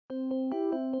Hey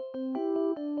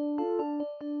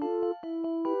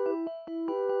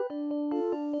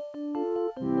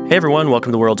everyone, welcome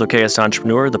to the World's Okayest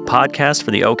Entrepreneur, the podcast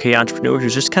for the okay entrepreneur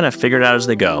who's just kind of figured it out as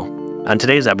they go. On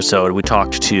today's episode, we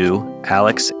talked to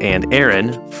Alex and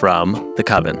Aaron from the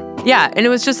Coven. Yeah, and it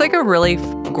was just like a really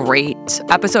great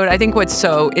episode. I think what's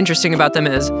so interesting about them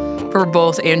is for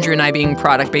both Andrew and I being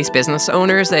product-based business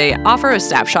owners, they offer a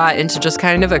snapshot into just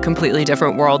kind of a completely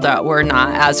different world that we're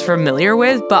not as familiar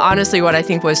with. But honestly, what I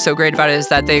think was so great about it is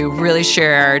that they really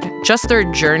shared just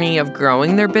their journey of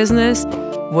growing their business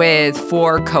with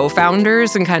 4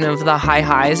 co-founders and kind of the high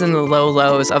highs and the low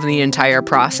lows of the entire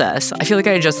process. I feel like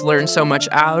I just learned so much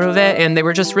out of it, and they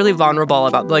were just really vulnerable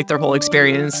about like their whole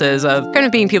experiences of kind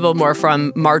of being people more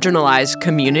from marginalized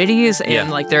communities and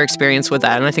like their experience with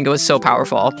that. And I think it was so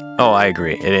powerful. Oh, I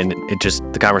agree. And it just,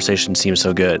 the conversation seems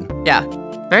so good. Yeah.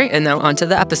 All right, and now on to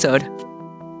the episode.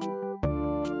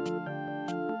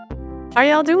 How are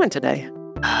y'all doing today?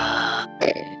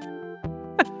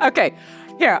 Okay.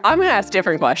 Here, I'm going to ask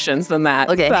different questions than that.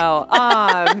 Okay. So,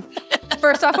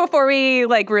 first off, before we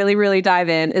really dive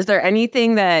in, is there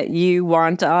anything that you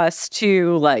want us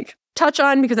to touch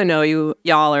on? Because I know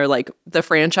y'all are the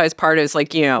franchise part is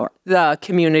the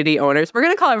community owners. We're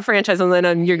going to call it a franchise, and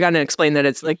then you're going to explain that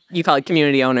it's you call it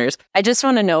community owners. I just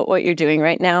want to note what you're doing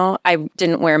right now. I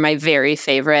didn't wear my very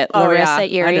favorite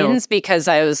Larissa earrings because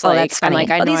I was that's funny.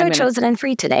 These are gonna... chosen and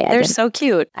free today. They're so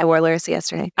cute. I wore Larissa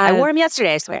yesterday. I wore them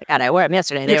yesterday. I swear to God, I wore them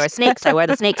yesterday. They were snakes. I wore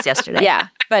the snakes yesterday. Yeah,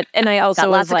 and I also got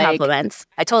was lots of compliments.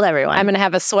 I told everyone I'm going to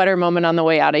have a sweater moment on the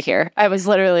way out of here. I was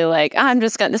literally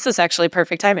this is actually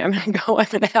perfect timing. I'm going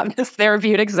to have this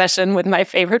therapeutic session with my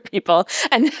favorite people,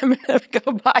 and I'm going to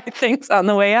go buy things on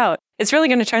the way out. It's really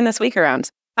going to turn this week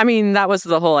around. I mean, that was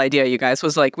the whole idea, you guys,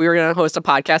 was we were going to host a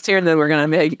podcast here, and then we're going to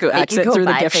make exit through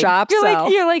the gift shop.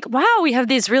 You're like, wow, we have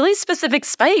these really specific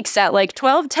spikes at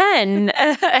 12:10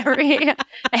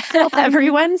 every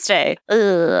Wednesday.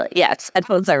 Yes,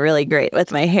 headphones are really great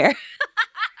with my hair.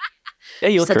 Yeah,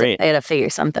 you look great. I got to figure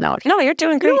something out. No, you're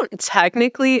doing great.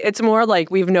 Technically, it's more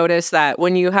we've noticed that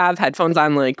when you have headphones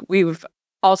on, we've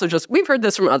heard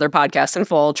this from other podcasts in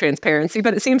full transparency,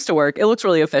 but it seems to work. It looks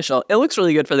really official. It looks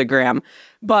really good for the gram.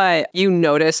 But you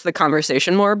notice the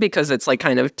conversation more because it's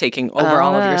kind of taking over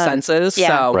all of your senses.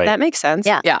 Yeah, so that makes sense.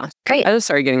 Yeah. Great. I just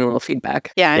started getting a little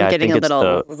feedback. Yeah, I'm getting a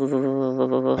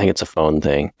little... I think it's a phone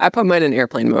thing. I put mine in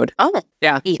airplane mode. Oh.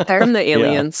 Yeah. Ether. From the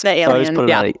aliens. The alien. So I just put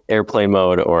it on airplane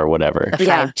mode or whatever. The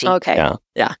 5G. Okay.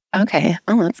 Yeah. Okay.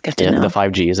 Oh, that's good to know. The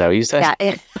 5G, is that what you said?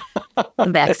 Yeah.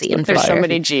 The vaccine. There's so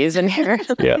many G's in here.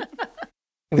 Yeah.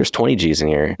 There's 20 G's in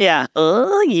here. Yeah.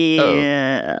 Oh,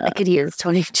 yeah. I could use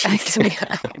 20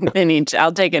 G's.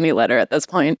 I'll take any letter at this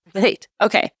point. Right.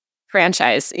 Okay.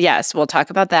 Franchise. Yes, we'll talk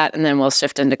about that, and then we'll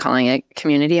shift into calling it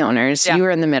community owners. Yeah. You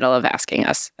were in the middle of asking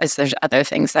us, is there other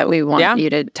things that we want you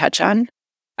to touch on?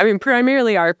 I mean,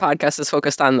 primarily our podcast is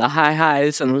focused on the high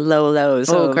highs and low lows.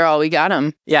 Oh, girl, we got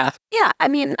them. Yeah. Yeah, I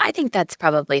mean, I think that's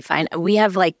probably fine. We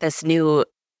have this new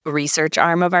research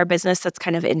arm of our business that's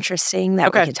kind of interesting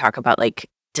that we can talk about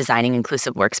designing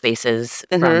inclusive workspaces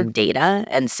from data.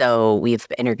 And so we've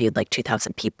interviewed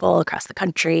 2,000 people across the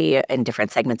country in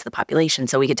different segments of the population.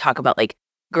 So we could talk about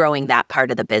growing that part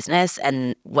of the business.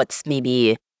 And what's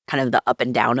maybe kind of the up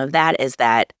and down of that is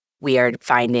that we are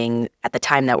finding at the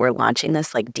time that we're launching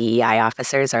this, DEI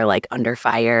officers are under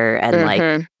fire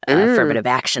and affirmative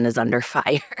action is under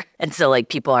fire. And so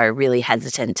people are really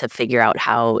hesitant to figure out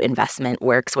how investment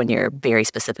works when you're very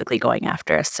specifically going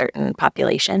after a certain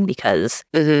population because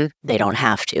they don't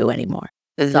have to anymore.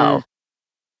 So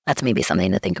that's maybe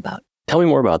something to think about. Tell me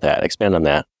more about that. Expand on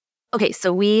that. Okay,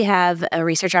 so we have a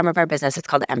research arm of our business. It's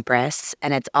called Empress,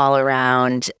 and it's all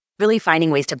around really finding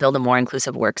ways to build a more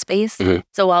inclusive workspace.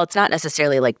 So while it's not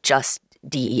necessarily just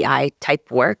DEI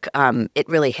type work, it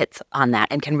really hits on that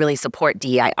and can really support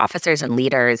DEI officers and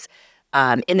leaders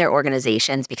in their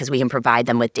organizations because we can provide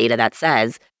them with data that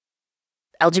says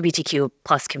LGBTQ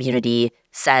plus community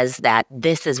says that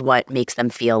this is what makes them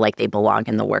feel like they belong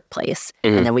in the workplace.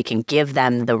 And then we can give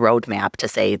them the roadmap to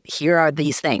say, here are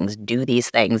these things, do these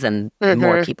things, and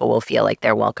more people will feel like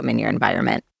they're welcome in your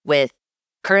environment. With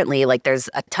currently, there's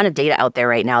a ton of data out there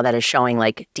right now that is showing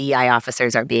DEI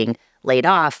officers are being laid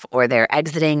off or they're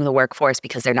exiting the workforce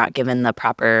because they're not given the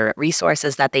proper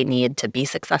resources that they need to be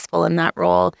successful in that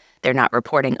role. They're not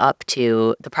reporting up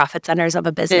to the profit centers of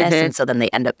a business. And so then they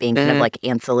end up being kind of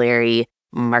ancillary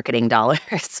marketing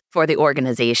dollars for the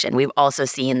organization. We've also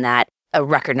seen that a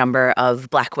record number of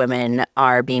Black women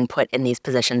are being put in these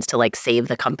positions to like save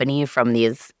the company from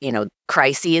these,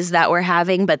 crises that we're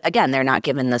having. But again, they're not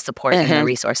given the support and the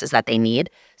resources that they need.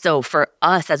 So for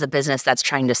us as a business that's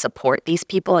trying to support these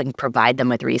people and provide them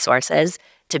with resources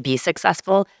to be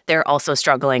successful, they're also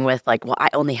struggling with like, well, I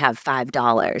only have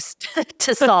 $5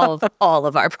 to solve all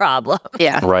of our problems.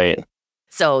 Yeah. Right.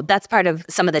 So that's part of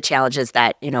some of the challenges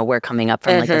that, we're coming up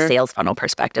from like the sales funnel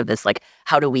perspective is like,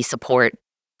 how do we support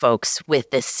folks with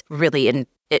this really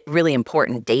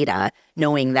important data,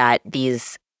 knowing that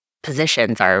these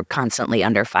positions are constantly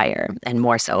under fire and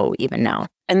more so even now.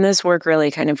 And this work really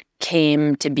kind of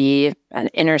came to be an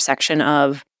intersection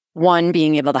of one,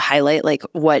 being able to highlight like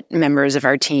what members of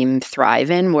our team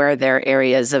thrive in, where their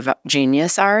areas of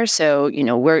genius are. So,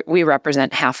 we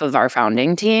represent half of our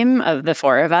founding team of the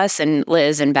four of us, and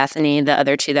Liz and Bethany, the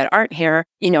other two that aren't here,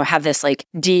 have this like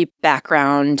deep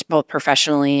background, both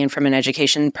professionally and from an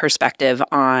education perspective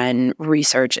on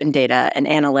research and data and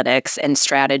analytics and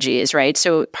strategies, right?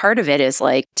 So part of it is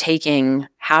like taking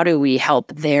how do we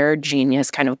help their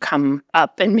genius kind of come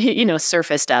up and be,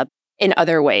 surfaced up in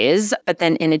other ways. But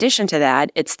then in addition to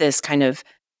that, it's this kind of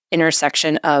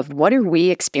intersection of what are we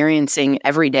experiencing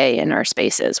every day in our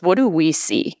spaces? What do we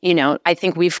see? I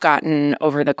think we've gotten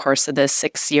over the course of the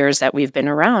 6 years that we've been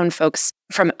around, folks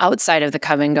from outside of the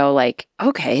Coven go like,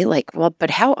 okay, like, well, but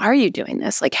how are you doing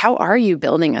this? Like, how are you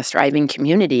building a thriving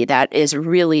community that is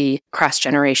really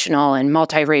cross-generational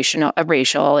and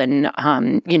racial and,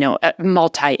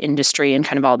 multi-industry and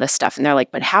kind of all this stuff? And they're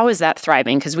like, but how is that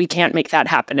thriving? Because we can't make that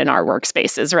happen in our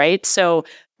workspaces, right? So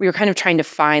we were kind of trying to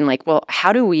find like, well,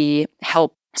 how do we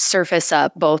help surface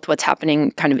up both what's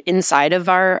happening kind of inside of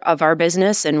our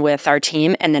business and with our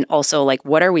team, and then also like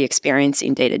what are we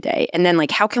experiencing day to day, and then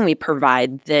like how can we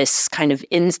provide this kind of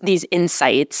these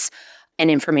insights and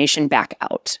information back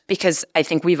out? Because I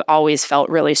think we've always felt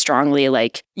really strongly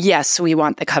like, yes, we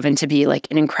want the Coven to be like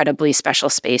an incredibly special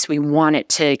space. We want it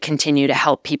to continue to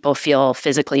help people feel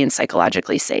physically and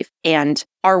psychologically safe. And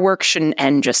our work shouldn't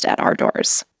end just at our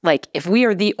doors. Like if we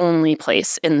are the only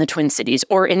place in the Twin Cities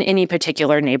or in any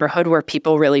particular neighborhood where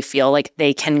people really feel like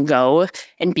they can go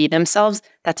and be themselves,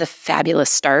 that's a fabulous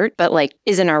start. But like,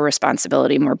 isn't our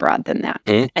responsibility more broad than that?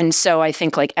 And so I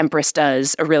think like Empress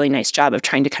does a really nice job of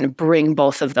trying to kind of bring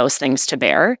both of those things to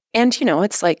bear. And,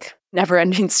 it's like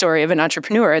never-ending story of an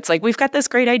entrepreneur. It's like, we've got this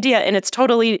great idea and it's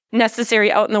totally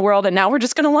necessary out in the world. And now we're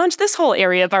just going to launch this whole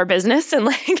area of our business. And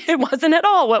like, it wasn't at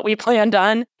all what we planned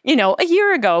on, a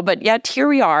year ago. But yet here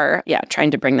we are,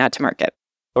 trying to bring that to market.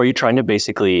 Or you're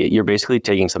basically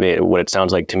taking something, what it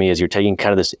sounds like to me is you're taking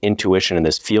kind of this intuition and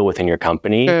this feel within your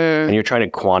company and you're trying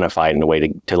to quantify it in a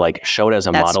way to like show it as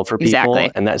a model for people.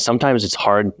 Exactly. And that sometimes it's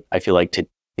hard, I feel like, to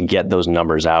get those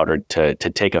numbers out or to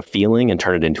take a feeling and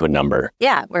turn it into a number.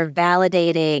 Yeah, we're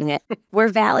validating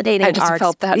I just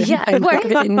felt that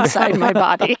inside my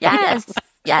body. Yes,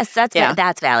 that's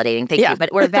validating. Thank you.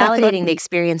 But we're validating the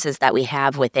experiences that we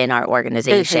have within our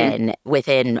organization,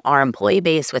 within our employee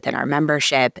base, within our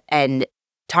membership, and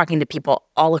talking to people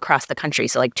all across the country.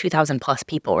 So like 2,000 plus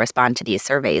people respond to these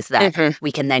surveys that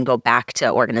we can then go back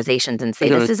to organizations and say,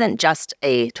 this isn't just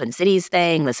a Twin Cities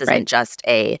thing. This isn't just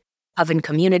a Coven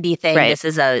community thing. Right. This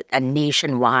is a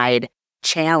nationwide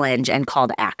challenge and call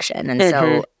to action. And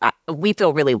so we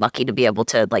feel really lucky to be able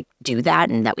to like do that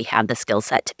and that we have the skill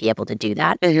set to be able to do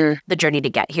that. The journey to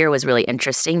get here was really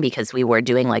interesting because we were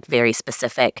doing like very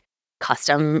specific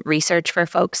custom research for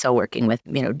folks. So working with,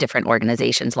 different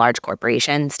organizations, large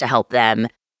corporations to help them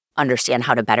understand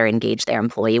how to better engage their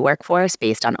employee workforce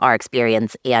based on our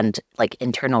experience and like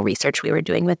internal research we were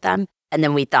doing with them. And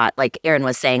then we thought, like Erin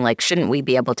was saying, like, shouldn't we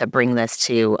be able to bring this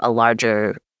to a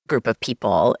larger group of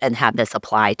people and have this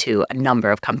apply to a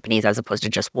number of companies as opposed to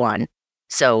just one?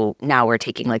 So now we're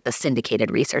taking like the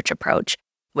syndicated research approach,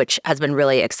 which has been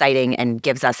really exciting and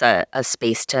gives us a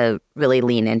space to really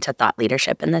lean into thought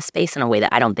leadership in this space in a way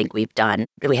that I don't think we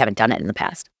haven't done it in the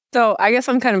past. So I guess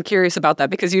I'm kind of curious about that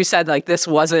because you said like this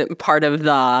wasn't part of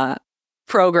the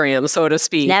program, so to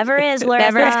speak. Never is,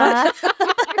 Larissa.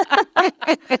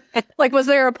 Like, was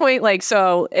there a point, like,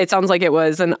 so it sounds like it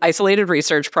was an isolated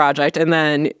research project, and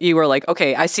then you were like,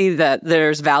 okay, I see that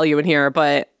there's value in here,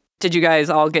 but did you guys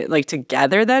all get, like,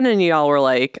 together then, and y'all were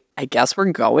like, I guess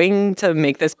we're going to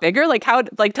make this bigger? Like, how,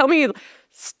 like, tell me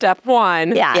step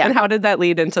one, and how did that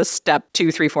lead into step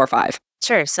 2, 3, 4, 5?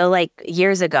 Sure. So like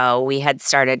years ago,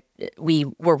 we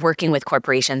were working with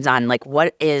corporations on like,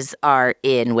 what is our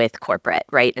in with corporate,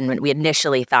 right? And when we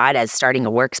initially thought as starting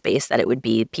a workspace that it would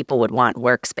be people would want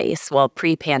workspace. Well,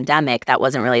 pre-pandemic, that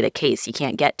wasn't really the case. You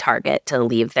can't get Target to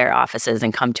leave their offices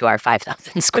and come to our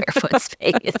 5,000 square foot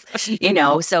space,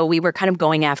 So we were kind of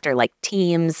going after like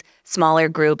teams, smaller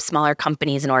groups, smaller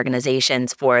companies and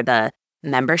organizations for the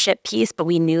membership piece, but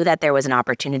we knew that there was an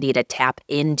opportunity to tap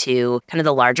into kind of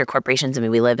the larger corporations. I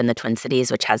mean, we live in the Twin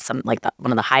Cities, which has some like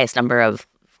one of the highest number of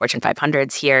Fortune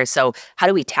 500s here. So how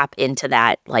do we tap into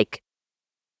that like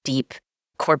deep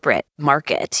corporate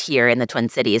market here in the Twin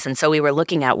Cities? And so we were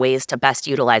looking at ways to best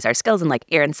utilize our skills. And like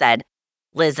Erin said,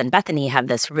 Liz and Bethany have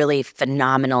this really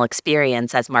phenomenal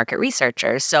experience as market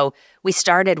researchers. So we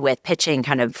started with pitching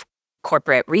kind of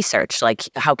corporate research, like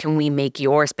how can we make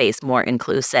your space more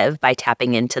inclusive by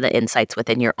tapping into the insights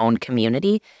within your own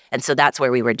community? And so that's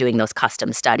where we were doing those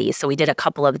custom studies. So we did a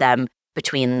couple of them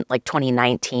between like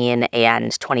 2019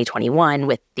 and 2021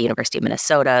 with the University of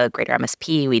Minnesota, Greater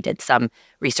MSP. We did some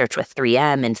research with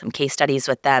 3M and some case studies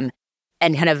with them.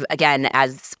 And kind of, again,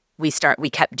 as we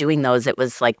kept doing those, it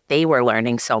was like they were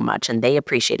learning so much and they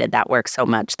appreciated that work so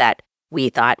much that we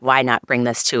thought, why not bring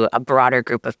this to a broader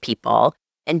group of people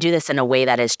and do this in a way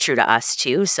that is true to us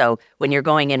too. So when you're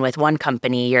going in with one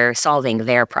company, you're solving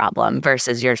their problem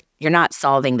versus you're not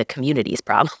solving the community's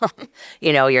problem.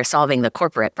 You're solving the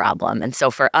corporate problem. And so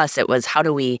for us, it was how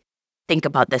do we think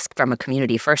about this from a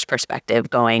community first perspective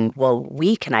going, well,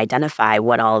 we can identify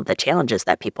what all of the challenges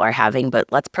that people are having, but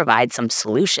let's provide some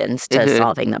solutions to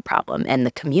solving the problem. And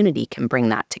the community can bring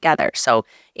that together. So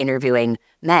interviewing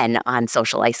men on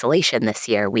social isolation this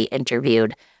year, we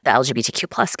interviewed the LGBTQ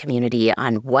plus community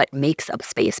on what makes a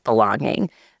space belonging.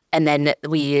 And then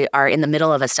we are in the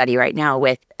middle of a study right now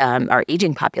with our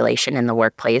aging population in the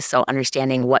workplace. So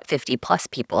understanding what 50 plus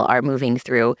people are moving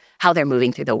through, how they're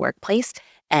moving through the workplace.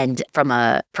 And from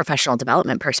a professional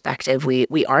development perspective,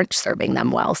 we aren't serving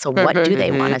them well. So what do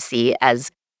they want to see as,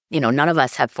 none of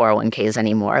us have 401ks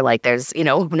anymore. Like there's,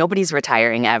 nobody's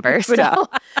retiring ever.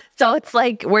 So it's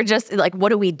like, we're just like, what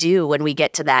do we do when we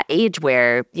get to that age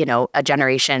where, a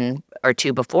generation or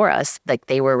two before us, like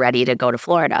they were ready to go to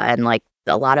Florida. And like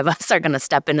a lot of us are going to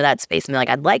step into that space and be like,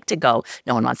 I'd like to go.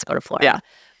 No one wants to go to Florida,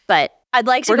 but I'd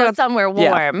like to go somewhere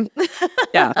warm.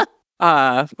 Yeah.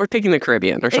 We're picking the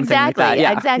Caribbean or something like that.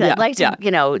 Yeah. Exactly. I'd like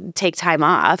to, take time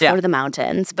off, go to the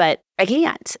mountains, but I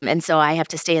can't. And so I have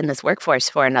to stay in this workforce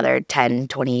for another 10,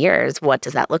 20 years. What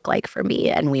does that look like for me?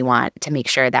 And we want to make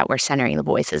sure that we're centering the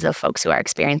voices of folks who are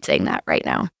experiencing that right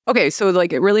now. Okay. So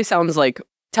like, it really sounds like,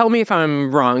 tell me if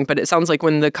I'm wrong, but it sounds like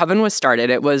when the Coven was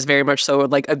started, it was very much so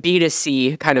like a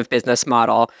B2C kind of business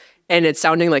model. And it's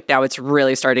sounding like now it's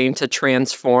really starting to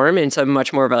transform into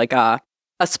much more of like a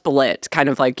split, kind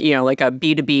of like, like a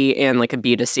B2B and like a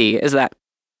B2C. Is that?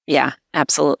 Yeah,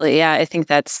 absolutely. Yeah, I think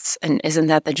and isn't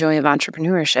that the joy of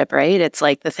entrepreneurship, right? It's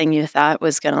like the thing you thought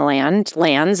was going to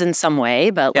lands in some way,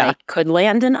 but like could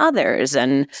land in others.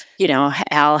 And,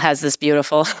 Al has this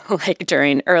beautiful, like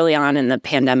early on in the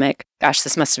pandemic, gosh,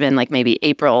 this must have been like maybe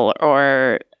April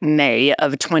or May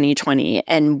of 2020.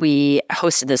 And we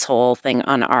hosted this whole thing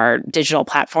on our digital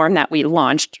platform that we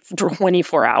launched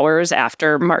 24 hours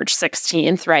after March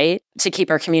 16th, right? To keep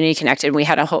our community connected. We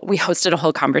hosted a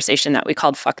whole conversation that we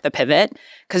called Fuck the Pivot,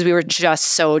 because we were just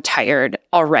so tired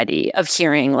already of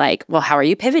hearing like, well, how are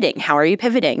you pivoting? How are you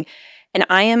pivoting? And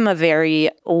I am a very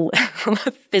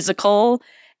physical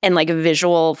and like a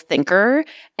visual thinker.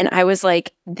 And I was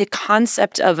like, the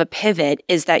concept of a pivot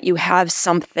is that you have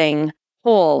something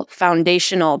whole,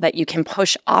 foundational that you can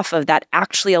push off of that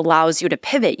actually allows you to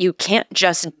pivot. You can't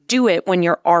just do it when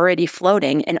you're already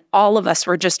floating. And all of us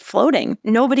were just floating.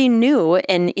 Nobody knew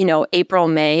in, April,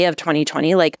 May of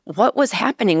 2020, like what was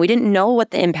happening. We didn't know what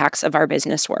the impacts of our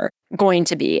business were going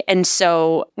to be. And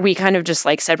so we kind of just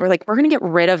like said, we're going to get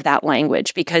rid of that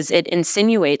language because it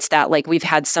insinuates that like we've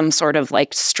had some sort of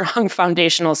like strong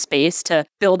foundational space to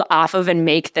build off of and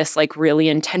make this like really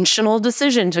intentional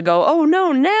decision to go, oh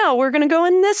no, now we're going to go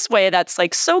in this way. That's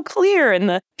like so clear and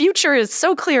the future is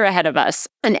so clear ahead of us.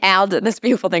 And Al did this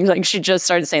beautiful thing. Like she just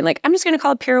started saying like, I'm just going to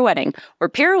call it pirouetting. We're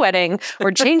pirouetting.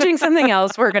 We're changing something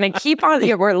else. We're going to keep on,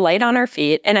 we're light on our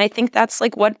feet. And I think that's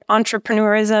like what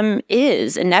entrepreneurism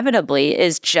is inevitably,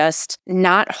 is just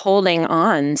not holding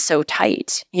on so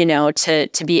tight,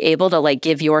 to be able to like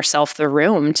give yourself the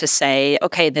room to say,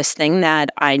 okay, this thing that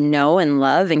I know and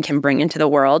love and can bring into the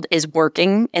world is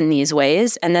working in these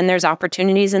ways. And then there's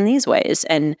opportunities in these ways.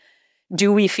 And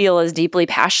do we feel as deeply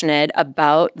passionate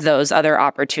about those other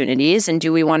opportunities? And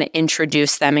do we want to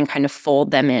introduce them and kind of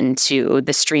fold them into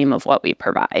the stream of what we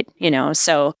provide?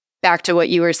 So back to what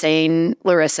you were saying,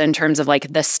 Larissa, in terms of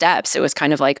like the steps, it was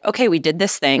kind of like, okay, we did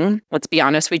this thing. Let's be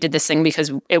honest, we did this thing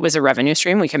because it was a revenue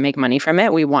stream. We can make money from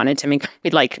it. We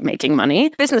like making money.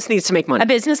 Business needs to make money. A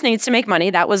business needs to make money.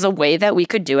 That was a way that we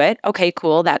could do it. Okay,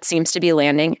 cool. That seems to be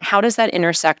landing. How does that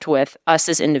intersect with us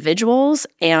as individuals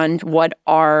and what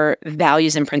our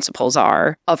values and principles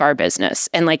are of our business?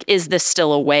 And like, is this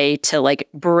still a way to like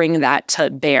bring that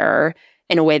to bear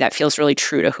in a way that feels really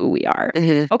true to who we are?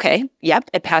 Mm-hmm. Okay, yep,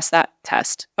 it passed that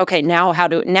test. Okay, now how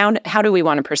do we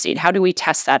want to proceed? How do we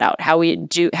test that out? How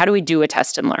do we do a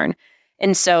test and learn?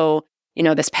 And so,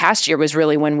 this past year was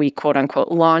really when we quote unquote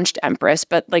launched Empress,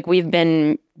 but like we've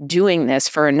been doing this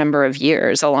for a number of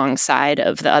years alongside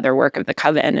of the other work of the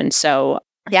Coven. And so,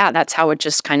 yeah, that's how it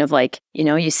just kind of like,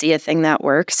 you see a thing that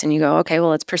works and you go, okay, well,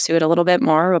 let's pursue it a little bit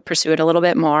more. We'll pursue it a little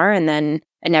bit more. And then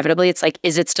inevitably it's like,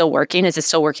 is it still working? Is it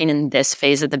still working in this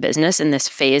phase of the business, in this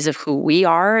phase of who we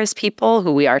are as people,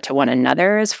 who we are to one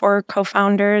another as four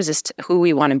co-founders, as to who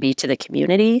we want to be to the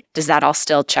community? Does that all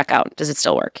still check out? Does it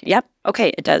still work? Yep. Okay,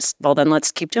 it does. Well, then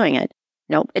let's keep doing it.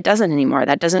 Nope, it doesn't anymore.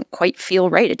 That doesn't quite feel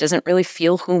right. It doesn't really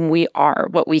feel whom we are,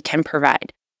 what we can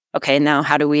provide. Okay, now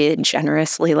how do we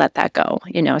generously let that go?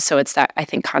 So it's that, I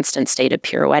think, constant state of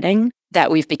pirouetting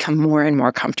that we've become more and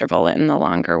more comfortable in the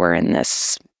longer we're in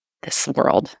this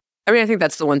world. I mean, I think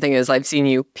that's the one thing is I've seen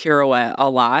you pirouette a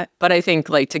lot, but I think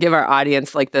like to give our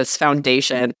audience like this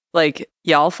foundation, like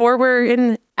y'all four were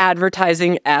in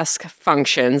advertising-esque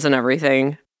functions and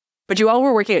everything, but you all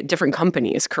were working at different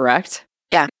companies, correct?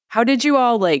 Yeah. How did you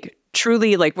all like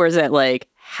truly like, was it like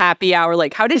happy hour?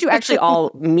 Like how did you actually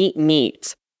all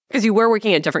meet? Because you were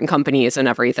working at different companies and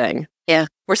everything. Yeah.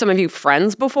 Were some of you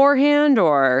friends beforehand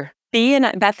or?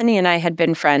 Bethany and I had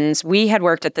been friends. We had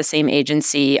worked at the same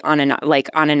agency on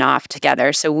and off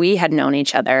together. So we had known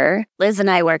each other. Liz and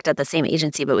I worked at the same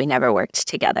agency, but we never worked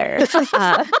together.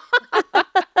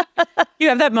 You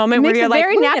have that moment where you're like,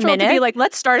 very natural to be like,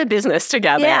 let's start a business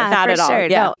together. Yeah, Not for at all. sure.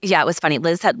 Yeah. No, yeah, it was funny.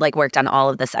 Liz had like worked on all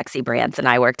of the sexy brands, and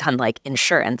I worked on like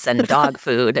insurance and dog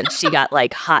food, and she got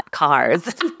like hot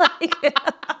cars.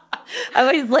 I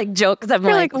always like joke because I'm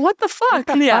like, what the fuck?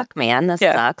 Fuck, man, this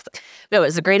sucks. No, it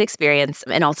was a great experience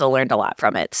and also learned a lot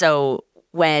from it. So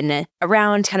when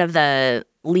around kind of the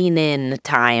lean in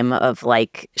time of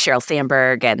like Sheryl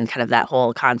Sandberg and kind of that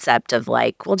whole concept of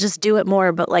like, we'll just do it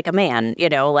more, but like a man,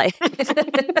 like,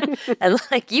 and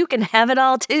like, you can have it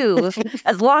all too,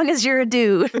 as long as you're a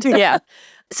dude. Yeah.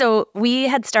 So we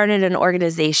had started an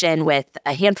organization with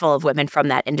a handful of women from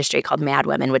that industry called Mad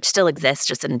Women, which still exists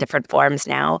just in different forms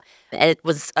now. It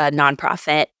was a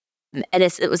nonprofit. And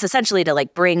it was essentially to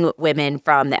like bring women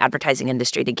from the advertising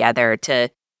industry together to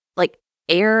like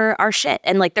air our shit.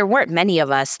 And like there weren't many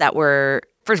of us that were,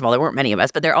 first of all, there weren't many of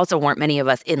us, but there also weren't many of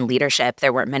us in leadership.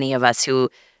 There weren't many of us who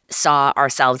saw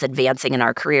ourselves advancing in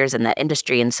our careers in that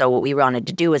industry. And so what we wanted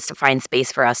to do was to find space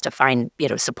for us to find,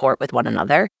 support with one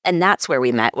another. And that's where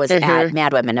we met was at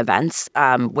Mad Women events,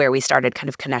 where we started kind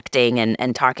of connecting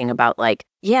and talking about like,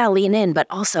 yeah, lean in, but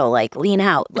also like lean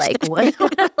out. Like what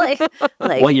like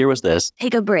What year was this?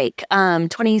 take a break.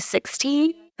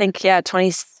 2016? I think, yeah,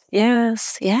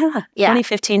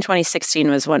 2015, 2016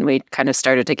 was when we kind of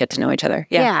started to get to know each other.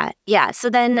 Yeah. Yeah. So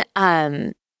then,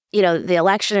 the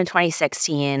election in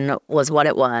 2016 was what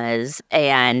it was.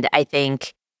 And I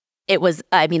think it was,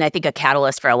 I think a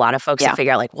catalyst for a lot of folks to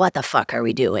figure out like, what the fuck are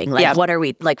we doing? Like, what are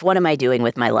we, like, what am I doing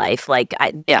with my life? Like,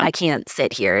 I can't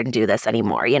sit here and do this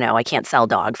anymore. I can't sell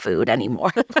dog food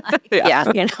anymore.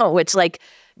 Which like,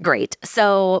 great.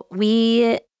 So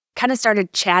we kind of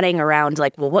started chatting around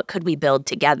like, well, what could we build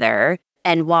together?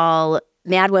 And while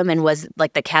Mad Women was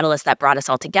like the catalyst that brought us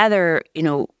all together,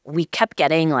 we kept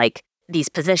getting like these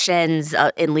positions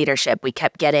in leadership. We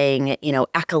kept getting,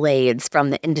 accolades from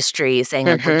the industry saying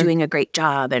like, we're doing a great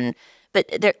job. But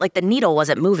like the needle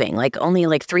wasn't moving. Like only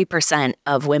like 3%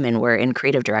 of women were in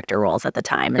creative director roles at the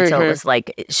time. And so it was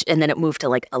like, and then it moved to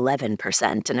like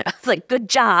 11%. And it was like, good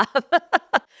job.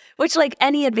 Which like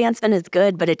any advancement is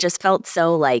good, but it just felt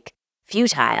so like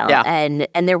futile. Yeah. And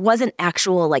there wasn't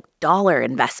actual like dollar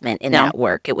investment in that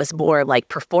work. It was more like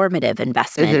performative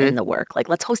investment in the work. Like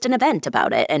let's host an event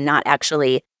about it and not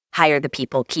actually hire the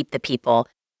people, keep the people,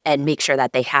 and make sure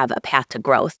that they have a path to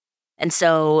growth. And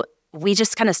so we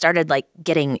just kind of started like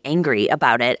getting angry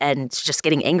about it and just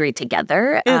getting angry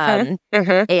together. And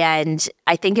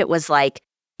I think it was like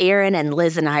Erin and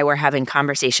Liz and I were having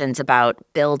conversations about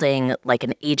building like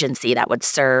an agency that would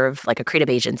serve, like a creative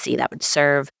agency that would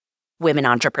serve women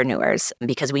entrepreneurs,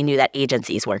 because we knew that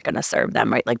agencies weren't going to serve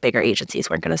them, right? Like bigger agencies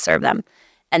weren't going to serve them.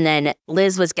 And then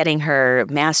Liz was getting her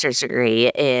master's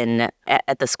degree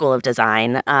at the School of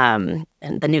Design, and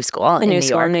the new school in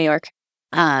New York.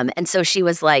 And so she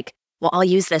was like, well, I'll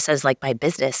use this as like my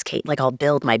business case. Like I'll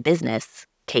build my business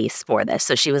case for this.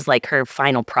 So she was like, her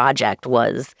final project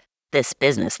was this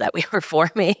business that we were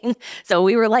forming. So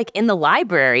we were like in the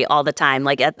library all the time,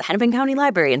 like at the Hennepin County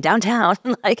Library in downtown,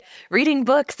 like reading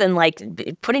books and like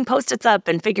putting Post-its up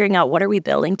and figuring out what are we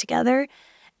building together.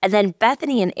 And then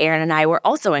Bethany and Aaron and I were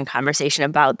also in conversation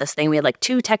about this thing. We had like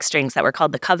 2 text strings that were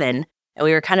called the Coven. And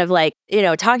we were kind of like,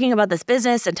 talking about this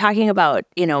business and talking about,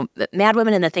 Mad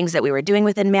Women and the things that we were doing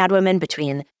within Mad Women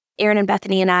between Aaron and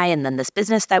Bethany and I, and then this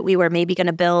business that we were maybe going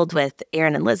to build with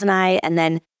Aaron and Liz and I. And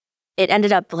then it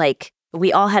ended up like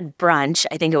we all had brunch.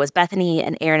 I think it was Bethany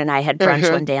and Aaron and I had brunch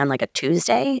one day on like a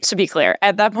Tuesday. To be clear,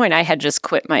 at that point, I had just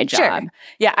quit my job. Sure.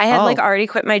 Yeah, I had like already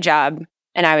quit my job.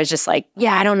 And I was just like,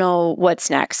 yeah, I don't know what's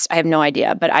next. I have no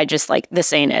idea. But I just like,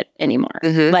 this ain't it anymore.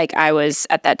 Like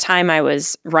at that time, I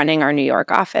was running our New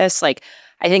York office. Like,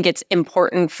 I think it's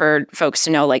important for folks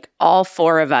to know, like all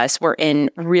 4 of us were in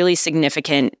really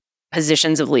significant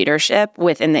positions of leadership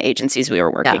within the agencies we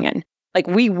were working in. Like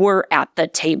we were at the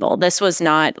table. This was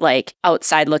not like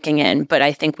outside looking in, but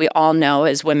I think we all know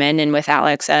as women and with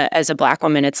Alex as a Black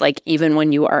woman, it's like even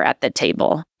when you are at the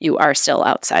table, you are still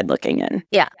outside looking in.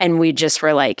 Yeah. And we just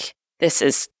were like, this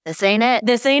ain't it.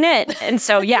 This ain't it. And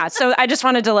so, so I just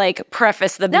wanted to like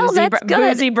preface the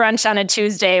boozy brunch on a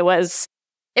Tuesday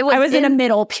I was in a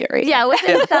middle period. Yeah, it was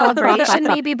in a celebration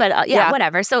maybe, but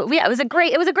whatever. So it was a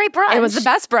great brunch. It was the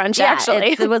best brunch,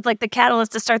 actually. It was like the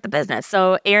catalyst to start the business.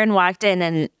 So Erin walked in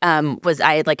and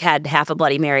I had half a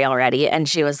Bloody Mary already, and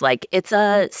she was like, "It's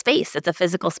a space. It's a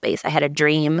physical space. I had a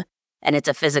dream, and it's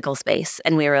a physical space."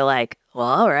 And we were like, "Well,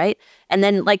 all right." And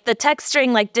then like the text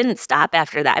string like didn't stop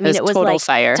after that. I mean, it was like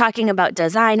fire. Talking about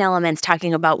design elements,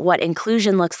 talking about what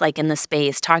inclusion looks like in the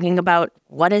space, talking about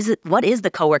what is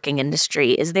the co-working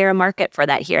industry? Is there a market for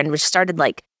that here? And we started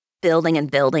like building and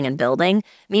building and building.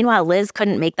 Meanwhile, Liz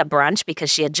couldn't make the brunch because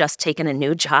she had just taken a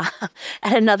new job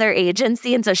at another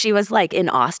agency. And so she was like in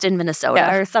Austin,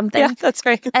 Minnesota or something. Yeah, that's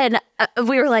great. And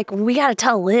we were like, we got to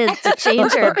tell Liz to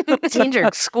change her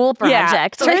school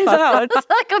project. Yeah, turns out. It's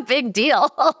like a big deal.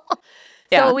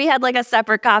 So we had like a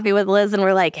separate coffee with Liz and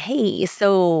we're like, hey,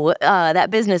 so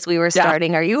that business we were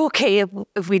starting, are you okay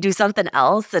if we do something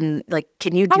else? And like,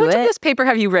 can you do How much it? of this paper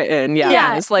have you written?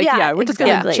 Yeah. It's like, we're just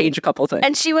going to change a couple things.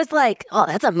 And she was like, oh,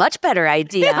 that's a much better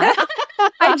idea.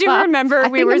 I do remember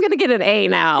I'm going to get an A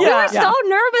now. We were so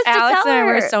nervous Alex to tell and I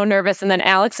her. were so nervous. And then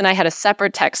Alex and I had a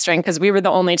separate text string because we were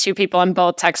the only 2 people on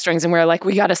both text strings. And we were like,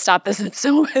 we got to stop this. It's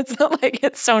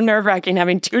so nerve-wracking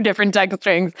having 2 different text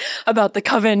strings about the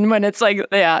Coven when it's like,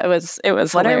 it was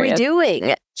What hilarious. are we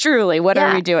doing? Truly, what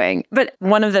are we doing? But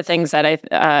one of the things that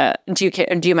do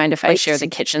you mind if I share the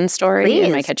kitchen story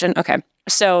in my kitchen? Okay.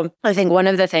 So I think one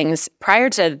of the things prior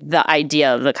to the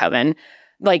idea of the Coven,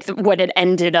 like what it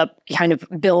ended up kind of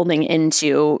building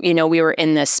into, we were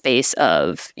in this space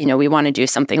of, we want to do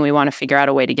something. We want to figure out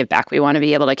a way to give back. We want to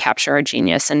be able to capture our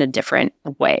genius in a different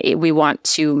way. We want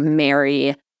to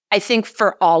marry. I think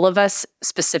for all of us,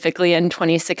 specifically in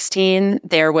 2016,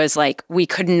 there was like, we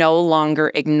could no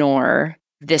longer ignore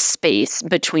this space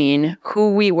between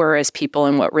who we were as people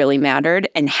and what really mattered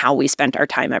and how we spent our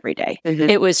time every day.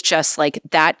 It was just like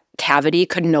that cavity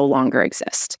could no longer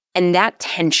exist. And that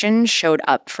tension showed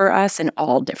up for us in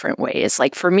all different ways.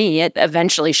 Like for me, it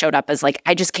eventually showed up as like,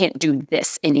 I just can't do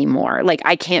this anymore. Like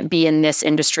I can't be in this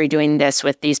industry doing this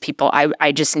with these people.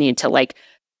 I just need to like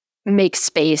make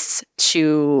space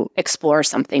to explore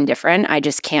something different. I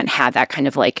just can't have that kind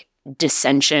of like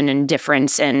dissension and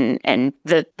difference and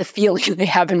the feeling they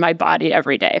have in my body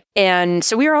every day. And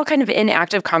so we were all kind of in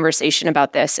active conversation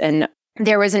about this. And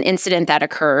there was an incident that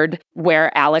occurred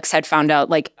where Alex had found out,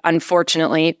 like,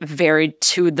 unfortunately,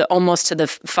 almost to the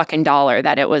fucking dollar,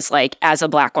 that it was like, as a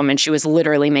Black woman, she was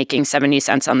literally making 70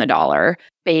 cents on the dollar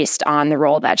based on the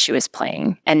role that she was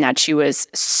playing and that she was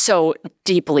so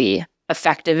deeply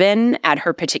effective in at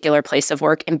her particular place of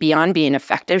work. And beyond being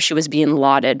effective, she was being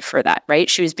lauded for that, right?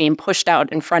 She was being pushed out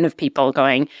in front of people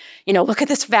going, look at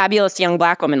this fabulous young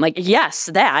Black woman. Like, yes,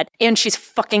 that. And she's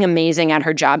fucking amazing at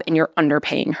her job and you're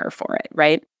underpaying her for it,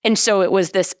 right? And so it was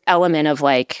this element of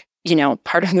like,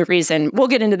 part of the reason, we'll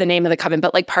get into the name of the Coven,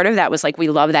 but like part of that was like, we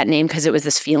love that name because it was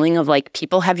this feeling of like,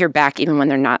 people have your back even when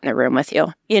they're not in the room with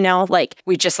you, like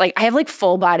we just like, I have like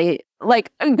full body,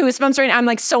 like goosebumps right now. I'm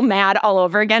like so mad all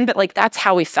over again, but like, that's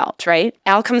how we felt, right?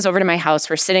 Al comes over to my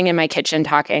house. We're sitting in my kitchen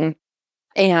talking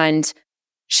and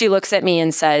she looks at me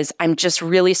and says, I'm just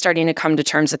really starting to come to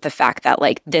terms with the fact that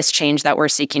like this change that we're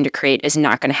seeking to create is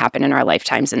not going to happen in our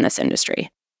lifetimes in this industry.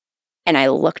 And I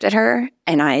looked at her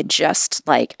and I just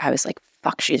I was like,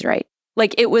 fuck, she's right.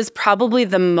 Like, it was probably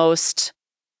the most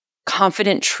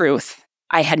confident truth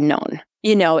I had known.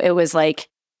 It was like,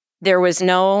 there was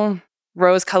no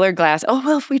rose-colored glass. Oh,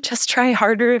 well, if we just try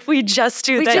harder, if we just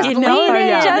do that, just lean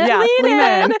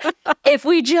in. If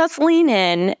we just lean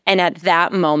in. And at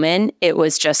that moment, it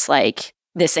was just like,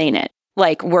 this ain't it.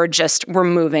 Like, we're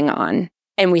moving on.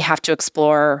 And we have to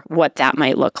explore what that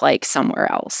might look like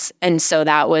somewhere else. And so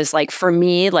that was like, for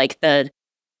me, like the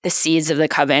seeds of the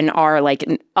Coven are like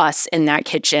us in that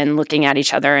kitchen looking at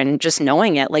each other and just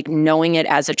knowing it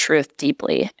as a truth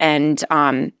deeply. And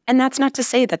that's not to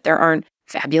say that there aren't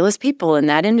fabulous people in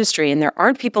that industry and there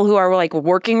aren't people who are like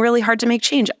working really hard to make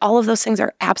change. All of those things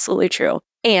are absolutely true.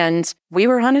 And we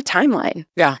were on a timeline.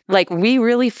 Yeah. Like, we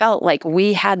really felt like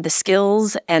we had the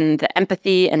skills and the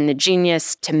empathy and the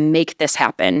genius to make this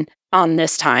happen on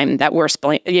this time that we're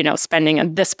spending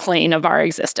on this plane of our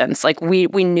existence. Like, we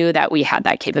knew that we had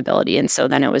that capability. And so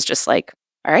then it was just like,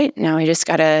 all right, now I just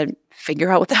got to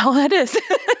figure out what the hell that is.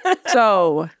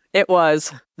 So it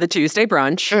was the Tuesday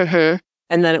brunch. Mm-hmm.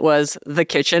 And then it was the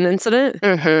kitchen incident.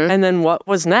 Mm-hmm. And then what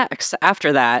was next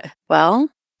after that? Well,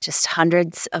 just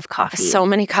hundreds of coffees. so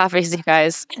many coffees, you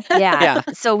guys. Yeah.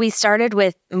 So we started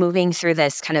with moving through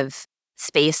this kind of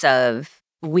space of,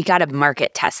 we got to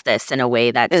market test this in a way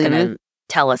that's going to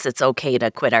tell us it's okay to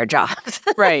quit our jobs.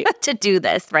 Right. To do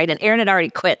this, right? And Erin had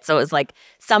already quit. So it was like,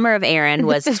 summer of Erin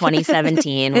was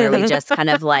 2017, where we just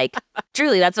kind of like,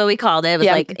 truly, that's what we called it. It was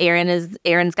like,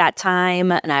 Erin's got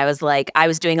time. And I was like, I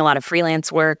was doing a lot of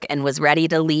freelance work and was ready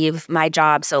to leave my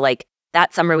job. So like,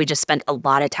 that summer, we just spent a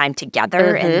lot of time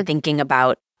together and thinking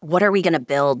about, what are we going to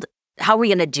build? How are we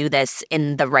going to do this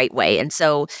in the right way? And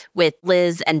so with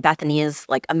Liz and Bethany's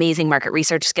like amazing market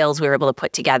research skills, we were able to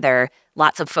put together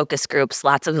lots of focus groups,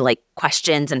 lots of like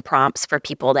questions and prompts for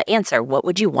people to answer. What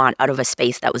would you want out of a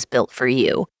space that was built for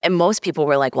you? And most people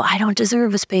were like, well, I don't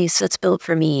deserve a space that's built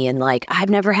for me. And like, I've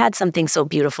never had something so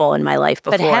beautiful in my life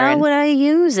before. But how would I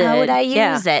use it? How would I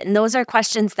use it? And those are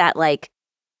questions that like,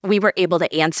 we were able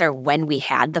to answer when we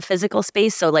had the physical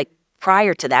space. So like,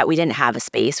 prior to that, we didn't have a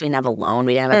space. We didn't have a loan.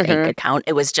 We didn't have a bank account.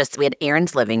 It was just, we had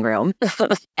Erin's living room.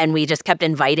 And we just kept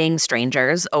inviting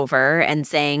strangers over and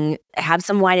saying, have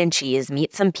some wine and cheese,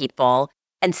 meet some people,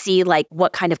 and see like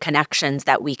what kind of connections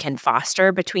that we can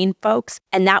foster between folks.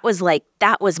 And that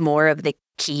was more of the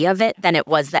key of it than it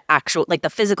was the actual, like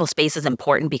the physical space is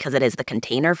important because it is the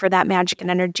container for that magic and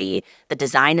energy. The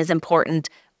design is important.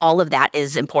 All of that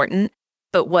is important.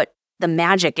 But what the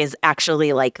magic is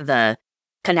actually like the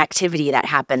connectivity that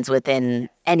happens within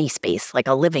any space, like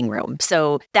a living room.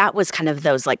 So that was kind of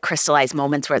those like crystallized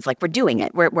moments where it's like, we're doing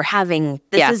it. We're having,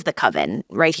 this is the Coven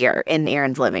right here in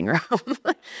Erin's living room.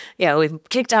 We've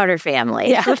kicked out her family.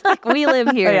 Yeah. Like, we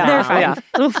live here now. They're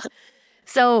fine.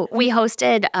 So we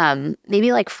hosted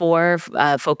maybe like 4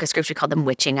 focus groups. We called them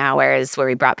witching hours, where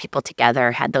we brought people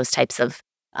together, had those types of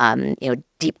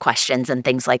deep questions and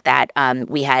things like that.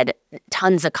 We had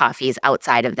tons of coffees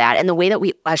outside of that. And the way that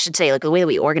the way that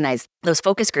we organized those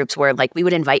focus groups were like, we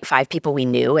would invite 5 people we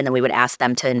knew, and then we would ask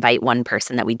them to invite one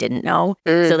person that we didn't know.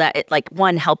 So that it like,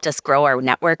 one, helped us grow our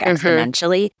network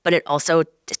exponentially, but it also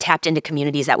tapped into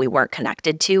communities that we weren't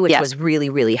connected to, which was really,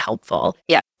 really helpful.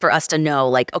 Yeah. For us to know,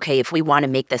 like, okay, if we want to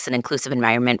make this an inclusive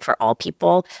environment for all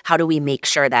people, how do we make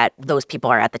sure that those people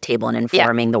are at the table and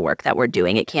informing the work that we're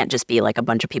doing? It can't just be like a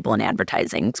bunch of people in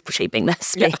advertising shaping this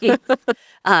space.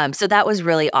 So that was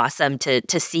really awesome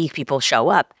to see people show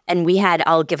up. And we had,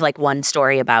 I'll give like one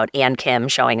story about Ann Kim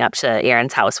showing up to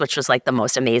Erin's house, which was like the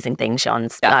most amazing thing. She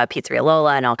owns Pizzeria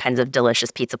Lola and all kinds of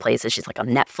delicious pizza places. She's like on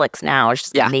Netflix now.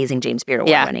 She's an amazing James Beard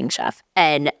award-winning chef.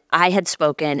 And I had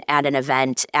spoken at an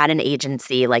event at an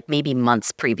agency like maybe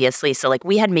months previously. So like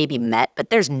we had maybe met, but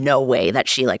there's no way that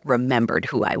she like remembered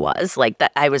who I was. Like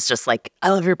that I was just like, I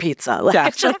love your pizza. Like,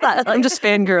 I'm just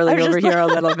fangirling over here a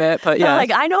little bit, but yeah.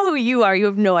 Like, I know who you are. You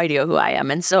have no idea who I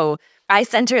am. And so I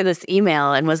sent her this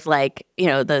email and was like,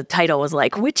 the title was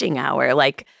like Witching Hour.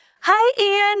 Like, hi,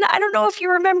 Anne. I don't know if you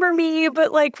remember me,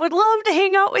 but like would love to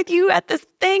hang out with you at this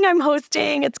thing I'm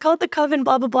hosting. It's called the Coven,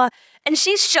 blah, blah, blah. And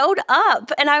she showed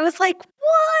up and I was like,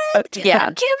 what? Kim's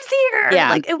here. Yeah.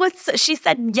 Like she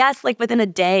said yes, like within a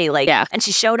day. Like, and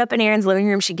she showed up in Erin's living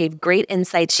room. She gave great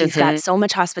insights. She's got so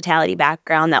much hospitality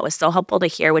background that was so helpful to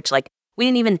hear, which like, we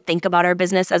didn't even think about our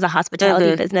business as a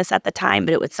hospitality business at the time,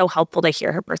 but it was so helpful to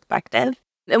hear her perspective.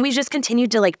 And we just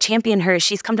continued to like champion her.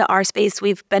 She's come to our space.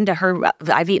 We've been to her.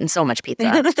 I've eaten so much pizza.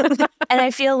 And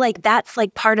I feel like that's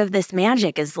like part of this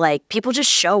magic is like people just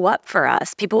show up for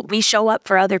us. We show up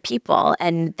for other people.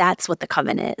 And that's what the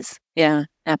Coven is. Yeah,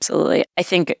 absolutely. I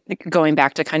think going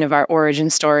back to kind of our origin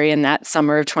story in that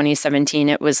summer of 2017,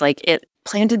 it was like it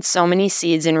planted so many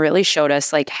seeds and really showed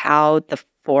us like how the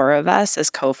four of us as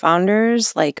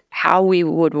co-founders, like how we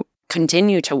would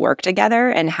continue to work together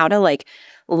and how to like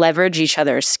leverage each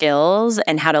other's skills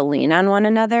and how to lean on one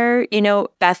another. You know,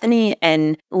 Bethany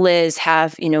and Liz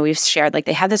have, you know, we've shared, like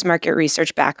they have this market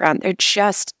research background. They're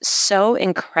just so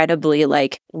incredibly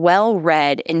like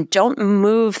well-read and don't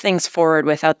move things forward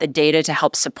without the data to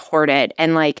help support it.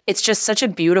 And like, it's just such a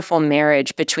beautiful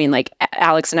marriage between like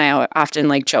Alex and I often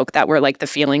like joke that we're like the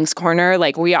feelings corner.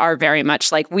 Like we are very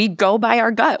much like, we go by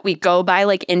our gut, we go by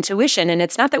like intuition. And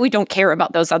it's not that we don't care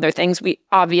about those other things. We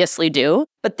obviously do.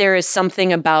 But there is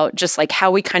something about just like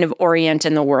how we kind of orient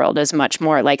in the world is much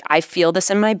more like, I feel this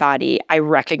in my body. I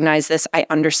recognize this. I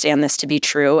understand this to be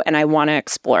true. And I want to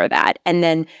explore that. And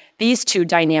then these two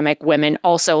dynamic women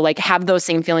also like have those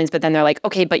same feelings, but then they're like,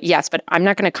 okay, but I'm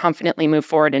not going to confidently move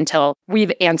forward until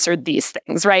we've answered these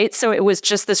things, right? So it was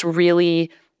just this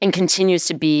really, and continues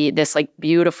to be this like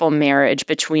beautiful marriage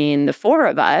between the four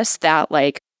of us that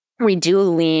like we do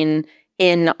lean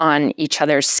in on each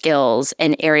other's skills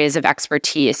and areas of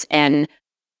expertise. And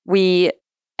we,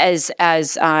 as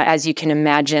you can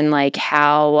imagine, like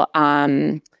how,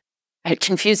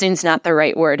 confusing is not the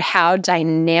right word, how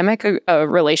dynamic a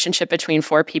relationship between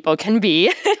four people can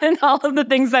be and all of the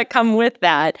things that come with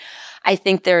that. I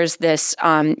think there's this,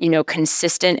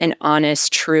 consistent and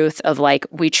honest truth of like,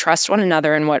 we trust one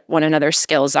another and what one another's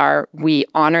skills are. We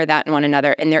honor that in one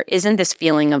another. And there isn't this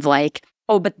feeling of like,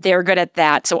 oh, but they're good at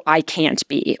that, so I can't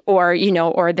be. Or,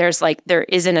 or there's like, there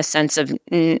isn't a sense of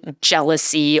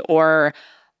jealousy or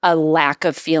a lack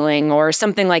of feeling or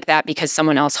something like that because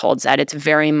someone else holds that. It's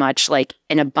very much like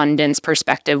an abundance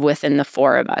perspective within the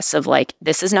four of us of like,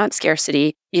 this is not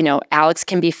scarcity. Alex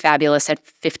can be fabulous at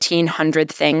 1,500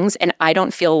 things and I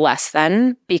don't feel less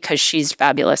than because she's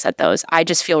fabulous at those. I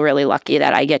just feel really lucky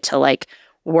that I get to like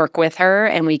work with her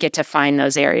and we get to find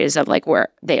those areas of like where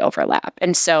they overlap.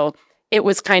 And so it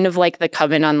was kind of like the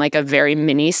Coven on like a very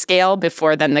mini scale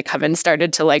before then the Coven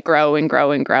started to like grow and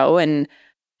grow and grow. And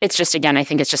it's just, again, I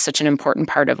think it's just such an important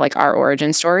part of like our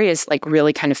origin story is like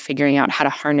really kind of figuring out how to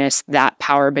harness that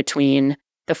power between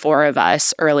the four of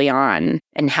us early on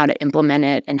and how to implement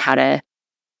it and how to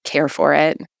care for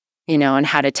it, and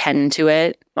how to tend to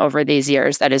it over these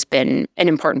years. That has been an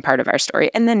important part of our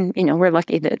story. And then, we're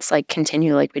lucky that it's like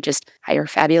continue, like we just hire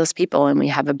fabulous people and we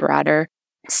have a broader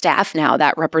staff now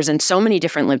that represents so many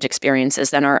different lived experiences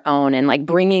than our own and like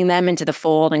bringing them into the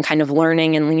fold and kind of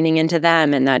learning and leaning into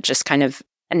them and that just kind of,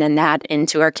 and then that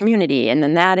into our community and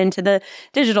then that into the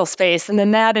digital space and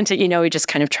then that into, we just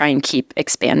kind of try and keep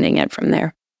expanding it from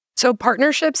there. So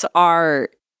partnerships are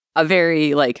a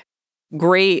very like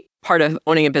great part of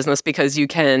owning a business because you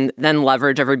can then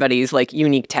leverage everybody's like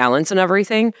unique talents and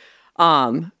everything.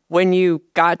 When you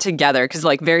got together, because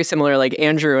like very similar, like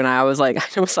Andrew and I was like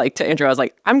to Andrew, I was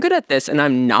like, I'm good at this and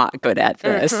I'm not good at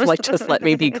this. Like, just let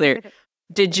me be clear.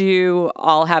 Did you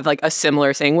all have like a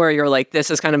similar thing where you're like, this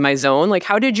is kind of my zone? Like,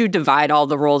 how did you divide all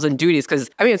the roles and duties? Because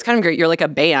I mean, it's kind of great. You're like a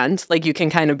band. Like you can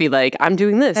kind of be like, I'm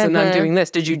doing this and I'm doing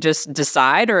this. Did you just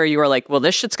decide or you were like, well,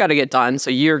 this shit's got to get done. So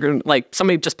you're going to like,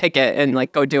 somebody just pick it and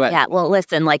like go do it. Yeah. Well,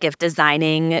 listen, like if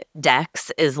designing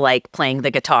decks is like playing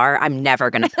the guitar, I'm never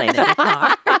going to play the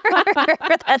guitar.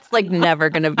 That's like never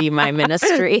going to be my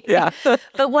ministry. Yeah.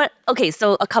 But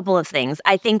so a couple of things.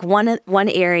 I think one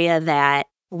area that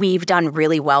we've done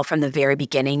really well from the very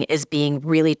beginning is being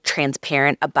really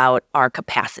transparent about our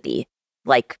capacity.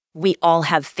 Like we all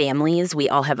have families, we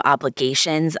all have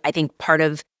obligations. I think part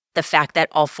of the fact that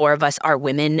all four of us are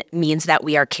women means that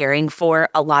we are caring for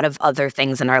a lot of other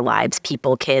things in our lives,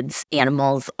 people, kids,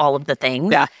 animals, all of the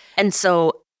things. Yeah. And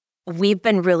so we've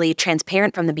been really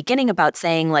transparent from the beginning about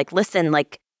saying like, listen,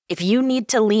 like if you need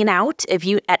to lean out, if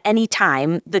you at any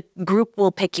time, the group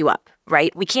will pick you up.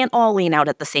 Right? We can't all lean out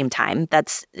at the same time.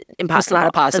 That's impossible. It's not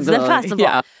a possibility. It's impossible.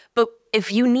 Yeah. But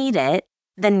if you need it,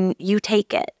 then you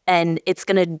take it. And it's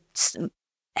going to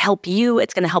help you.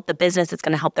 It's going to help the business. It's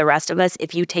going to help the rest of us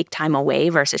if you take time away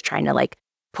versus trying to like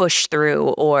push through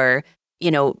or,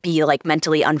 be like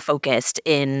mentally unfocused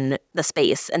in the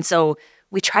space. And so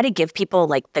we try to give people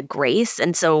like the grace.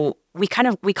 And so we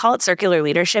call it circular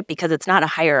leadership because it's not a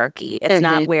hierarchy. It's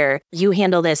not where you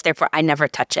handle this, therefore I never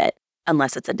touch it.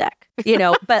 Unless it's a deck,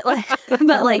 but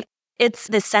like It's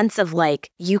the sense of like,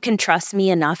 you can trust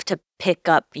me enough to pick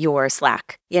up your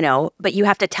slack, but you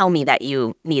have to tell me that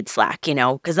you need slack,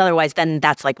 because otherwise then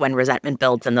that's like when resentment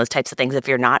builds and those types of things if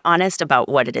you're not honest about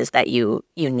what it is that you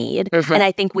need. Mm-hmm. And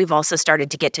I think we've also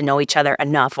started to get to know each other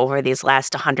enough over these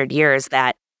last 100 years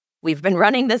that we've been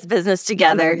running this business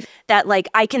together that like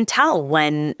I can tell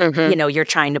when, you're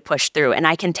trying to push through, and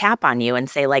I can tap on you and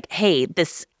say like, hey,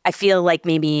 I feel like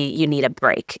maybe you need a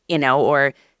break,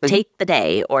 or take the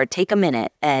day or take a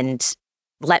minute and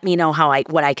let me know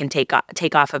what I can take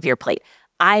off of your plate.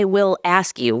 I will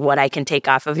ask you what I can take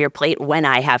off of your plate when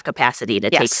I have capacity to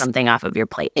take something off of your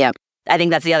plate. Yeah. I think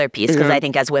that's the other piece, because I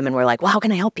think as women, we're like, well, how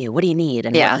can I help you? What do you need?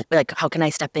 And how can I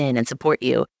step in and support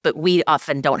you? But we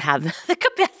often don't have the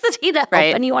capacity to help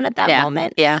anyone at that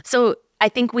moment. Yeah. So I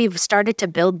think we've started to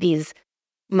build these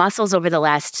muscles over the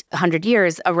last 100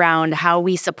 years around how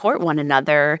we support one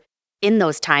another in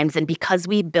those times. And because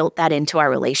we built that into our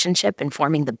relationship and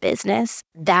forming the business,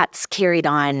 that's carried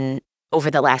on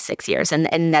over the last 6 years.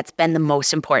 And that's been the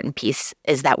most important piece,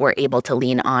 is that we're able to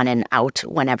lean on and out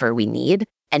whenever we need.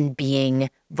 And being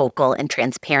vocal and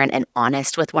transparent and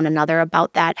honest with one another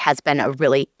about that has been a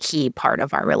really key part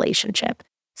of our relationship.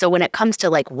 So when it comes to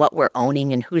like what we're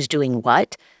owning and who's doing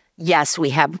what, yes,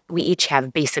 we each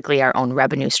have basically our own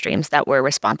revenue streams that we're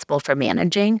responsible for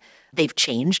managing. They've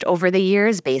changed over the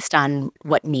years based on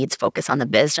what needs focus on the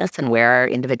business and where our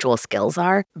individual skills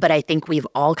are. But I think we've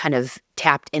all kind of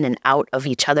tapped in and out of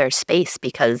each other's space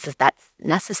because that's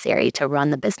necessary to run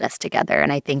the business together.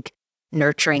 And I think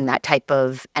nurturing that type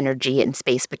of energy and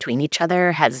space between each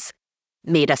other has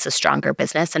made us a stronger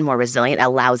business and more resilient,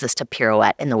 allows us to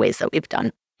pirouette in the ways that we've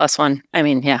done. +1. I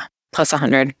mean, yeah.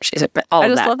 +100. She's all I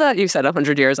of just that. love that you said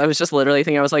 100 years. I was just literally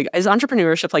thinking, I was like, is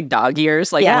entrepreneurship like dog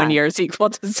years? Like 1 year is equal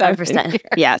to 7 years?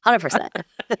 Yeah, 100%.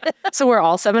 So we're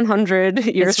all 700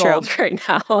 years old right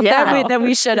now. Yeah, that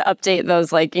we should update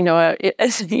those. Like,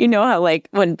 how like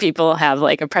when people have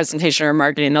like a presentation or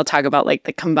marketing, they'll talk about like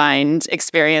the combined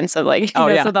experience of like,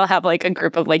 so they'll have like a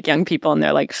group of like young people and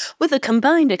they're like, with a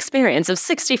combined experience of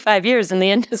 65 years in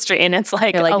the industry. And it's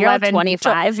like, you're 11,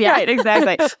 25. Yeah, right,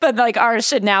 exactly. But like ours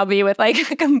should now be with like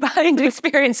a combined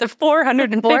experience of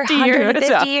 450 years.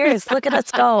 450 years. Look at us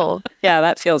go. Yeah,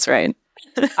 that feels right.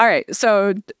 All right.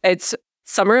 So it's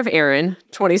summer of Erin,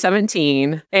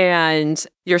 2017, and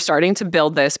you're starting to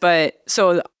build this. But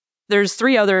so there's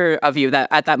 3 other of you that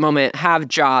at that moment have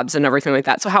jobs and everything like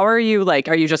that. So how are you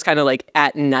are you just kind of like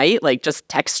at night, like just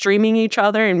text streaming each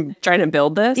other and trying to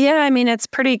build this? Yeah, I mean, it's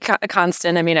pretty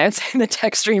constant. I mean, I would say the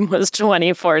text stream was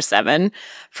 24/7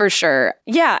 for sure.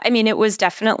 Yeah, I mean, it was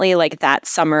definitely like that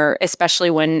summer, especially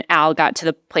when Al got to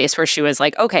the place where she was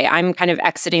like, okay, I'm kind of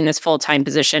exiting this full-time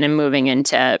position and moving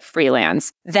into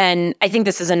freelance. Then I think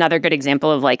this is another good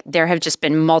example of like, there have just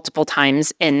been multiple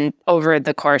times over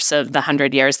the course of the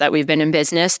 100 years that we've been in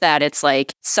business that it's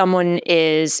like someone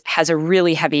has a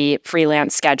really heavy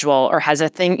freelance schedule or has a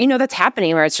thing, that's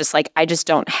happening where it's just like, I just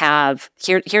don't have,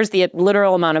 here's the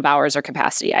literal amount of hours or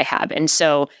capacity I have. And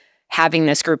so having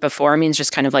this group of 4 means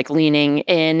just kind of like leaning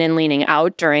in and leaning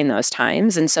out during those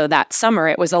times. And so that summer,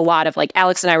 it was a lot of like,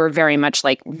 Alex and I were very much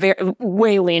like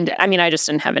way leaned in. I mean, I just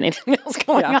didn't have anything else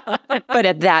going on. But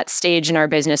at that stage in our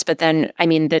business, but then, I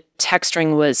mean, the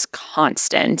texting was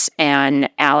constant. And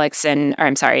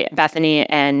Bethany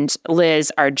and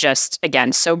Liz are just,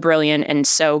 again, so brilliant and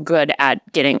so good at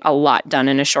getting a lot done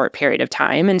in a short period of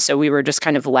time. And so we were just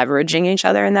kind of leveraging each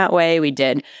other in that way. We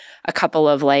did a couple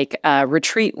of like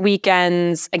retreat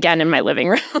weekends, again, in my living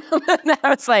room. And I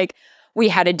was like, we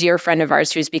had a dear friend of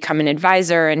ours who's become an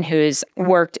advisor and has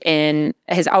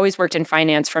always worked in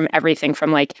finance, from everything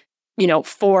from like,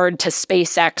 Ford to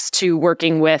SpaceX to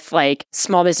working with like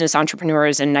small business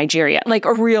entrepreneurs in Nigeria, like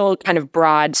a real kind of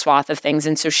broad swath of things.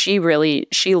 And so she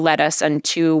led us on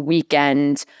 2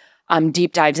 weekend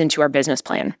deep dives into our business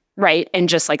plan, right? And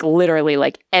just like literally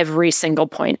like every single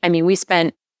point. I mean, we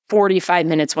spent 45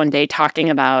 minutes one day talking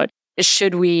about,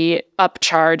 should we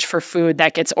upcharge for food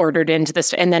that gets ordered into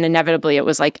this? And then inevitably it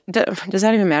was like, does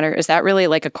that even matter? Is that really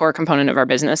like a core component of our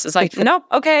business? It's like, nope.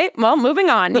 Okay, well, moving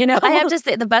on, I have to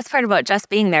say, the best part about Jess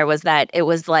being there was that it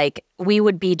was like, we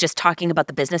would be just talking about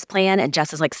the business plan and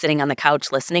Jess is like sitting on the couch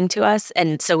listening to us.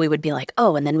 And so we would be like,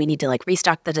 oh, and then we need to like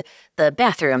restock the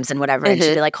bathrooms and whatever. And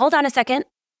she'd be like, hold on a second.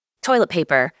 Toilet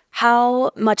paper.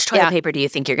 How much toilet paper do you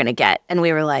think you're going to get? And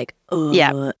we were like,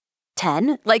 oh,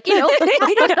 10, like, so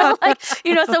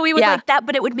we would like that,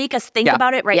 but it would make us think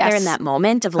about it there in that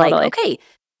moment of like, okay,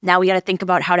 now we got to think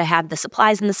about how to have the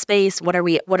supplies in the space.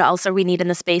 What else are we need in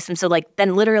the space? And so like,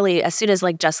 then literally as soon as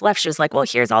like Jess left, she was like, well,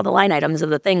 here's all the line items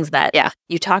of the things that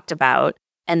you talked about.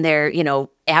 And they're,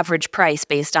 average price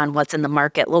based on what's in the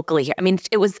market locally here. I mean,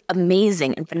 it was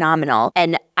amazing and phenomenal.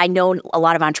 And I know a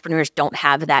lot of entrepreneurs don't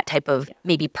have that type of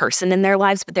maybe person in their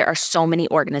lives, but there are so many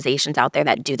organizations out there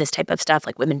that do this type of stuff,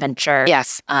 like Women Venture.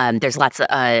 Yes. There's lots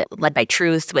of Led by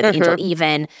Truth with Angel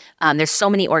Even. There's so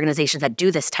many organizations that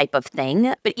do this type of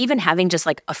thing. But even having just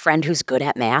like a friend who's good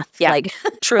at math, like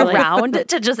truly around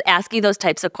to just ask you those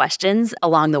types of questions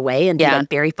along the way and be like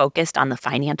very focused on the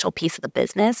financial piece of the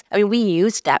business. I mean, we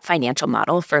used that financial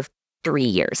model for 3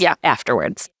 years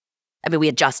afterwards. I mean, we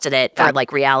adjusted it for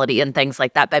like reality and things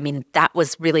like that. But I mean, that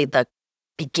was really the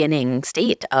beginning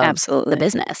state of the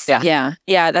business. Yeah.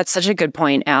 That's such a good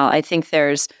point, Al. I think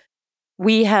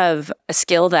we have a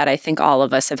skill that I think all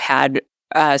of us have had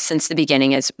since the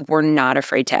beginning is we're not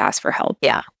afraid to ask for help.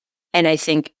 Yeah. And I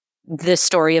think the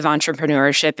story of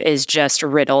entrepreneurship is just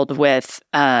riddled with,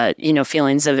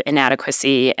 feelings of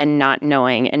inadequacy and not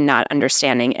knowing and not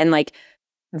understanding. And like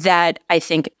that, I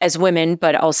think as women,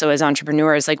 but also as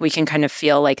entrepreneurs, like we can kind of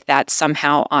feel like that's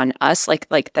somehow on us, like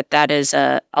that is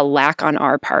a lack on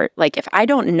our part. Like if I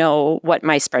don't know what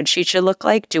my spreadsheet should look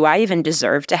like, do I even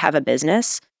deserve to have a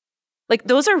business? Like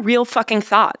those are real fucking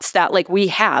thoughts that like we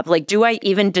have. Like, do I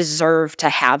even deserve to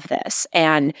have this?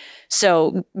 And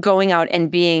so going out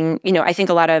and being, I think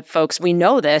a lot of folks, we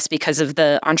know this because of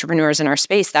the entrepreneurs in our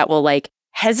space that will like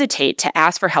hesitate to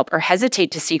ask for help or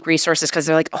hesitate to seek resources because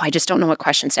they're like, oh, I just don't know what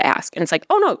questions to ask. And it's like,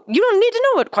 oh no, you don't need to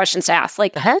know what questions to ask.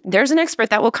 Like there's an expert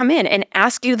that will come in and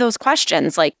ask you those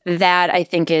questions. Like that, I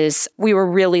think we were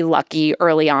really lucky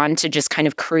early on to just kind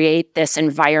of create this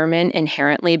environment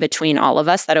inherently between all of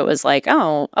us that it was like,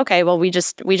 oh, okay, well, we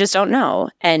just don't know.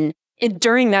 And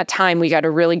during that time, we got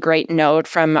a really great note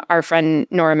from our friend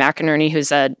Nora McInerney,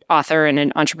 who's an author and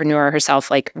an entrepreneur herself.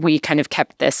 Like we kind of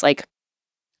kept this like,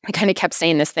 I kind of kept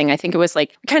saying this thing. I think it was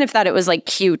like, I kind of thought it was like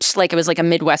cute, like it was like a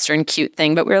Midwestern cute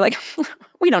thing, but we were like,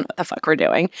 we don't know what the fuck we're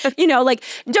doing.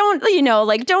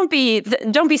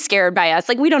 Don't be scared by us.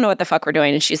 Like, we don't know what the fuck we're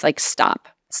doing. And she's like, stop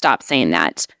saying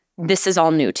that. This is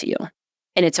all new to you.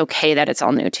 And it's okay that it's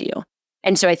all new to you.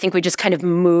 And so I think we just kind of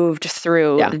moved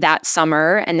through that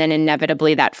summer and then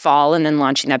inevitably that fall and then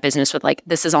launching that business with like,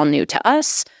 this is all new to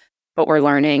us, but we're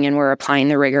learning and we're applying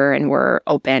the rigor and we're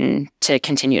open to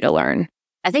continue to learn.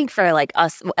 I think for like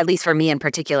us, at least for me in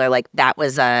particular, like that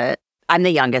was I'm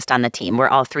the youngest on the team. We're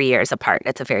all 3 years apart.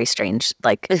 It's a very strange,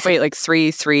 like. Wait, like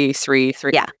 3, 3, 3,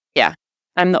 3. Yeah.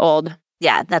 I'm the old.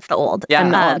 Yeah, that's the old. Yeah.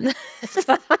 I'm the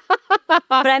old.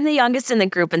 But I'm the youngest in the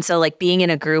group. And so like being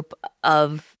in a group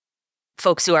of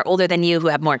folks who are older than you, who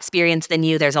have more experience than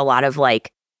you, there's a lot of like,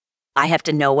 I have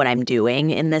to know what I'm doing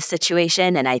in this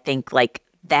situation. And I think like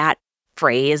that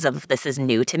phrase of this is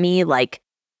new to me, like,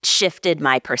 shifted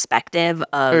my perspective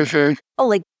of,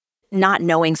 like not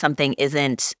knowing something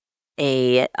isn't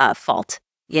a fault,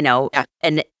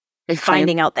 and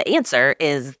finding out the answer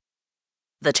is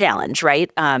the challenge, right?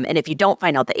 And if you don't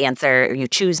find out the answer, or you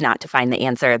choose not to find the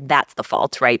answer, that's the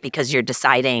fault, right? Because you're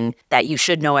deciding that you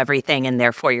should know everything and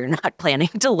therefore you're not planning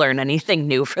to learn anything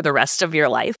new for the rest of your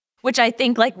life. Which I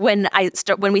think like when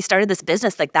we started this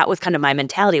business, like that was kind of my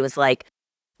mentality was like,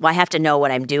 well, I have to know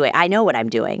what I'm doing. I know what I'm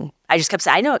doing. I just kept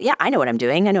saying, I know what I'm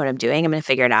doing. I'm going to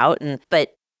figure it out.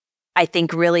 But I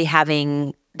think really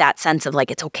having that sense of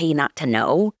like, it's okay not to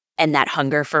know and that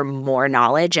hunger for more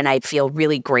knowledge. And I feel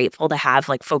really grateful to have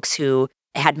like folks who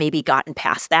had maybe gotten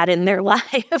past that in their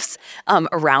lives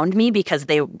around me because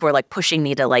they were like pushing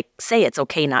me to like say it's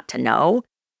okay not to know.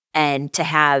 And to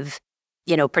have,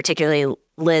 particularly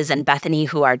Liz and Bethany,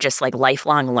 who are just like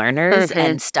lifelong learners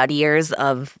and studiers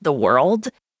of the world,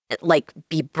 like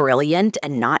be brilliant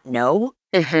and not know.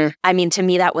 I mean, to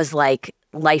me, that was like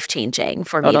life-changing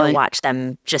for me to watch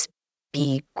them just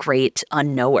be great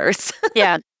unknowers.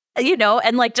 Yeah.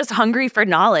 And like just hungry for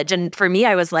knowledge. And for me,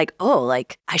 I was like, oh,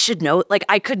 like I should know, like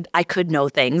I could know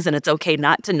things and it's okay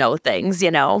not to know things,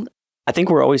 I think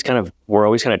we're always kind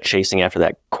of chasing after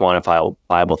that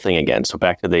quantifiable thing again. So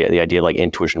back to the idea like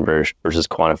intuition versus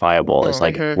quantifiable. It's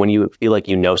like when you feel like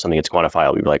you know something, it's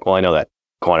quantifiable. You're like, well, I know that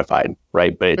quantified,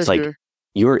 right? But it's like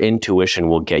your intuition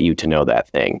will get you to know that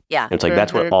thing. Yeah. And it's like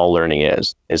that's what all learning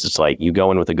is. Is it's like you go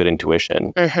in with a good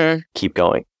intuition, keep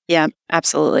going. Yeah,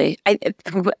 absolutely.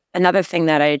 Another thing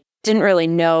that I didn't really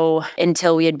know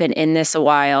until we had been in this a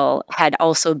while had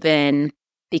also been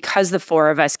because the four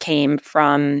of us came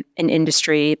from an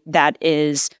industry that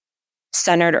is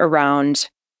centered around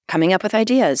coming up with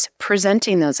ideas,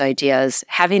 presenting those ideas,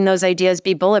 having those ideas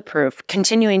be bulletproof,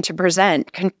 continuing to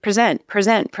present.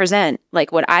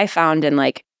 Like what I found in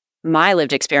like my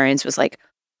lived experience was like,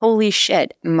 holy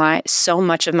shit, so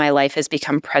much of my life has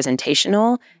become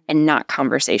presentational and not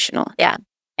conversational. Yeah.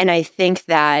 And I think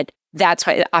that that's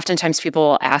why oftentimes people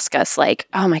will ask us like,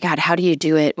 oh my God, how do you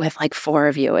do it with like 4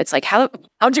 of you? It's like, how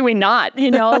do we not,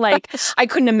 like I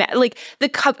couldn't imagine, like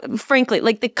frankly,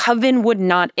 like the Coven would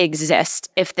not exist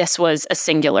if this was a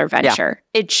singular venture.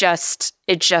 Yeah.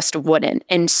 It just wouldn't.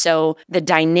 And so the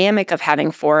dynamic of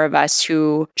having 4 of us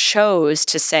who chose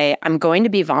to say, I'm going to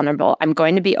be vulnerable, I'm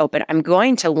going to be open, I'm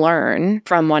going to learn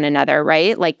from one another,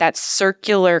 right? Like that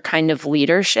circular kind of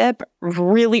leadership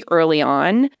really early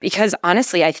on, because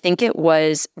honestly, I think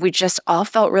we just all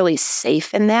felt really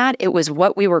safe in that. It was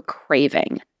what we were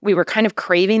craving. We were kind of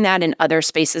craving that in other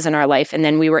spaces in our life. And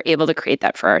then we were able to create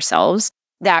that for ourselves.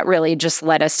 That really just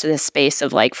led us to this space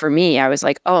of like, for me, I was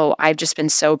like, oh, I've just been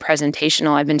so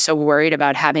presentational. I've been so worried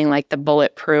about having like the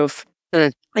bulletproof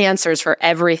answers for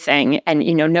everything. And,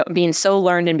 being so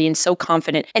learned and being so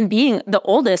confident and being the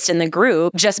oldest in the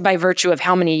group, just by virtue of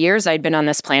how many years I'd been on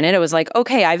this planet, it was like,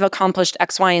 okay, I've accomplished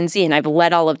X, Y, and Z, and I've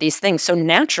led all of these things. So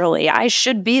naturally, I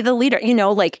should be the leader,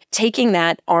 like taking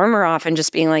that armor off and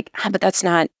just being like, but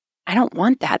I don't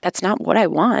want that. That's not what I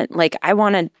want. Like, I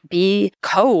want to be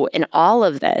in all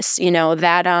of this,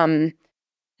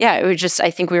 it was just,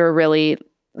 I think we were really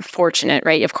fortunate,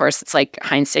 right? Of course, it's like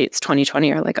hindsight's 2020.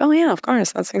 You're like, oh yeah, of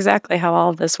course, that's exactly how all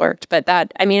of this worked. But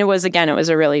it was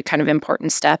a really kind of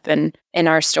important step in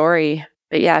our story.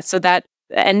 But yeah, so that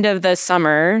end of the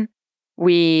summer,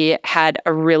 we had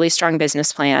a really strong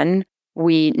business plan.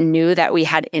 We knew that we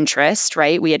had interest,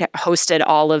 right? We had hosted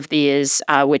all of these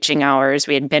witching hours.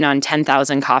 We had been on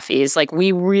 10,000 coffees. Like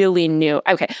we really knew,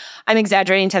 okay, I'm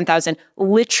exaggerating 10,000.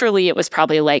 Literally, it was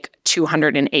probably like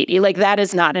 280. Like that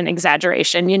is not an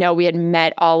exaggeration. We had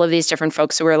met all of these different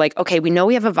folks who were like, okay, we know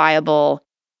we have a viable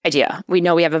idea. We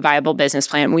know we have a viable business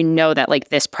plan. We know that like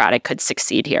this product could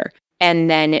succeed here.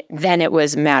 And then it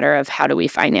was a matter of how do we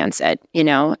finance it,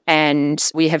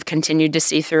 And we have continued to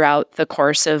see throughout the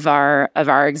course of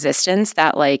our existence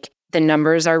that like the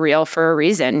numbers are real for a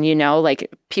reason,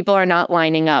 like people are not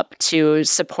lining up to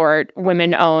support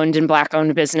women-owned and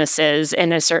Black-owned businesses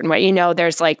in a certain way.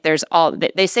 There's all,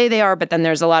 they say they are, but then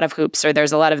there's a lot of hoops or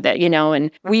there's a lot of that,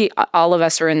 and all of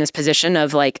us are in this position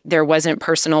of like, there wasn't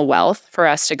personal wealth for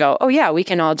us to go, oh yeah, we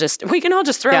can all just throw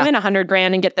in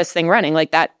 $100,000 and get this thing running.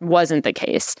 Like that wasn't the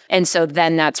case. And so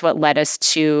then that's what led us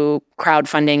to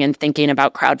crowdfunding and thinking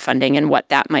about crowdfunding and what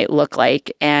that might look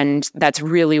like. And that's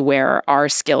really where our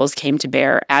skills came to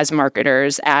bear as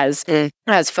marketers, as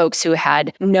folks who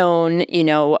had known,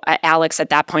 Alex at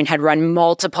that point had run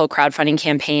multiple crowdfunding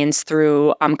campaigns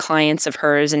through clients of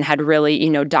hers and had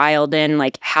really, dialed in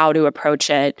like how to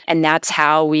approach it. And that's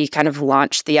how we kind of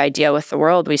launched the idea with the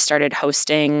world. We started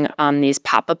hosting these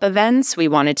pop-up events. We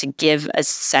wanted to give a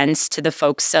sense to the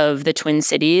folks of the Twin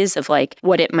Cities of like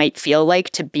what it might feel like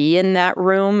to be in that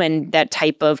room and that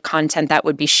type of content that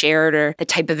would be shared or the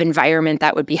type of environment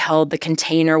that would be held, the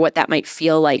container, what that might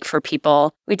feel like for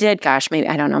people. We did,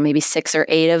 maybe 6 or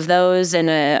 8 of those in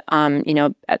at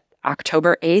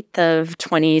October 8th of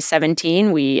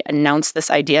 2017, we announced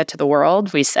this idea to the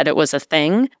world. We said it was a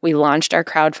thing. We launched our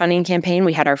crowdfunding campaign.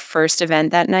 We had our first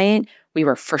event that night. We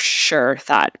were for sure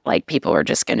thought like people were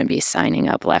just going to be signing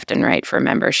up left and right for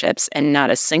memberships, and not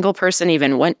a single person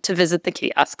even went to visit the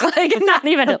kiosk. Like not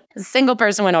even a single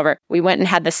person went over. We went and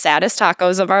had the saddest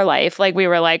tacos of our life. Like we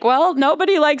were like, well,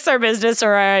 nobody likes our business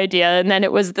or our idea. And then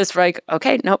it was this like,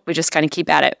 okay, nope, we just kind of keep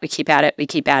at it. We keep at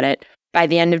it. By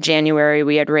the end of January,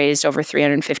 we had raised over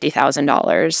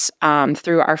 $350,000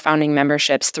 through our founding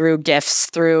memberships, through gifts,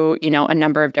 through, a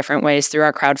number of different ways, through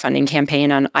our crowdfunding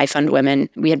campaign on I Fund Women.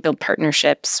 We had built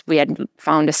partnerships. We had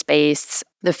found a space.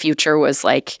 The future was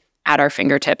like at our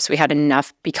fingertips. We had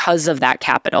enough, because of that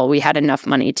capital, we had enough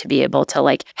money to be able to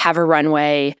like have a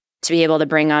runway, to be able to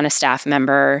bring on a staff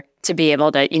member, to be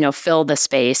able to, fill the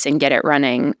space and get it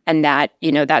running. And that,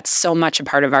 that's so much a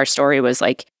part of our story was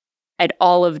like, at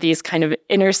all of these kind of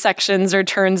intersections or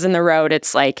turns in the road,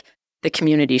 it's like the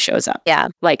community shows up. Yeah.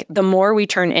 Like the more we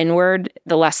turn inward,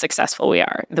 the less successful we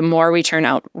are. The more we turn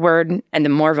outward and the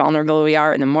more vulnerable we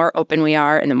are and the more open we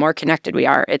are and the more connected we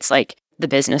are, it's like the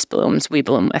business blooms, we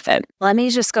bloom with it. Let me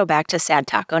just go back to Sad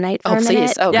Taco Night for a minute.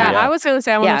 Please. Oh, yeah, I was going to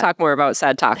say I want to talk more about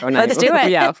Sad Taco Night. Let's do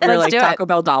it. Yeah, we're like Taco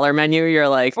Bell dollar menu. You're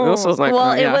like, this was like,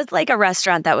 well, it was like a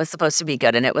restaurant that was supposed to be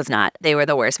good, and it was not. They were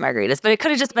the worst margaritas, but it could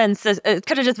have just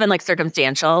been like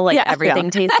circumstantial. Like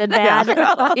everything tasted bad. It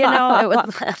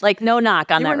was like no knock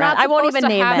on that restaurant. I won't even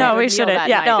name it. No, we shouldn't.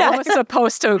 It was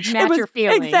supposed to match your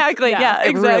feelings. Exactly. Yeah,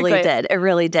 exactly. It really did. It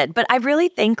really did. But I really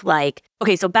think like,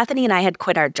 okay, so Bethany and I had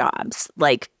quit our jobs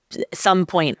like some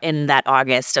point in that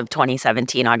August of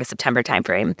 2017, August, September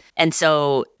timeframe. And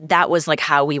so that was like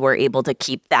how we were able to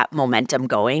keep that momentum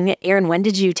going. Erin, when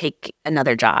did you take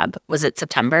another job? Was it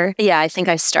September? Yeah, I think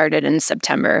I started in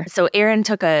September. So Erin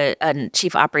took a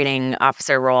chief operating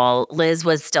officer role. Liz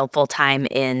was still full-time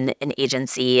in an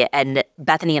agency, and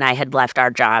Bethany and I had left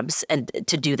our jobs and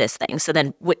to do this thing. So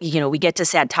then, we get to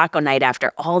Sad Taco Night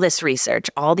after all this research,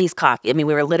 all these coffee. I mean,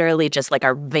 we were literally just like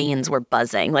our veins were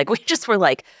buzzing. Like we just were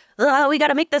like, oh, we got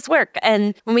to make this work.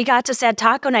 And when we got to Sad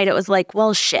Taco Night, it was like,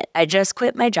 well, shit, I just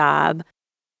quit my job.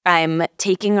 I'm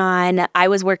taking on,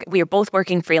 we were both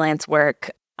working freelance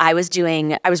work. I was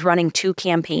running two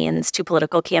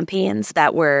political campaigns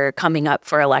that were coming up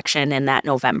for election in that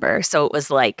November. So it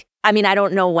was like, I mean, I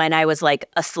don't know when I was like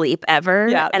asleep ever.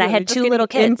 Yeah, and I had two little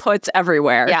kids. Inputs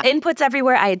everywhere. Yeah, inputs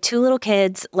everywhere. I had two little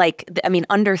kids,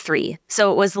 under 3.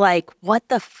 So it was like, what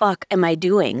the fuck am I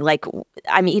doing? Like,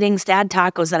 I'm eating sad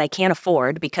tacos that I can't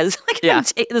afford because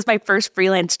this is my first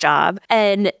freelance job.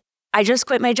 And I just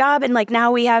quit my job, and like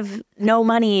now we have no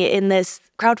money in this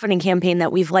crowdfunding campaign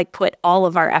that we've like put all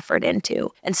of our effort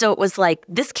into. And so it was like,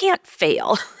 this can't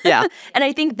fail. Yeah. And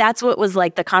I think that's what was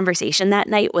like the conversation that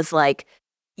night was like,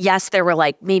 yes, there were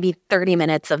like maybe 30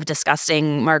 minutes of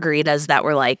disgusting margaritas that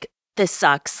were like, this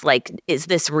sucks. Like, is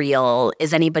this real?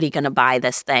 Is anybody going to buy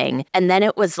this thing? And then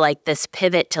it was like this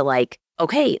pivot to like,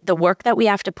 okay, the work that we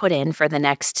have to put in for the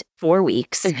next 4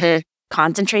 weeks,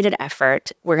 concentrated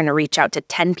effort. We're going to reach out to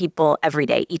 10 people every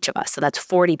day, each of us. So that's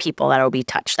 40 people that will be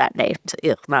touched that day.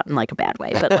 Not in like a bad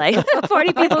way, but like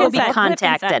 40 people will be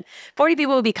contacted. 40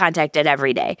 people will be contacted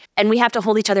every day. And we have to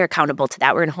hold each other accountable to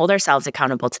that. We're going to hold ourselves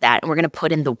accountable to that. And we're going to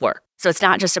put in the work. So it's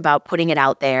not just about putting it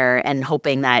out there and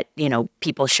hoping that,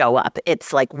 people show up.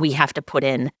 It's like we have to put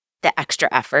in the extra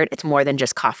effort. It's more than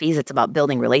just coffees. It's about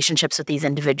building relationships with these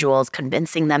individuals,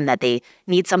 convincing them that they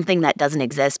need something that doesn't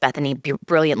exist. Bethany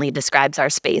brilliantly describes our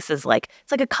space as like,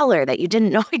 it's like a color that you didn't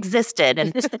know existed.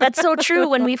 And that's so true.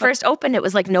 When we first opened, it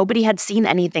was like nobody had seen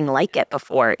anything like it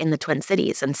before in the Twin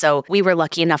Cities. And so we were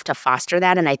lucky enough to foster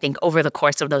that. And I think over the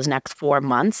course of those next 4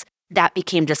 months, that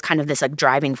became just kind of this like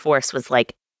driving force was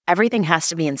like, everything has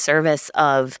to be in service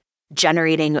of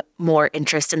generating more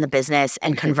interest in the business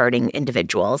and converting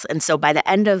individuals. And so by the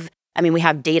end of, we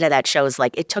have data that shows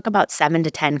like it took about 7 to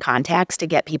 10 contacts to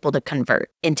get people to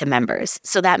convert into members.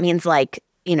 So that means like,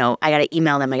 I got to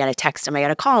email them, I got to text them, I got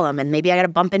to call them, and maybe I got to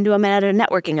bump into them at a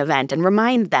networking event and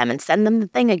remind them and send them the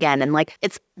thing again. And like,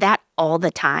 it's that all the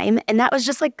time. And that was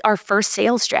just like our first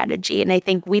sales strategy. And I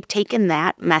think we've taken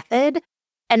that method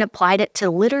and applied it to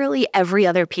literally every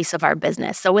other piece of our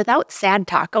business. So without Sad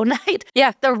Taco Night,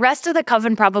 the rest of the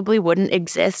Coven probably wouldn't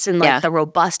exist in like the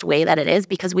robust way that it is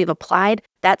because we've applied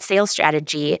that sales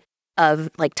strategy of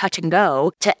like touch and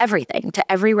go to everything, to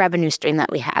every revenue stream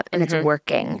that we have, and it's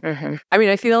working. I mean,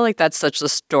 I feel like that's such the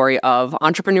story of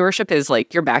entrepreneurship is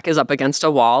like your back is up against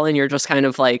a wall and you're just kind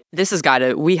of like,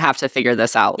 we have to figure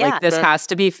this out. Yeah. Like this has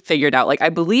to be figured out. Like I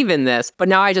believe in this, but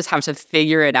now I just have to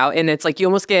figure it out. And it's like you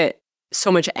almost get so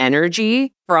much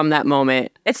energy from that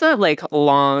moment. It's not like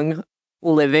long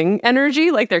living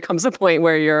energy. Like there comes a point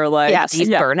where you're like, deep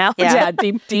burnout. Yeah,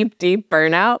 deep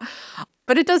burnout.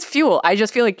 But it does fuel. I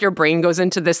just feel like your brain goes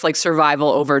into this like survival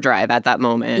overdrive at that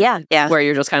moment. Yeah. Where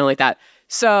you're just kind of like that.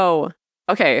 So,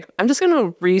 okay, I'm just going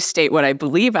to restate what I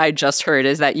believe I just heard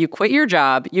is that you quit your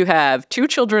job, you have 2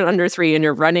 children under 3, and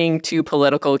you're running 2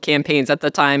 political campaigns at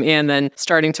the time and then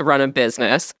starting to run a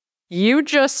business. You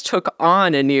just took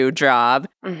on a new job,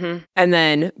 and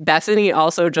then Bethany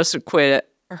also just quit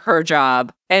her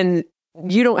job, and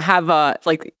you don't have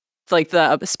the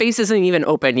space isn't even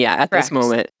open yet at this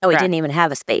moment. Oh, we didn't even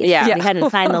have a space. Yeah. We hadn't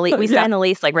signed the lease. We signed the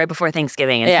lease like right before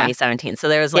Thanksgiving in 2017. So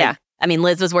there was like,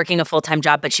 Liz was working a full-time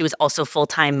job, but she was also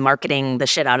full-time marketing the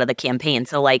shit out of the campaign.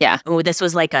 So like, this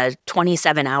was like a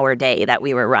 27-hour day that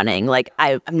we were running. Like,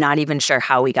 I'm not even sure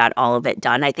how we got all of it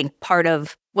done. I think part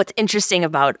of what's interesting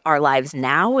about our lives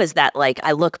now is that like,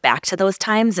 I look back to those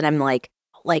times and I'm like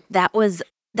that was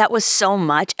so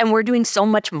much. And we're doing so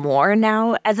much more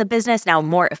now as a business, now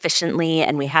more efficiently.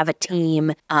 And we have a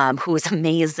team who is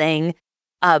amazing.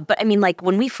 But I mean, like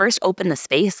when we first opened the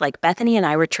space, like Bethany and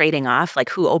I were trading off like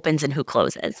who opens and who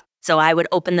closes. So I would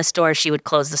open the store, she would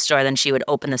close the store, then she would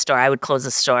open the store, I would close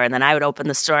the store, and then I would open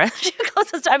the store, she would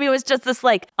close the store. I mean, it was just this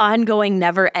like ongoing,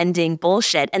 never-ending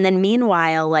bullshit. And then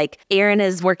meanwhile, like Erin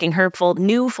is working her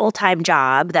new full-time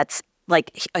job that's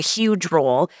like a huge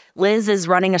role. Liz is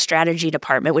running a strategy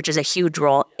department, which is a huge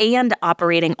role, and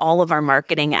operating all of our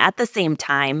marketing at the same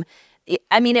time.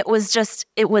 I mean, it was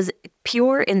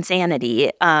pure insanity.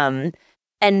 And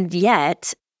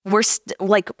yet we're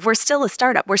still a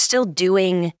startup. We're still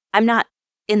doing, I'm not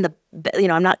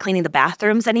I'm not cleaning the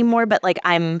bathrooms anymore, but like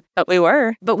But we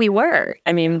were.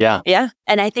 I mean, yeah.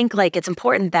 And I think like it's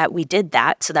important that we did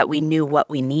that so that we knew what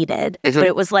we needed. But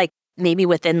it was like maybe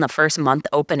within the first month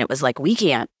open, it was like, we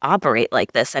can't operate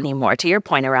like this anymore. To your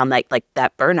point around like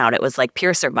that burnout, it was like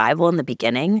pure survival in the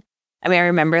beginning. I mean, I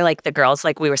remember like the girls,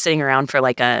 like we were sitting around for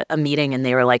like a meeting and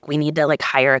they were like, we need to like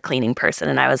hire a cleaning person.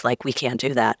 And I was like, we can't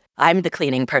do that. I'm the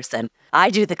cleaning person.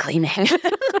 I do the cleaning.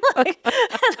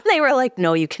 They were like,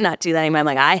 no, you cannot do that anymore. I'm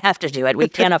like, I have to do it. We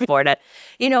can't afford it.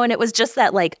 And it was just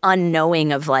that like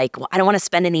unknowing of like, well, I don't want to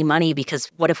spend any money because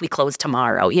what if we close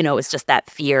tomorrow? It was just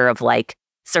that fear of like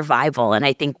survival. And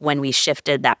I think when we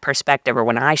shifted that perspective, or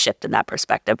when I shifted that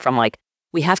perspective from like,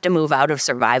 we have to move out of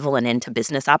survival and into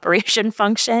business operation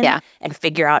function and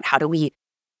figure out how do we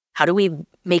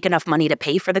make enough money to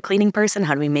pay for the cleaning person?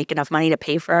 How do we make enough money to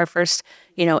pay for our first,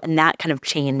 and that kind of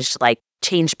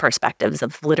changed perspectives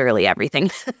of literally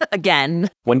everything again.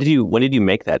 When did you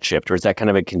make that shift? Or is that kind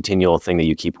of a continual thing that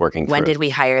you keep working through? When did we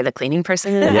hire the cleaning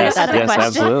person? Yes,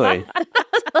 absolutely.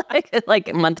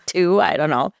 like month 2, I don't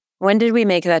know. When did we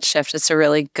make that shift? It's a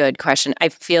really good question. I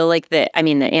feel like the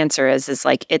answer is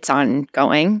like it's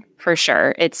ongoing for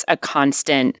sure. It's a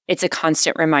constant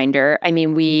reminder. I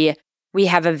mean, we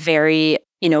have a very,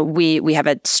 we have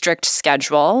a strict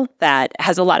schedule that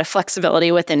has a lot of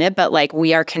flexibility within it, but like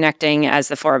we are connecting as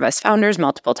the 4 of us founders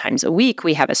multiple times a week.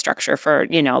 We have a structure for,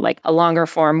 like a longer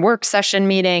form work session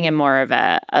meeting and more of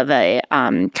a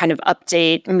kind of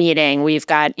update meeting. We've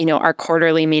got, our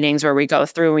quarterly meetings where we go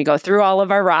through all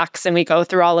of our rocks and we go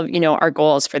through all of, our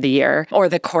goals for the year or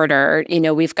the quarter.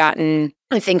 We've gotten,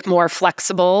 I think, more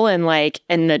flexible and like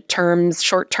in the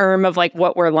short term of like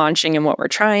what we're launching and what we're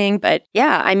trying. But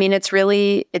yeah, I mean, it's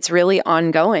really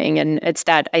ongoing. And it's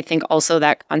that, I think also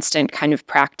that constant kind of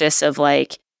practice of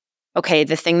like, okay,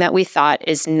 the thing that we thought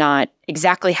is not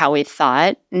exactly how we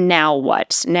thought. Now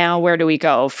what? Now where do we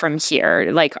go from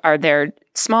here? Like, are there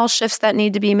small shifts that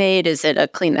need to be made? Is it a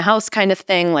clean the house kind of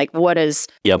thing? Like what does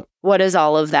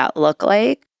all of that look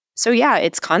like? So yeah,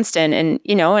 it's constant. And,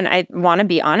 and I want to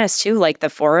be honest too, like the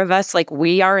 4 of us, like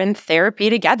we are in therapy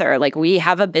together. Like we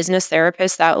have a business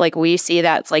therapist that like we see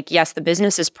that's like, yes, the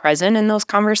business is present in those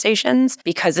conversations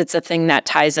because it's a thing that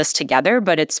ties us together,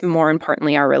 but it's more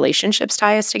importantly, our relationships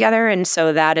tie us together. And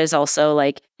so that is also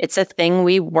like, it's a thing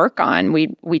we work on.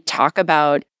 We talk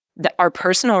about our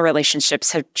personal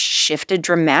relationships have shifted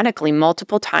dramatically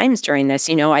multiple times during this.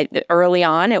 Early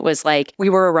on, it was like we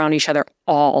were around each other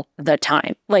all the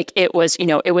time. Like it was,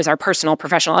 it was our personal,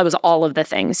 professional, it was all of the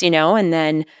things, and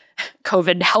then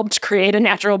COVID helped create a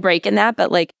natural break in that.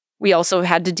 But like we also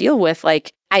had to deal with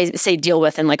like, I say deal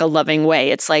with in like a loving way.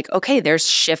 It's like, okay, there's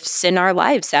shifts in our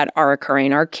lives that are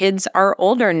occurring. Our kids are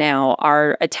older now.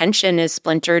 Our attention is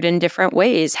splintered in different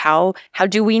ways. How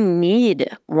do we need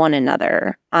one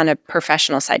another on a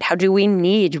professional side? How do we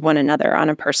need one another on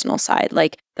a personal side?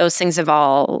 Like those things have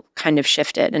all kind of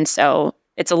shifted. And so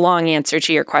it's a long answer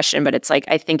to your question, but it's like,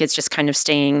 I think it's just kind of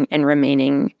staying and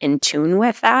remaining in tune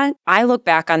with that. I look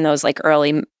back on those like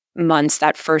early months,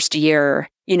 that first year,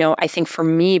 I think for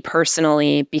me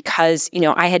personally, because,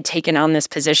 I had taken on this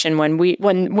position when we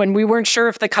weren't sure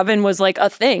if the Coven was like a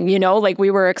thing, like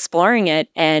we were exploring it.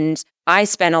 And I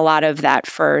spent a lot of that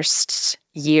first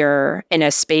year in a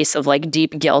space of like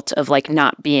deep guilt of like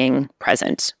not being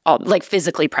present, like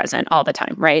physically present all the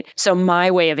time, right? So my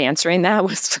way of answering that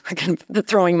was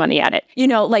throwing money at it.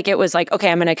 Like it was like,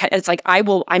 okay, it's like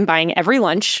I'm buying every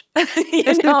lunch,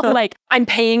 like I'm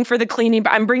paying for the cleaning,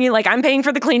 I'm paying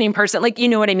for the cleaning person. Like, you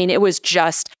know what I mean? It was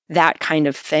just that kind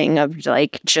of thing of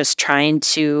like just trying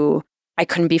to, I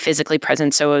couldn't be physically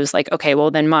present. So it was like, okay, well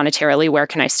then monetarily, where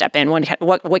can I step in?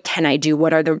 What can I do?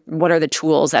 What are the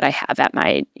tools that I have at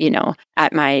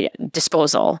my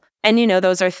disposal? And,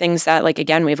 those are things that like,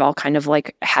 again, we've all kind of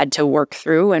like had to work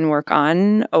through and work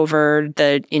on over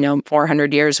the,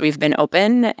 400 years we've been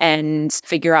open and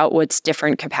figure out what's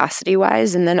different capacity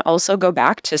wise. And then also go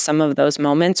back to some of those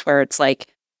moments where it's like,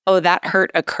 oh, that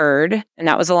hurt occurred. And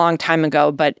that was a long time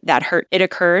ago, but that hurt, it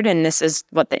occurred. And this is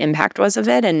what the impact was of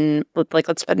it. And like,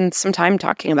 let's spend some time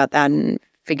talking about that and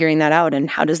figuring that out. And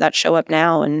how does that show up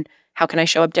now? And how can I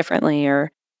show up differently?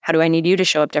 Or how do I need you to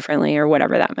show up differently? Or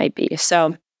whatever that might be.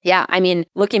 So yeah, I mean,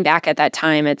 looking back at that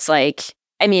time, it's like,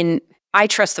 I mean, I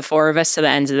trust the 4 of us to the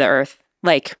ends of the earth.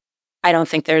 Like, I don't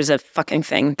think there's a fucking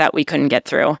thing that we couldn't get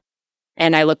through.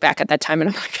 And I look back at that time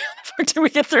and I'm like, how did we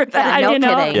get through that? No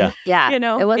kidding. Yeah.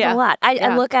 It was a lot.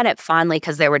 I look at it fondly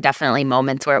because there were definitely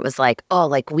moments where it was like, oh,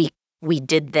 like we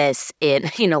did this in,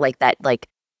 like that, like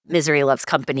misery loves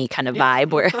company kind of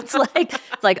vibe where it's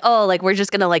like, oh, like we're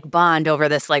just going to like bond over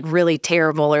this like really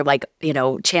terrible or like,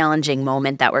 challenging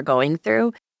moment that we're going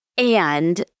through.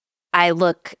 And I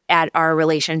look at our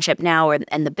relationship now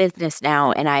and the business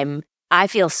now, and I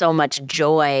feel so much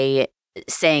joy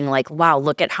saying like, wow,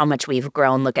 look at how much we've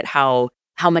grown. Look at how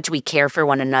much we care for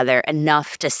one another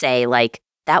enough to say like,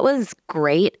 that was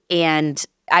great. And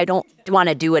I don't want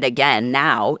to do it again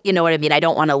now. You know what I mean? I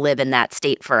don't want to live in that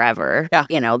state forever,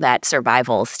 that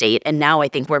survival state. And now I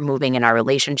think we're moving in our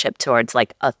relationship towards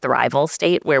like a thrival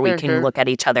state where we can look at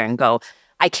each other and go,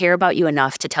 I care about you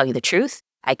enough to tell you the truth.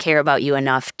 I care about you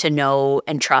enough to know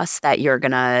and trust that you're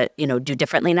going to, do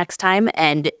differently next time.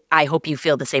 And I hope you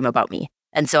feel the same about me.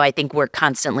 And so I think we're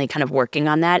constantly kind of working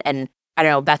on that. And I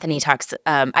don't know, Bethany talks,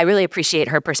 I really appreciate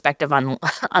her perspective on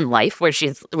life, where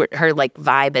her like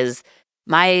vibe is,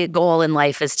 my goal in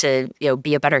life is to,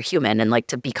 be a better human and like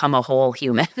to become a whole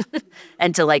human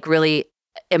and to like really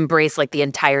embrace like the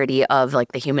entirety of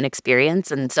like the human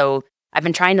experience. And so I've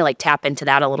been trying to like tap into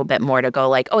that a little bit more to go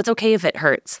like, oh, it's okay if it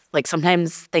hurts. Like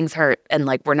sometimes things hurt and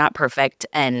like we're not perfect,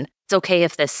 and it's okay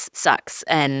if this sucks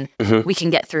and we can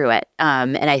get through it.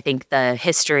 And I think the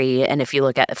history, and if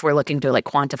we're looking to like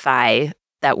quantify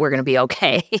that we're going to be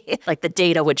okay, like the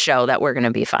data would show that we're going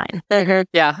to be fine.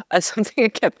 Yeah.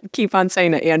 Something I keep on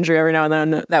saying to Andrew every now and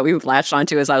then that we've latched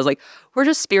onto is I was like, we're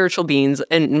just spiritual beings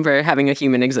and we're having a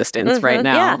human existence right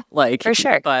now. Yeah, like for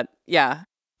sure. But yeah.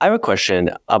 I have a question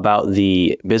about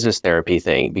the business therapy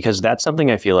thing, because that's something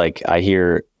I feel like I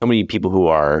hear so many people who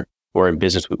are in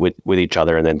business with each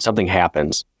other, and then something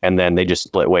happens and then they just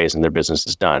split ways and their business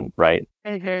is done, right?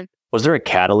 Was there a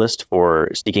catalyst for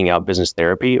seeking out business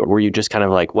therapy, or were you just kind of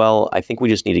like, well, I think we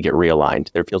just need to get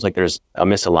realigned? There feels like there's a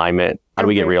misalignment. How do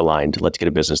we get realigned? Let's get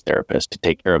a business therapist to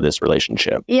take care of this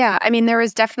relationship. Yeah, I mean, there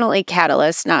was definitely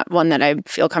catalyst, not one that I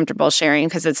feel comfortable sharing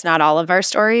because it's not all of our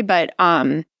story, but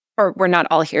or we're not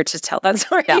all here to tell that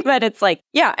story, but it's like,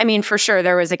 yeah, I mean, for sure,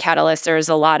 there was a catalyst. There was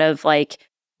a lot of like,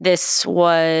 this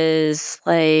was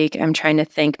like, I'm trying to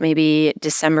think, maybe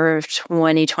December of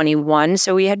 2021.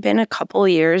 So we had been a couple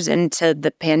years into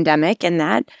the pandemic, and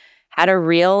that had a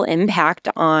real impact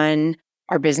on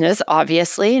our business,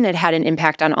 obviously, and it had an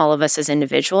impact on all of us as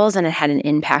individuals, and it had an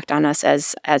impact on us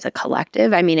as a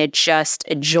collective. I mean, it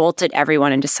jolted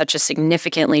everyone into such a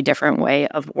significantly different way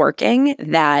of working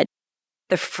that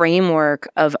the framework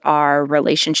of our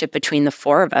relationship between the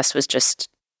four of us was just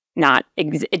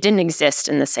it didn't exist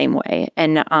in the same way.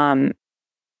 And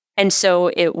so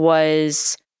it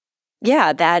was,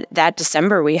 that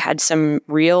December we had some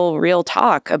real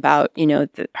talk about,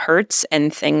 the hurts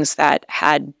and things that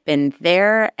had been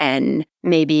there and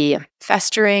maybe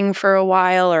festering for a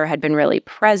while or had been really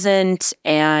present.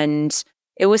 And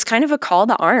it was kind of a call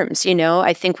to arms,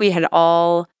 I think we had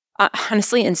all,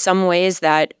 honestly, in some ways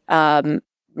that,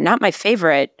 not my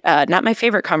favorite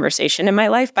conversation in my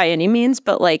life by any means,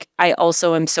 but like, I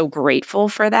also am so grateful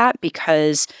for that,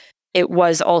 because it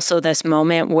was also this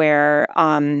moment where,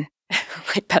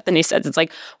 like Bethany says, it's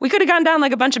like, we could have gone down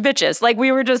like a bunch of bitches. Like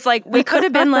we were just like, we could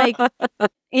have been like,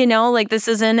 like this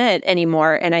isn't it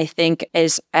anymore. And I think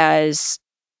as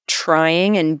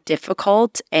trying and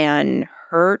difficult and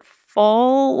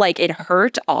hurtful, like it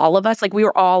hurt all of us. Like we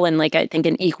were all in like, I think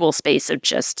an equal space of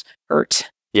just hurt.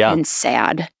 And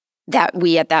sad that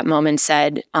we at that moment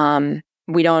said,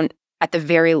 we don't, at the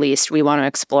very least, we want to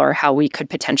explore how we could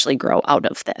potentially grow out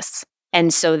of this.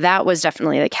 And so that was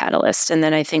definitely the catalyst. And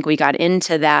then I think we got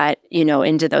into that,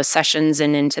 into those sessions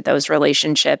and into those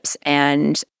relationships.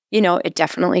 And, it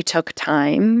definitely took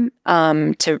time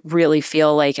to really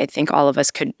feel like I think all of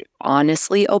us could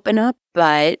honestly open up,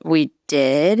 but we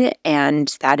did.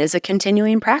 And that is a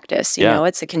continuing practice. You know,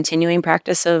 it's a continuing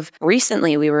practice of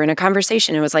recently we were in a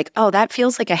conversation. It was like, oh, that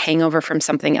feels like a hangover from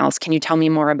something else. Can you tell me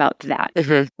more about that?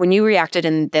 When you reacted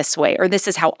in this way, or this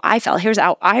is how I felt, here's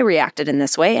how I reacted in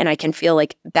this way. And I can feel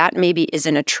like that maybe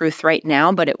isn't a truth right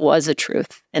now, but it was a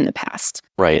truth in the past.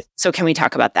 Right. So can we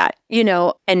talk about that?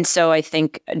 And so I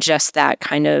think just that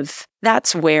kind of,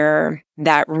 that's where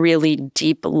that really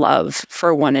deep love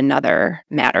for one another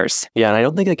matters. Yeah, and I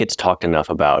don't think it gets talked enough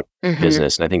about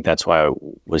business. And I think that's why I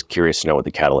was curious to know what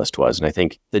the catalyst was. And I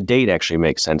think the date actually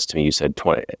makes sense to me. You said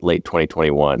late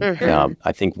 2021.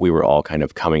 I think we were all kind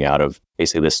of coming out of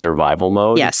basically this survival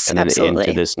mode. Yes, and then absolutely.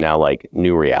 into this now like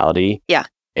new reality. Yeah.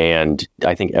 And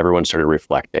I think everyone started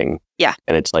reflecting. Yeah.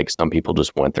 And it's like some people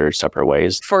just went their separate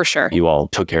ways. For sure. You all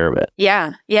took care of it.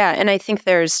 Yeah. Yeah. And I think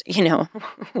there's,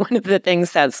 one of the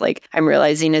things that's like I'm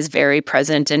realizing is very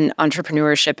present in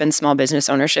entrepreneurship and small business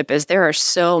ownership is there are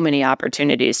so many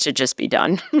opportunities to just be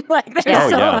done.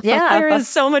 There is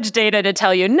so much data to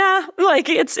tell you,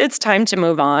 it's time to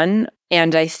move on.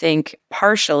 And I think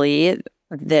partially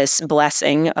this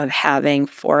blessing of having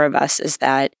 4 of us is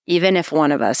that even if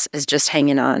one of us is just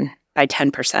hanging on by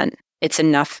 10%, it's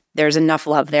enough. There's enough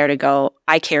love there to go,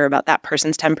 I care about that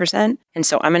person's 10%. And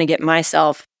so I'm going to get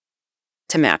myself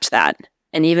to match that.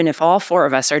 And even if all 4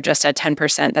 of us are just at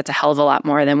 10%, that's a hell of a lot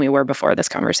more than we were before this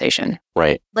conversation.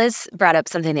 Right. Liz brought up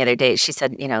something the other day. She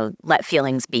said, let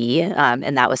feelings be.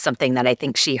 And that was something that I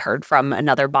think she heard from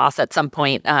another boss at some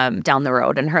point down the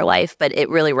road in her life. But it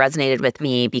really resonated with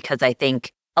me because I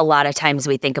think a lot of times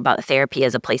we think about therapy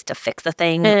as a place to fix a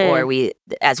thing, or we,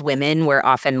 as women, we're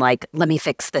often like, let me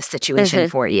fix this situation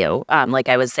for you. Like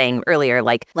I was saying earlier,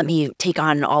 like, let me take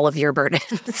on all of your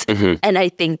burdens. And I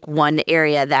think one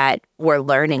area that we're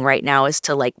learning right now is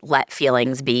to like let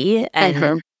feelings be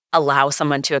and allow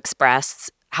someone to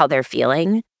express how they're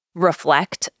feeling,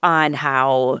 reflect on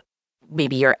how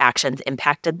maybe your actions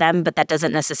impacted them, but that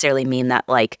doesn't necessarily mean that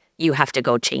like you have to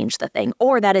go change the thing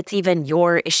or that it's even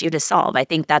your issue to solve. I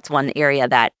think that's one area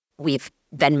that we've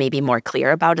been maybe more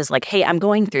clear about is like, hey, I'm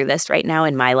going through this right now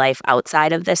in my life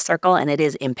outside of this circle, and it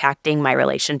is impacting my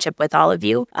relationship with all of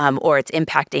you, or it's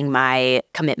impacting my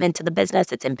commitment to the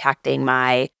business. It's impacting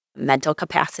my mental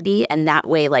capacity. And that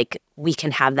way, like, we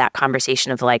can have that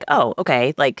conversation of like, oh,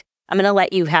 okay, like, I'm going to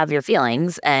let you have your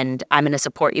feelings and I'm going to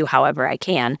support you however I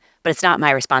can, but it's not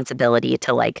my responsibility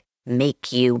to like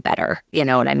make you better. You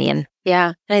know what I mean?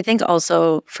 Yeah. And I think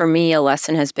also for me, a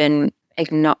lesson has been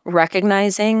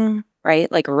recognizing, right?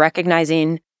 Like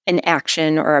recognizing an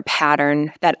action or a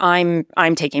pattern that I'm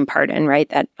taking part in, right?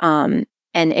 That, and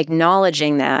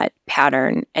acknowledging that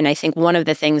pattern. And I think one of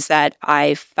the things that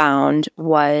I found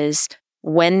was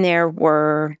when there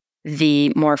were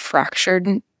the more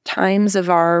fractured times of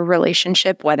our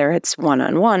relationship, whether it's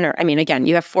one-on-one or, I mean, again,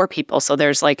 you have 4 people. So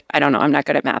there's like, I don't know, I'm not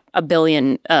good at math, a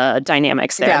billion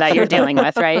dynamics there that you're dealing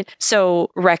with, right? So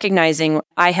recognizing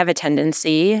I have a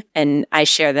tendency, and I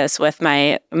share this with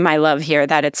my love here,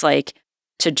 that it's like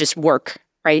to just work,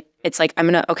 right? It's like,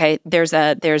 there's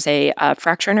a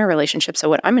fracture in our relationship. So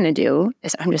what I'm going to do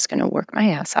is I'm just going to work my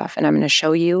ass off and I'm going to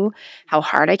show you how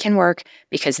hard I can work,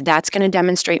 because that's going to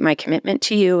demonstrate my commitment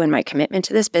to you and my commitment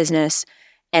to this business.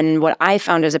 And what I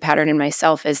found as a pattern in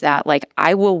myself is that like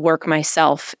I will work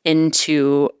myself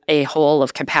into a hole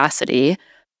of capacity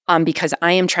because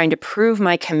I am trying to prove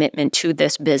my commitment to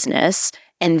this business,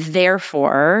 and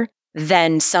therefore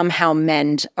then somehow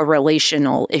mend a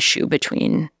relational issue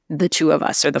between the 2 of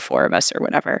us or the 4 of us or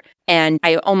whatever. And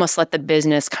I almost let the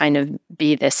business kind of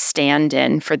be this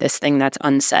stand-in for this thing that's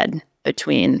unsaid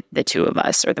between the 2 of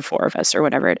us or the 4 of us or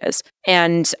whatever it is.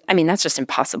 And I mean, that's just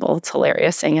impossible. It's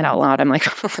hilarious saying it out loud. I'm like,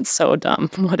 oh, it's so dumb.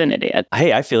 What an idiot.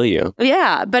 Hey, I feel you.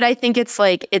 Yeah. But I think it's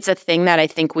like, it's a thing that I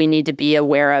think we need to be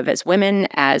aware of as women,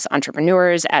 as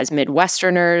entrepreneurs, as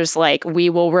Midwesterners. Like,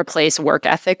 we will replace work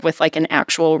ethic with like an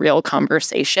actual real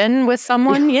conversation with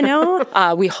someone,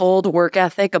 we hold work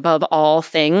ethic above all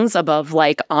things, above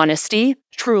like honesty.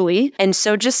 Truly. And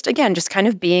so just kind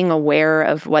of being aware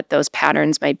of what those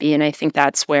patterns might be. And I think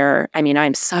that's where, I mean,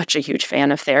 I'm such a huge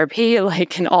fan of therapy,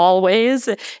 like in all ways,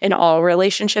 in all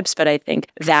relationships. But I think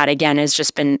that again has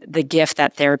just been the gift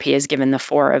that therapy has given the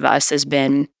 4 of us, has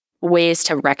been ways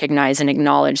to recognize and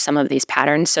acknowledge some of these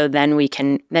patterns. So then we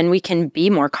can be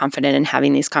more confident in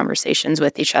having these conversations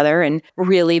with each other and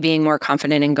really being more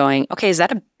confident in going, okay, is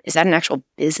that an actual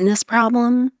business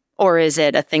problem? Or is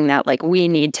it a thing that like we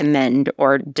need to mend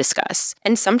or discuss?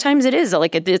 And sometimes it is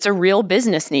like it's a real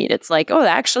business need. It's like, oh,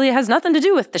 that actually has nothing to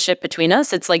do with the shit between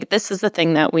us. It's like, this is the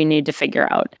thing that we need to figure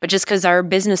out. But just because our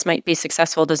business might be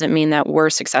successful doesn't mean that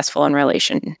we're successful in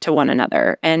relation to one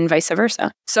another, and vice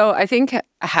versa. So I think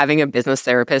having a business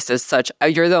therapist is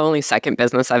you're the only second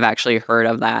business I've actually heard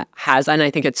of that has, and I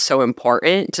think it's so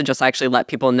important to just actually let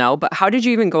people know. But how did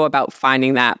you even go about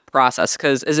finding that process?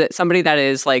 Because is it somebody that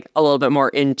is like a little bit more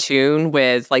in tune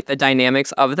with like the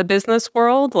dynamics of the business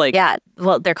world? Like, yeah,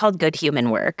 well, they're called Good Human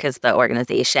Work is the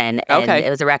organization. And it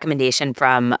was a recommendation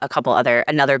from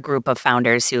another group of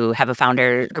founders who have a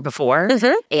founder group of 4.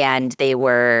 And they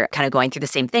were kind of going through the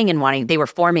same thing and they were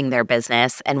forming their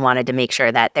business and wanted to make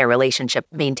sure that their relationship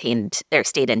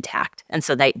stayed intact. And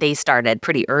so they started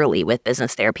pretty early with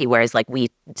business therapy, whereas like we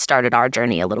started our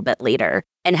journey a little bit later.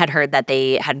 and had heard that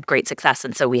they had great success.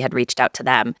 And so we had reached out to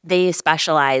them. They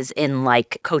specialize in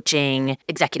like coaching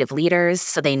executive leaders.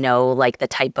 So they know like the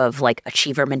type of like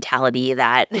achiever mentality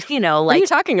that, like what are you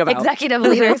talking about? Executive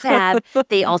leaders have.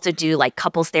 They also do like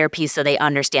couples therapy. So they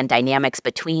understand dynamics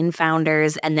between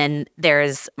founders and then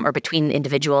or between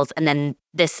individuals. And then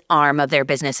this arm of their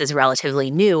business is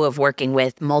relatively new of working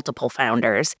with multiple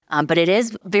founders. But it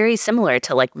is very similar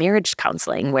to like marriage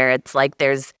counseling, where it's like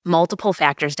there's multiple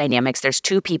factors, dynamics. There's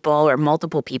two people or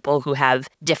multiple people who have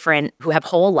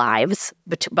whole lives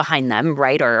behind them,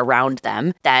 right, or around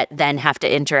them that then have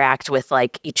to interact with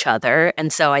like each other.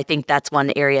 And so I think that's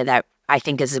one area that I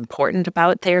think is important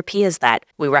about therapy, is that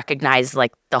we recognize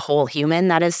like the whole human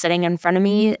that is sitting in front of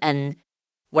me, and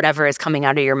whatever is coming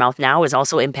out of your mouth now is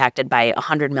also impacted by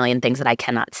 100 million things that I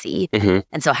cannot see. Mm-hmm.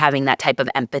 And so having that type of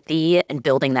empathy and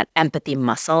building that empathy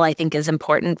muscle, I think, is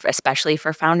important, especially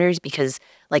for founders, because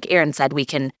like Aaron said, we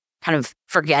can kind of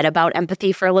forget about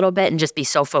empathy for a little bit and just be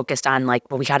so focused on like,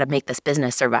 well, we got to make this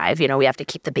business survive. We have to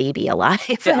keep the baby alive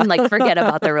and like forget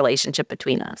about the relationship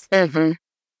between us. Mm-hmm.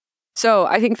 So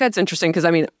I think that's interesting because,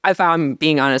 I mean, if I'm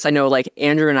being honest, I know like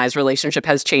Andrew and I's relationship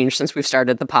has changed since we've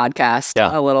started the podcast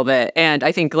a little bit. And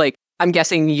I think like, I'm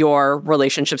guessing your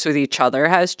relationships with each other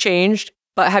has changed.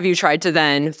 But have you tried to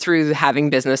then, through having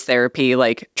business therapy,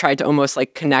 like tried to almost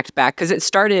like connect back? Because it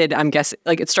started, I'm guessing,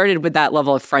 like it started with that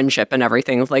level of friendship and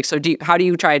everything. Like, so how do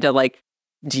you try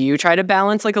to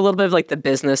balance like a little bit of like the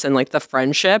business and like the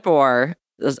friendship, or...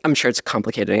 I'm sure it's a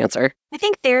complicated answer. I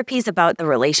think therapy is about the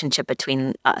relationship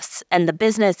between us, and the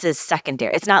business is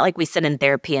secondary. It's not like we sit in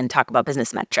therapy and talk about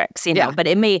business metrics, but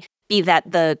it may be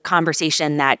that the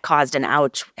conversation that caused an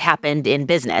ouch happened in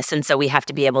business. And so we have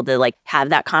to be able to like have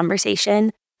that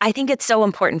conversation. I think it's so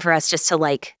important for us just to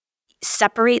like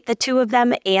separate the two of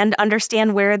them and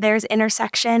understand where there's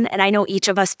intersection. And I know each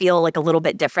of us feel like a little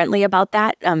bit differently about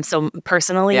that. So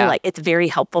personally, like it's very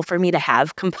helpful for me to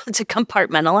have to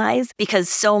compartmentalize, because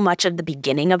so much of the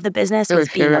beginning of the business was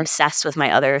being obsessed with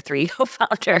my other three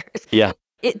co-founders. Yeah.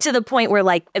 To the point where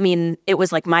like, I mean, it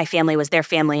was like my family was their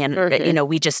family, and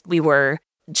we were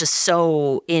just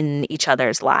so in each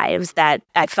other's lives that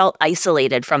I felt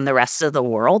isolated from the rest of the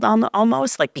world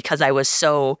almost, like because I was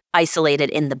so isolated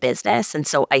in the business and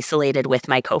so isolated with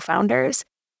my co-founders.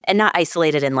 And not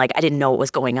isolated in like I didn't know what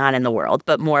was going on in the world,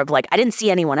 but more of like I didn't see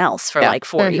anyone else for like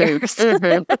 4 years.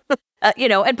 And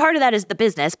part of that is the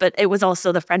business, but it was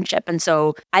also the friendship. And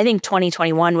so I think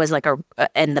 2021 was like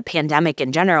and the pandemic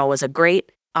in general was a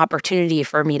great opportunity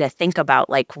for me to think about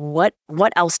like what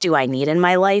else do I need in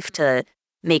my life to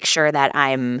make sure that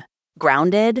I'm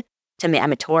grounded.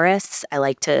 I'm a Taurus. I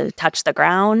like to touch the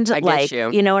ground. I get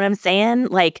you. You know what I'm saying?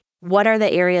 Like, what are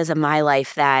the areas of my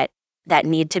life that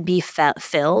need to be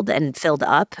filled and filled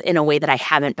up in a way that I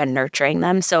haven't been nurturing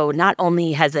them? So not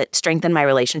only has it strengthened my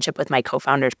relationship with my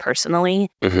co-founders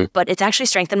personally, but it's actually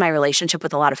strengthened my relationship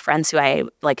with a lot of friends who I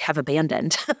like have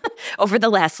abandoned over the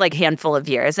last like handful of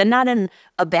years, and not in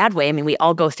a bad way. I mean, we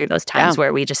all go through those times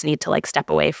where we just need to like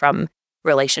step away from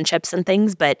relationships and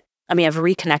things. But I mean, I've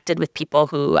reconnected with people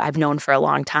who I've known for a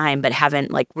long time, but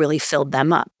haven't like really filled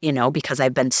them up, because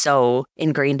I've been so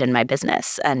ingrained in my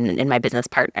business and in my business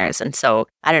partners. And so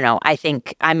I don't know, I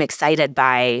think I'm excited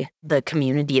by the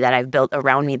community that I've built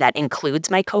around me that includes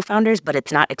my co-founders, but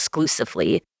it's not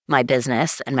exclusively my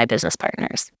business and my business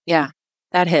partners. Yeah,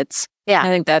 that hits. Yeah. I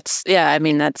think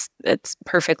it's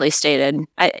perfectly stated.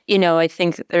 I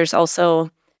think there's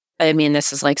also, I mean,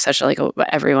 this is like such a, like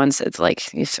everyone says,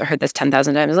 like you've heard this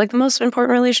 10,000 times, like the most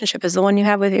important relationship is the one you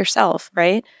have with yourself,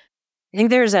 right? I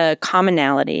think there's a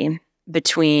commonality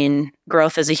between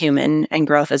growth as a human and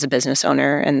growth as a business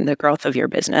owner and the growth of your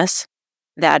business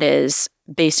that is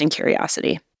based in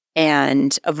curiosity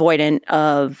and avoidant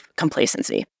of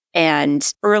complacency.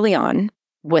 And early on,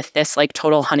 with this like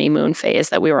total honeymoon phase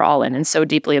that we were all in and so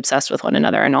deeply obsessed with one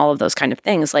another and all of those kind of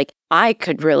things, like I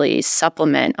could really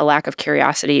supplement a lack of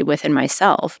curiosity within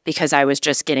myself because I was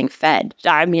just getting fed.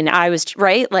 I mean, I was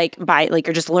like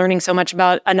you're just learning so much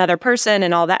about another person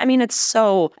and all that. I mean, it's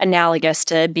so analogous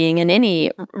to being in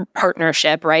any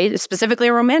partnership, right? Specifically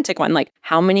a romantic one. Like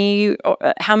how many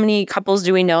couples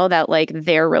do we know that like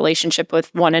their relationship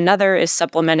with one another is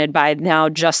supplemented by now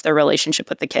just their relationship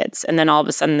with the kids, and then all of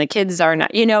a sudden the kids are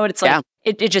not. It's like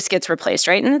it just gets replaced,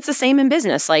 right? And it's the same in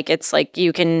business. Like it's like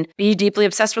you can be deeply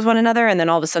obsessed with one another, and then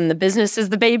all of a sudden the business is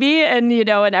the baby, and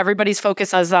and everybody's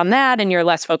focus is on that, and you're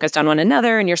less focused on one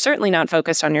another, and you're certainly not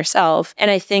focused on yourself. And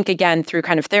I think again through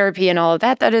kind of therapy and all of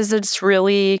that, it's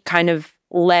really kind of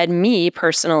led me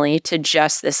personally to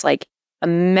just this like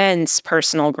immense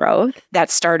personal growth that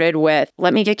started with,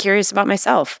 let me get curious about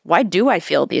myself. Why do I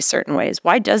feel these certain ways?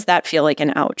 Why does that feel like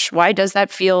an ouch? Why does that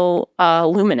feel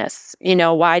luminous?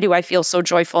 Why do I feel so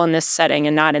joyful in this setting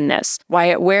and not in this?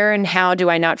 Where and how do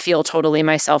I not feel totally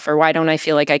myself? Or why don't I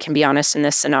feel like I can be honest in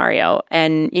this scenario?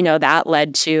 And, that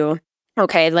led to,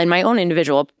 okay, then my own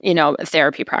individual,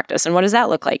 therapy practice. And what does that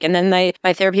look like? And then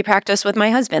my therapy practice with my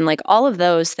husband, like all of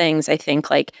those things, I think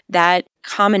like that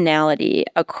commonality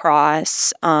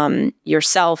across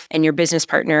yourself and your business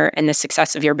partner and the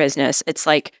success of your business. It's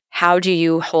like, how do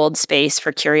you hold space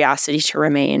for curiosity to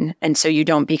remain? And so you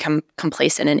don't become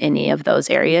complacent in any of those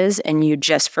areas. And you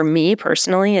just, for me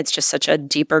personally, it's just such a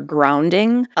deeper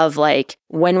grounding of like,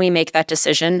 when we make that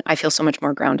decision, I feel so much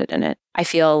more grounded in it. I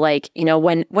feel like,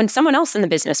 when someone else in the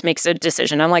business makes a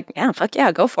decision, I'm like, yeah, fuck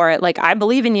yeah, go for it. Like, I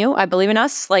believe in you. I believe in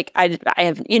us. Like, I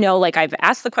have, like I've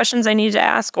asked the questions I need to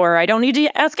ask, or I don't need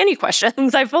to ask any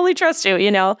questions. I fully trust you,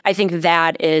 I think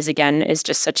that is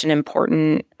just such an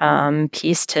important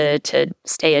piece to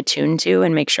stay attuned to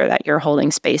and make sure that you're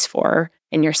holding space for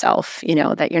in yourself,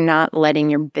 that you're not letting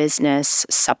your business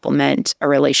supplement a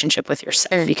relationship with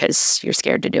yourself because you're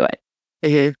scared to do it.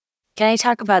 Mm-hmm. Can I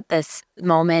talk about this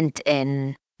moment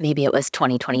in, maybe it was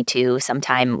 2022,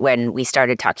 sometime when we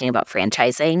started talking about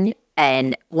franchising?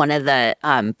 And one of the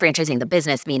franchising the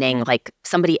business, meaning like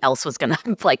somebody else was going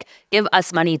to like give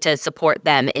us money to support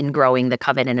them in growing the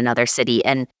Coven in another city.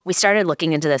 And we started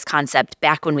looking into this concept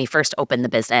back when we first opened the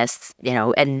business,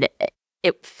 and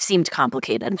it seemed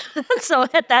complicated. So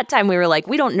at that time we were like,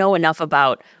 we don't know enough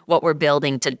about what we're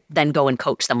building to then go and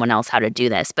coach someone else how to do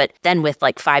this. But then with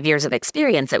like 5 years of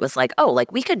experience, it was like, oh,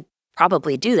 like we could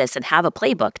probably do this and have a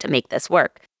playbook to make this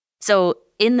work. So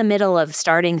in the middle of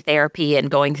starting therapy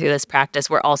and going through this practice,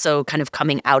 we're also kind of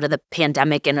coming out of the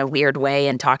pandemic in a weird way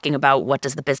and talking about what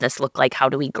does the business look like? How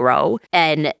do we grow?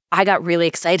 And I got really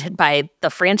excited by the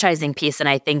franchising piece. And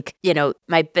I think,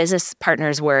 my business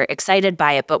partners were excited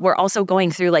by it, but we're also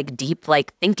going through like deep,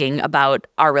 like thinking about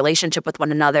our relationship with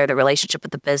one another, the relationship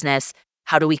with the business.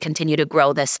 How do we continue to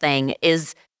grow this thing?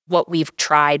 Is what we've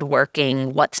tried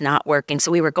working, what's not working. So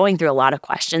we were going through a lot of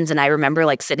questions. And I remember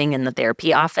like sitting in the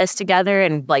therapy office together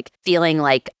and like feeling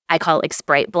like, I call it like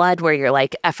Sprite blood, where you're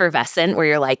like effervescent, where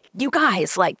you're like, you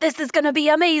guys, like this is going to be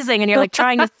amazing. And you're like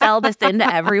trying to sell this into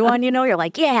everyone, you're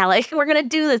like, yeah, like we're going to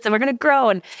do this and we're going to grow.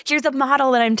 And here's a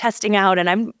model that I'm testing out. And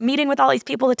I'm meeting with all these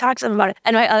people to talk to them about it.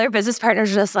 And my other business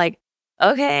partners are just like,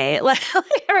 okay. Like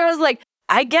everyone was like,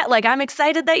 I get, like, I'm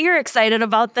excited that you're excited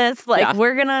about this. Like,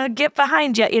 we're going to get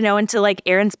behind you, and to like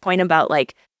Erin's point about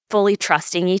like fully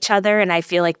trusting each other. And I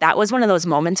feel like that was one of those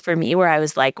moments for me where I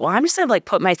was like, well, I'm just going to like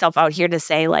put myself out here to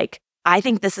say like, I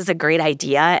think this is a great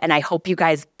idea. And I hope you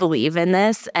guys believe in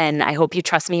this. And I hope you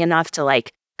trust me enough to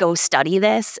like go study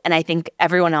this. And I think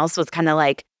everyone else was kind of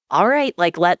like, all right,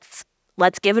 like, let's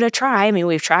give it a try. I mean,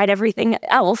 we've tried everything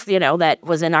else, that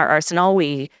was in our arsenal.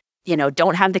 We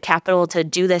don't have the capital to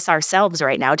do this ourselves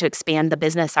right now, to expand the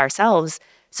business ourselves.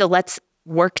 So let's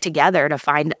work together to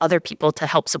find other people to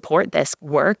help support this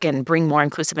work and bring more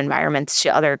inclusive environments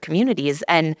to other communities.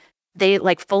 And they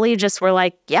like fully just were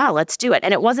like, yeah, let's do it.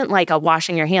 And it wasn't like a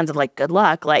washing your hands of like, good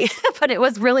luck, like, but it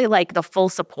was really like the full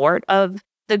support of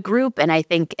the group. And I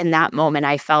think in that moment,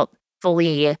 I felt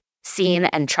fully seen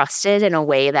and trusted in a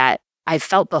way that I've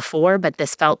felt before, but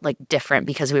this felt like different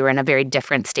because we were in a very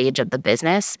different stage of the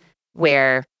business,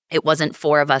 where it wasn't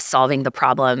 4 of us solving the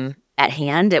problem at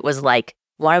hand. It was like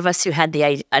one of us who had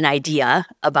an idea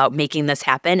about making this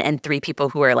happen and 3 people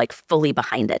who are like fully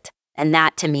behind it. And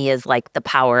that to me is like the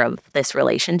power of this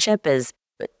relationship is,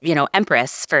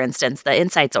 Empress, for instance, the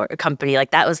insights company,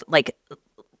 like that was like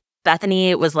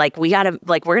Bethany was like, we're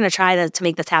going to try to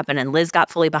make this happen. And Liz got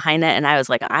fully behind it. And I was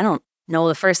like, I don't know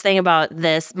the first thing about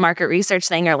this market research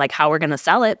thing or like how we're going to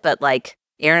sell it. But like,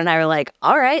 Erin and I were like,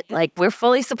 all right, like we're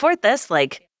fully support this.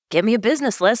 Like, give me a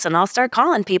business list and I'll start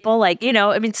calling people. Like,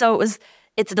 so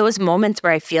it's those moments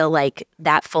where I feel like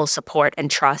that full support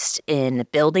and trust in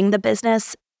building the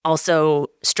business also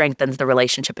strengthens the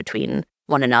relationship between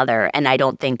one another. And I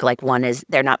don't think like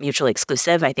they're not mutually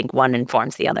exclusive. I think one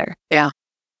informs the other. Yeah.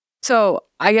 So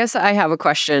I guess I have a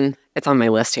question. It's on my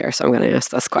list here, so I'm going to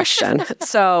ask this question.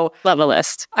 So love a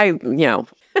list. I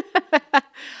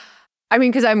mean,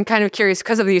 because I'm kind of curious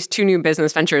because of these 2 new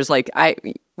business ventures, like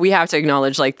we have to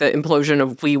acknowledge like the implosion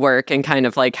of WeWork and kind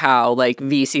of like how like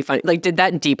VC fund, like did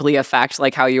that deeply affect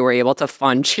like how you were able to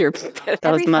fund your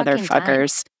those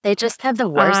motherfuckers? They just have the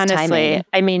worst Honestly, timing.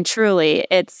 I mean, truly,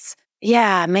 it's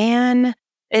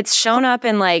shown up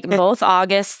in like both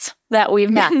Augusts that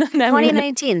we've been.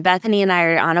 2019, Bethany and I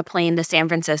are on a plane to San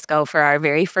Francisco for our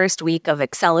very first week of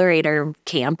accelerator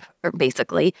camp,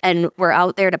 basically. And we're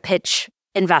out there to pitch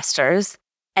investors.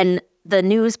 And the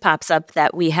news pops up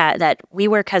that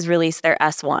WeWork has released their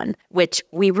S1, which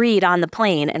we read on the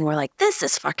plane and we're like, this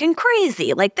is fucking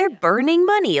crazy. Like, they're burning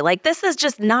money. Like, this is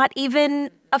just not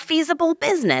even a feasible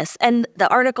business. And the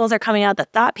articles are coming out, the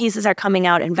thought pieces are coming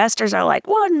out. Investors are like,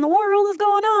 what in the world is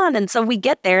going on? And so we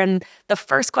get there and the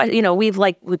first question,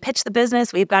 we pitched the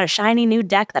business. We've got a shiny new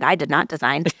deck that I did not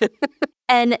design.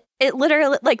 And it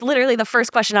literally the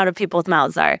first question out of people's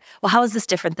mouths are, well, how is this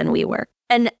different than WeWork?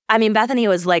 And I mean, Bethany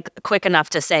was like quick enough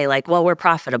to say like, well, we're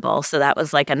profitable. So that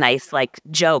was like a nice like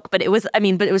joke, but it was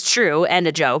true and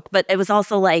a joke, but it was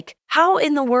also like, how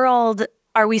in the world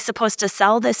are we supposed to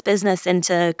sell this business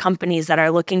into companies that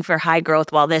are looking for high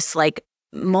growth while this like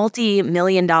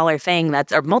multi-million-dollar thing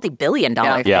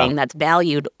multi-billion-dollar thing that's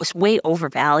valued, way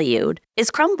overvalued,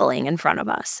 is crumbling in front of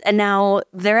us. And now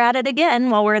they're at it again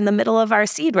while we're in the middle of our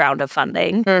seed round of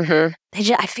funding. Mm-hmm.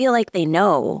 I feel like they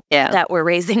know that we're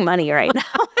raising money right now.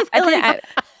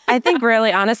 I think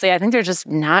really, honestly, I think they're just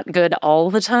not good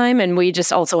all the time. And we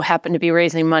just also happen to be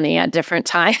raising money at different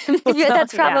times.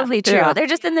 That's probably true. Yeah. They're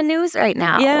just in the news right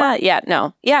now.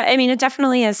 I mean, it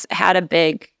definitely has had a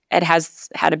big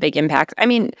impact. I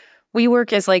mean,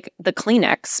 WeWork is like the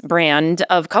Kleenex brand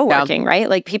of co-working, right?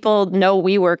 Like people know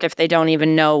WeWork if they don't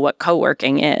even know what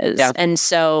co-working is. Yeah. And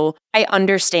so I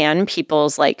understand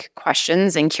people's like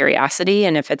questions and curiosity.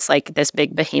 And if it's like this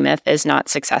big behemoth is not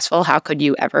successful, how could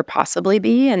you ever possibly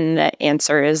be? And the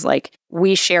answer is like,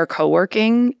 we share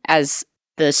co-working as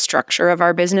the structure of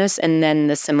our business and then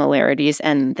the similarities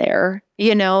end there,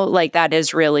 like that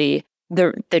is really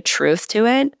the truth to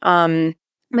it.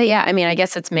 But yeah, I mean, I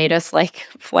guess it's made us like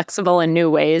flexible in new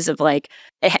ways of like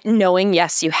knowing,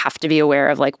 yes, you have to be aware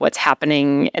of like what's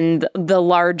happening in the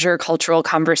larger cultural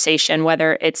conversation,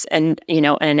 whether it's an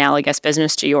analogous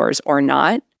business to yours or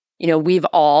not. We've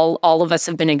all of us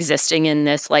have been existing in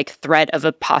this like threat of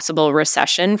a possible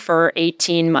recession for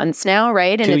 18 months now,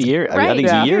 right? And 2 years. Right. I think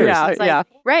it's years. Yeah.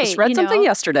 Right. Just read something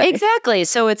yesterday. Exactly.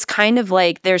 So it's kind of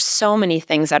like there's so many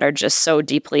things that are just so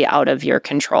deeply out of your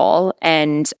control.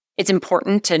 And it's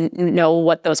important to know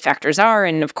what those factors are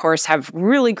and, of course, have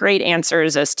really great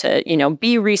answers as to,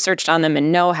 be researched on them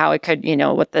and know how it could,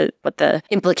 what the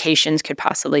implications could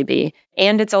possibly be.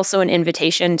 And it's also an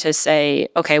invitation to say,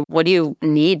 okay, what do you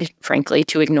need, frankly,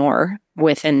 to ignore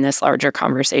within this larger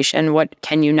conversation? What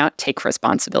can you not take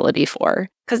responsibility for?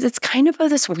 Because it's kind of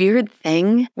this weird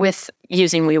thing with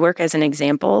using WeWork as an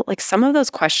example. Like some of those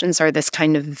questions are this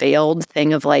kind of veiled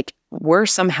thing of like, we're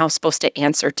somehow supposed to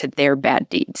answer to their bad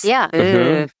deeds. Yeah.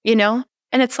 Mm-hmm.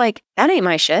 And it's like, that ain't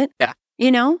my shit. Yeah.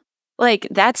 Like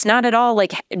that's not at all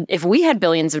like if we had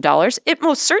billions of dollars, it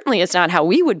most certainly is not how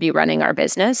we would be running our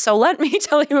business. So let me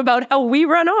tell you about how we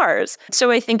run ours.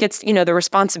 So I think it's, the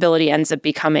responsibility ends up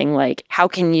becoming like, how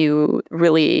can you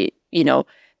really,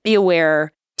 be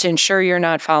aware to ensure you're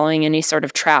not following any sort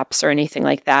of traps or anything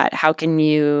like that? How can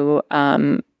you,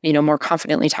 more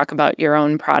confidently talk about your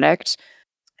own product?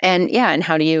 And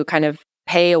how do you kind of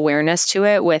pay awareness to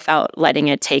it without letting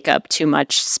it take up too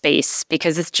much space?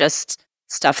 Because it's just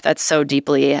stuff that's so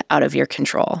deeply out of your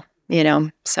control,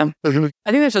 so. Mm-hmm.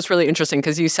 I think that's just really interesting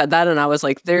because you said that and I was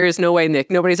like, there is no way, Nick,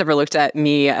 nobody's ever looked at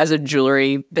me as a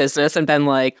jewelry business and been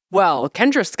like, well,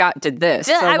 Kendra Scott did this.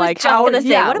 Yeah, so I was like, just going to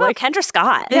say, what about Kendra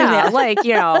Scott?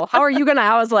 Yeah, how are you going to,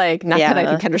 I was like, not that I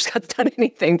think Kendra Scott's done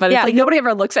anything, but it's like nobody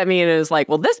ever looks at me and is like,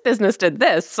 well, this business did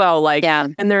this. So like,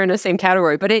 and they're in the same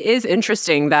category. But it is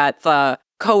interesting that the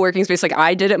co-working space, like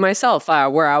I did it myself,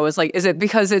 where I was like, is it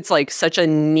because it's like such a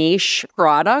niche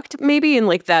product maybe? And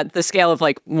like that the scale of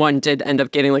like one did end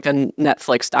up getting like a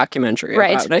Netflix documentary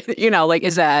about it,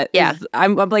 is that,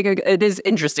 I'm like, it is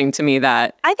interesting to me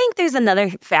that. I think there's another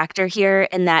factor here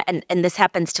in that, and this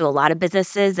happens to a lot of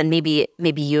businesses and maybe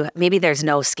there's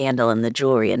no scandal in the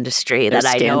jewelry industry that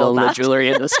I know about. Scandal in the jewelry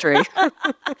industry.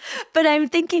 But I'm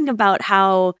thinking about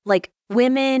how like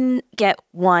women get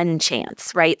one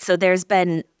chance, right? So there's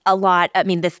been a lot. I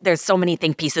mean, there's so many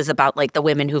think pieces about like the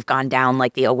women who've gone down,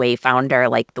 like the Away founder,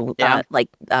 like the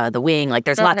Wing. Like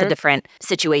there's lots of different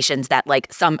situations that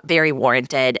like some very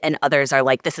warranted, and others are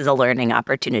like this is a learning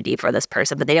opportunity for this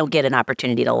person, but they don't get an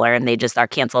opportunity to learn. They just are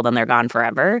canceled and they're gone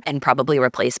forever and probably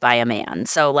replaced by a man.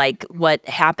 So like what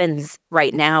happens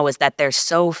right now is that there's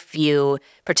so few,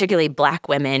 particularly Black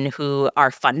women who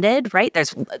are funded. Right?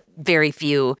 There's very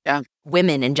few.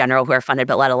 Women in general who are funded,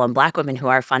 but let alone Black women who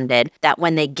are funded, that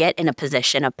when they get in a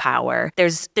position of power,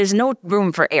 there's no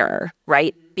room for error,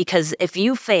 right? Because if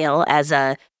you fail as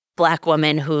a Black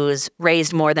woman who's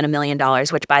raised more than $1 million,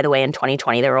 which, by the way, in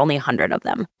 2020, there were only 100 of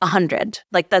them. 100.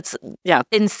 Like, that's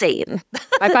insane.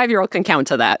 My 5-year-old can count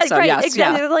to that. So, right, yes.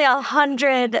 Exactly. There's like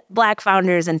 100 Black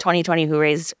founders in 2020 who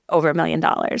raised over $1 million.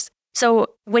 So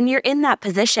when you're in that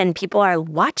position, people are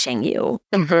watching you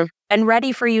and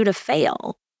ready for you to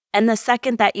fail. And the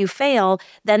second that you fail,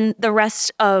 then the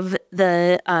rest of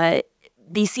the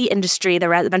VC industry, the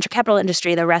venture capital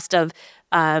industry, the rest of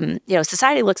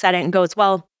society looks at it and goes,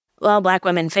 well, Black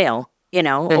women fail,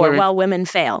 or well, women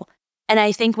fail. And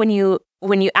I think when you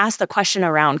ask the question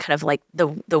around kind of like the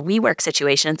WeWork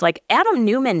situation, it's like Adam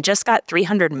Neumann just got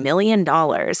 $300 million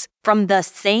from the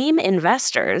same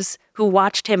investors who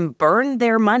watched him burn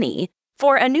their money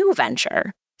for a new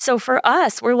venture. So for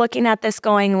us, we're looking at this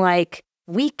going like,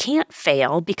 we can't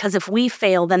fail, because if we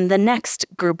fail, then the next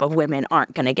group of women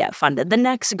aren't going to get funded. The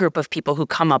next group of people who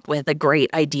come up with a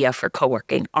great idea for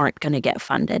co-working aren't going to get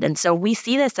funded. And so we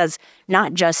see this as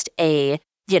not just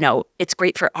it's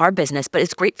great for our business, but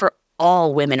it's great for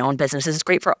all women-owned businesses. It's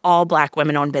great for all Black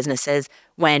women-owned businesses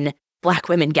when Black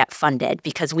women get funded,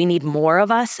 because we need more of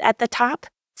us at the top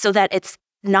so that it's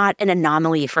not an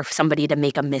anomaly for somebody to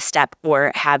make a misstep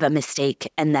or have a mistake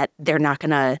and that they're not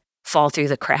going to fall through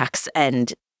the cracks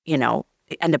and,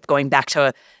 end up going back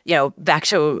to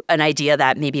an idea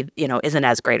that maybe, isn't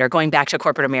as great, or going back to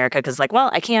corporate America because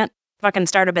I can't fucking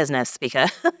start a business because,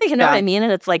 what I mean?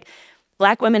 And it's like,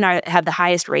 Black women have the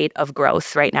highest rate of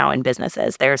growth right now in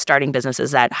businesses. They're starting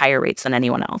businesses at higher rates than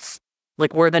anyone else.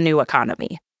 Like, we're the new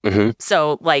economy.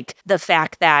 So the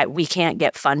fact that we can't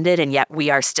get funded and yet we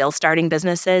are still starting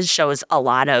businesses shows a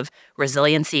lot of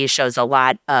resiliency, shows a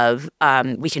lot of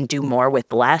we can do more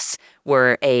with less.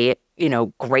 We're a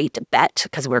great bet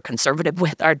because we're conservative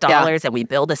with our dollars and we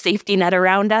build a safety net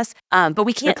around us. But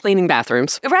we can't. We're cleaning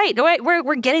bathrooms. Right.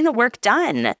 We're getting the work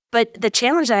done. But the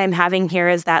challenge that I'm having here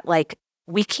is that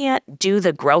we can't do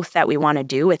the growth that we want to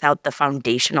do without the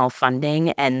foundational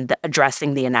funding and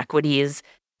addressing the inequities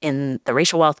in the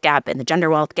racial wealth gap and the gender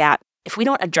wealth gap. If we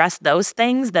don't address those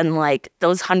things, then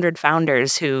those 100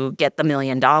 founders who get the $1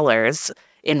 million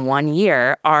in 1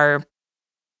 year are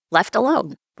left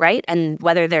alone, right? And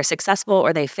whether they're successful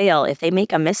or they fail, if they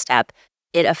make a misstep,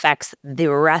 it affects the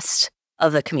rest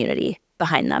of the community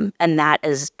behind them. And that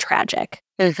is tragic.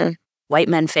 White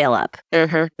men fail up,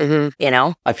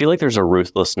 I feel like there's a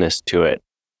ruthlessness to it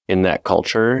in that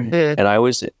culture. And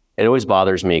it always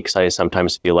bothers me because I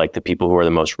sometimes feel like the people who are the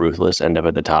most ruthless end up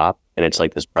at the top. And it's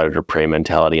like this predator-prey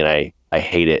mentality. And I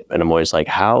hate it. And I'm always like,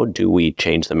 how do we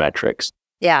change the metrics?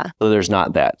 Yeah. So there's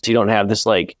not that. So you don't have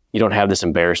this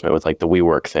embarrassment with the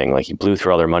WeWork thing. He blew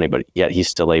through all their money, but yet he's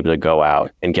still able to go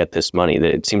out and get this money.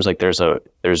 It seems like there's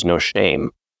no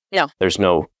shame. No.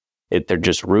 They're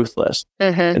just ruthless.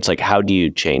 It's like, how do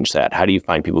you change that? How do you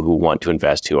find people who want to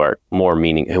invest, who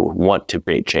want to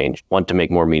create change, want to make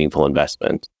more meaningful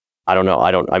investments? I don't know. I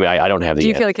don't have the. Do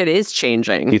you feel like it is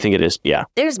changing? Do you think it is? Yeah.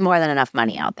 There's more than enough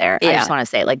money out there. I just want to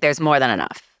say, there's more than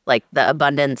enough. The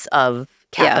abundance of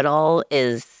capital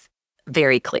is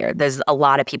very clear. There's a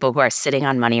lot of people who are sitting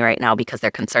on money right now because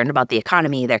they're concerned about the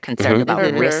economy. They're concerned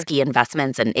about risky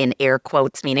investments, and in air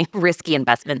quotes, meaning risky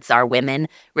investments are women.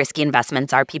 Risky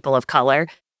investments are people of color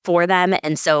for them.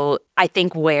 And so I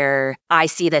think where I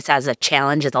see this as a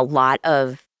challenge is a lot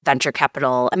of venture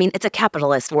capital. I mean, it's a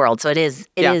capitalist world, so it is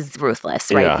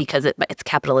ruthless, right? Yeah. Because it's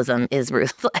capitalism is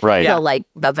ruthless. Right. So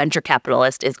the venture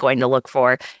capitalist is going to look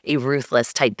for a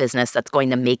ruthless type business that's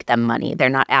going to make them money. They're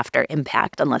not after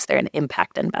impact unless they're an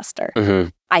impact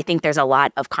investor. I think there's a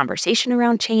lot of conversation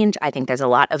around change. I think there's a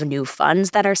lot of new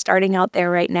funds that are starting out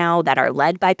there right now that are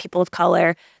led by people of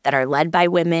color, that are led by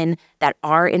women, that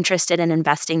are interested in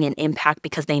investing in impact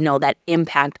because they know that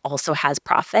impact also has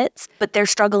profits, but they're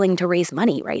struggling to raise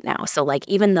money right now. So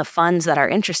even the funds that are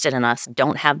interested in us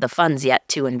don't have the funds yet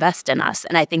to invest in us.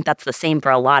 And I think that's the same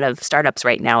for a lot of startups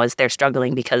right now, is they're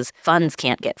struggling because funds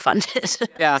can't get funded.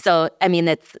 Yeah. So, I mean,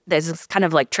 there's this kind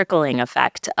of trickling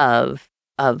effect of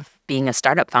being a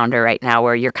startup founder right now,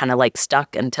 where you're kind of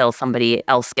stuck until somebody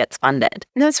else gets funded.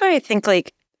 And that's why I think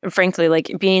frankly,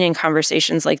 being in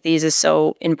conversations like these is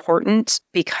so important,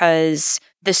 because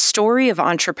the story of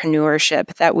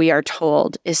entrepreneurship that we are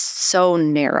told is so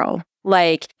narrow.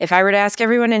 If I were to ask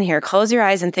everyone in here, close your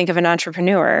eyes and think of an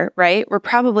entrepreneur, right? We're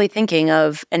probably thinking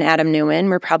of an Adam Neumann.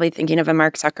 We're probably thinking of a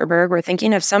Mark Zuckerberg. We're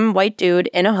thinking of some white dude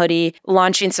in a hoodie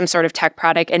launching some sort of tech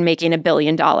product and making $1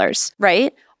 billion,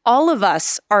 right? All of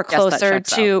us are closer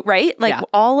to, right?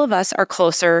 All of us are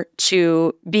closer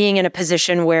to being in a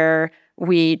position where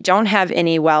we don't have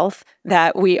any wealth,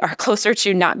 that we are closer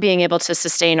to not being able to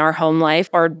sustain our home life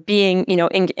or being,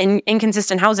 in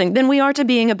inconsistent housing than we are to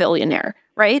being a billionaire,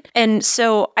 right? And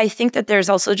so I think that there's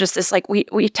also just this, like,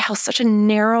 we tell such a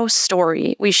narrow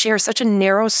story. We share such a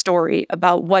narrow story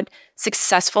about what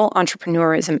successful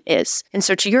entrepreneurism is. And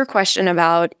so to your question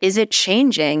about, is it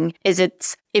changing?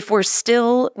 If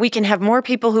we can have more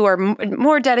people who are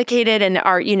more dedicated and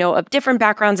are, of different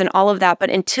backgrounds and all of that. But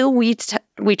until we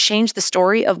change the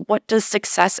story of what does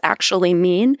success actually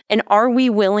mean? And are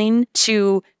we willing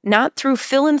to, not through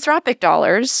philanthropic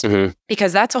dollars,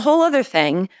 because that's a whole other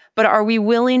thing, but are we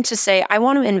willing to say, I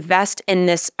want to invest in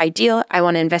this idea, I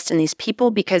want to invest in these people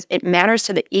because it matters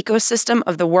to the ecosystem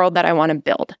of the world that I want to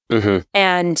build.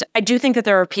 And I do think that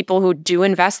there are people who do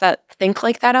invest that think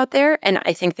like that out there. And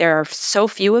I think there are so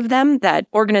few of them that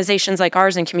organizations like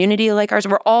ours and community like ours,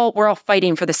 we're all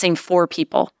fighting for the same 4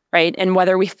 people, right? And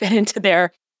whether we fit into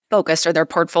their focus or their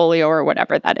portfolio or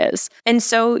whatever that is. And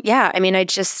so, yeah, I mean, it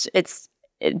just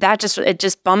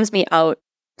bums me out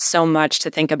so much to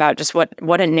think about just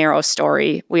what a narrow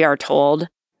story we are told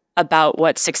about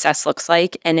what success looks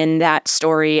like. And in that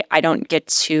story, I don't get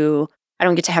to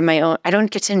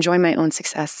enjoy my own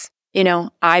success.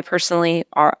 I personally,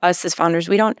 us as founders,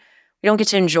 we don't get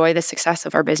to enjoy the success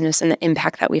of our business and the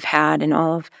impact that we've had and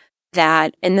all of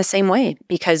that in the same way,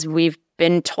 because we've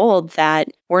been told that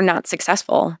we're not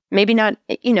successful. Maybe not,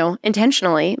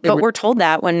 intentionally, but we're told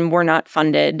that when we're not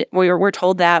funded. We're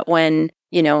told that when,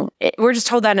 we're just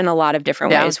told that in a lot of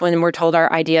different ways. When we're told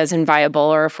our idea isn't viable,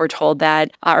 or if we're told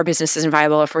that our business isn't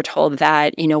viable, if we're told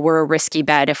that, we're a risky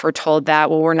bet, if we're told that,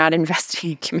 well, we're not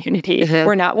investing in community,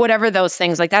 we're not, whatever those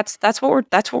things, like that's what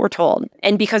we're told.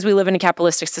 And because we live in a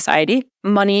capitalistic society,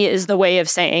 money is the way of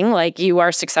saying, like, you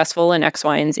are successful in X,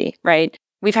 Y, and Z, right?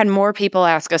 We've had more people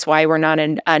ask us why we're not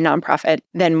a nonprofit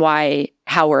than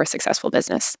how we're a successful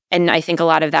business. And I think a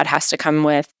lot of that has to come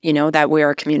with, that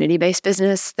we're a community-based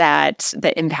business, that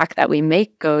the impact that we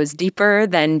make goes deeper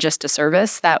than just a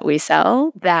service that we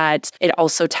sell, that it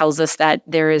also tells us that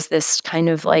there is this kind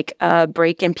of like a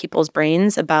break in people's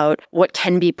brains about what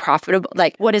can be profitable,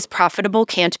 like what is profitable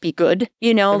can't be good,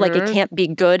 like it can't be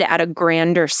good at a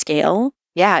grander scale.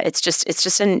 Yeah, it's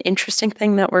just an interesting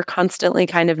thing that we're constantly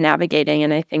kind of navigating.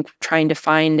 And I think trying to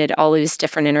find at all these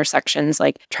different intersections,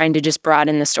 like trying to just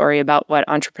broaden the story about what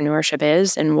entrepreneurship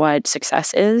is and what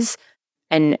success is,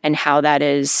 and how that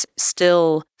is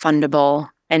still fundable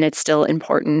and it's still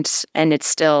important and it's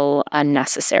still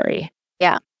necessary.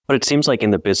 Yeah. But it seems like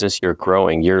in the business you're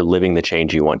growing, you're living the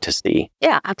change you want to see.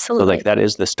 Yeah, absolutely. So like that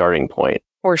is the starting point.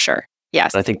 For sure.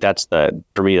 Yes. And I think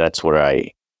for me, that's where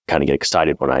I kind of get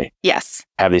excited when I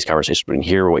have these conversations and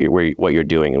hear what you're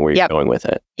doing and where you're going with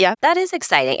it. Yeah, that is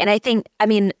exciting. And I think,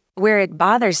 where it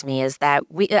bothers me is that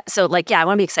I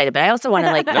want to be excited, but I also want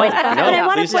to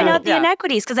point out the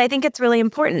inequities, because I think it's really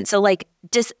important. So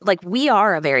we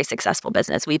are a very successful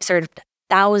business. We've served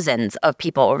thousands of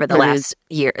people over the last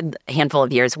handful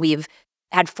of years. We've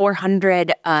had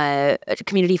 400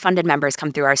 community-funded members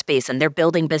come through our space, and they're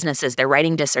building businesses. They're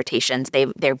writing dissertations.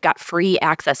 They've got free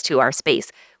access to our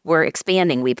space. We're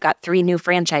expanding. We've got 3 new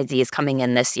franchisees coming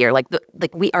in this year.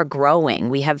 We are growing.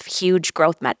 We have huge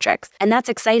growth metrics, and that's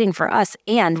exciting for us.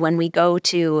 And when we go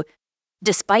to,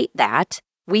 despite that,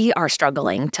 we are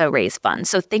struggling to raise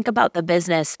funds. So think about the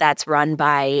business that's run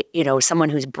by, someone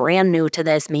who's brand new to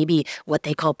this, maybe what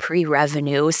they call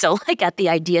pre-revenue. So at the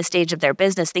idea stage of their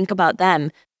business, think about them,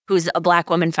 who's a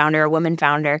Black woman founder, a woman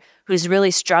founder, who's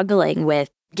really struggling with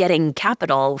getting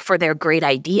capital for their great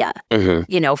idea,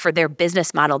 for their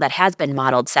business model that has been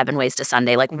modeled 7 ways to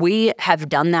Sunday. Like, we have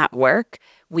done that work.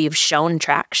 We've shown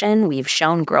traction. We've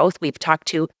shown growth. We've talked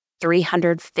to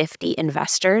 350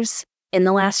 investors in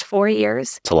the last 4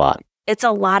 years. It's a lot. It's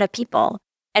a lot of people.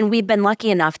 And we've been lucky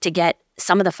enough to get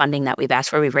some of the funding that we've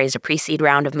asked for. We've raised a pre-seed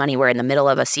round of money. We're in the middle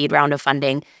of a seed round of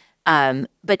funding.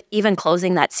 But even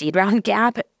closing that seed round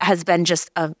gap has been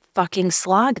just a fucking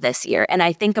slog this year. And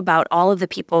I think about all of the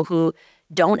people who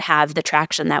don't have the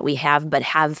traction that we have, but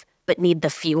need the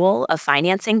fuel of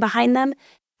financing behind them.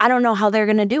 I don't know how they're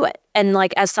going to do it. And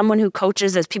as someone who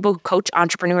coaches, as people who coach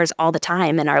entrepreneurs all the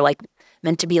time and are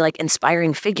meant to be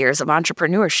inspiring figures of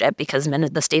entrepreneurship, because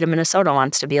the state of Minnesota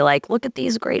wants to be look at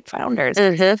these great founders.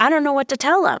 I don't know what to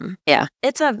tell them. Yeah.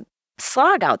 It's a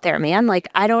slog out there, man.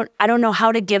 I don't know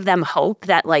how to give them hope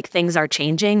that things are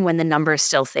changing when the numbers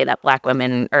still say that Black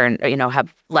women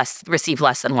receive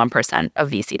less than 1% of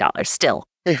VC dollars still.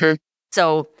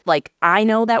 So I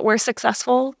know that we're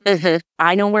successful.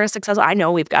 I know we're successful. I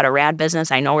know we've got a rad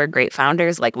business. I know we're great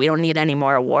founders. We don't need any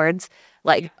more awards.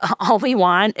 All we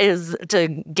want is to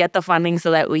get the funding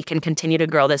so that we can continue to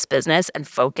grow this business and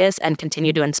focus and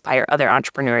continue to inspire other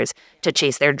entrepreneurs to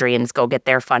chase their dreams, go get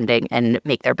their funding, and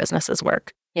make their businesses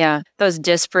work. Yeah, those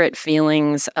disparate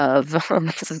feelings of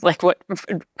this is like what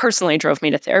personally drove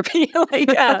me to therapy. Like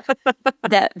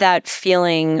that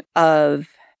feeling of,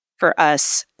 for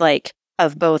us, like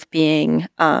of both being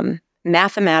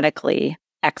mathematically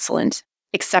excellent,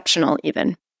 exceptional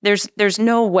even. There's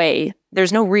no way,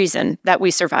 there's no reason that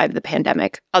we survived the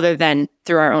pandemic other than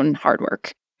through our own hard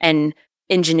work and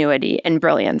ingenuity and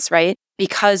brilliance, right?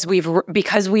 Because we've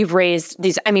raised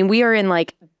these. I mean, we are in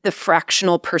like the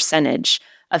fractional percentage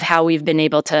of how we've been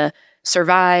able to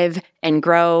survive and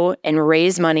grow and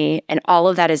raise money, and all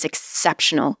of that is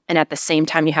exceptional. And at the same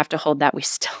time, you have to hold that we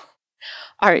still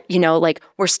are, like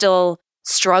we're still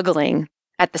struggling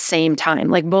at the same time.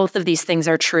 Like both of these things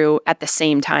are true at the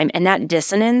same time. And that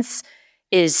dissonance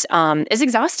is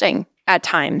exhausting at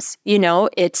times.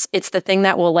 It's the thing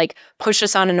that will like push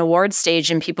us on an award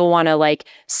stage and people want to like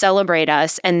celebrate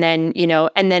us and then,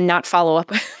 and then not follow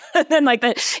up. And then like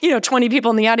 20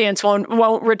 people in the audience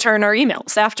won't return our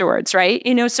emails afterwards. Right.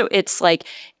 So it's like,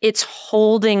 it's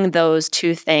holding those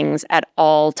two things at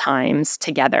all times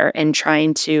together and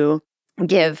trying to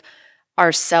give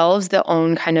ourselves the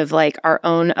own kind of like our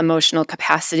own emotional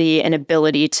capacity and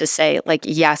ability to say like,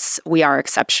 yes, we are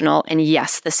exceptional. And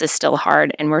yes, this is still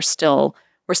hard. And we're still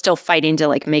fighting to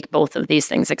like make both of these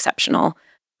things exceptional.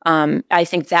 I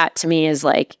think that to me is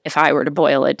like, if I were to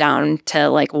boil it down to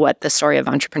like what the story of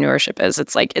entrepreneurship is,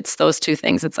 it's like, it's those two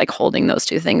things. It's like holding those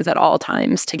two things at all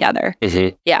times together.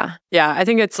 Mm-hmm. Yeah. Yeah. I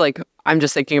think it's like, I'm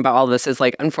just thinking about all this is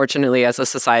like, unfortunately, as a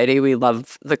society, we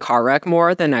love the car wreck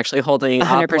more than actually holding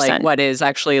 100%. Up like what is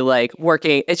actually like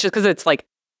working. It's just because it's like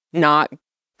not,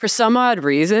 for some odd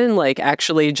reason, like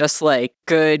actually just like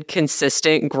good,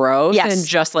 consistent growth and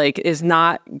just like is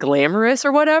not glamorous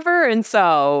or whatever. And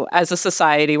so as a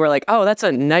society, we're like, oh, that's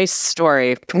a nice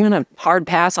story. I'm going to hard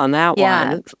pass on that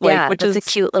one. Like, which is a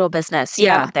cute little business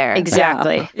out there.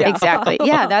 Exactly. Yeah. Exactly.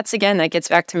 Yeah. That's again, that gets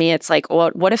back to me. It's like,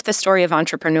 what if the story of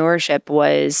entrepreneurship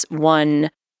was one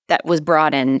that was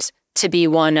broadened to be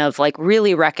one of like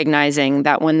really recognizing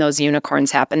that when those unicorns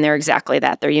happen, they're exactly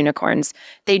that. They're unicorns.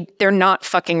 They're not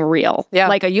fucking real. Yeah.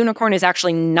 Like a unicorn is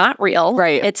actually not real.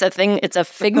 Right. It's a thing. It's a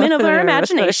figment of our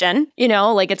imagination.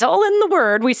 Like it's all in the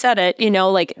word. We said it.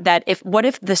 Like that. What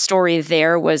if the story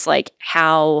there was like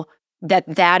how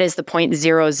that is the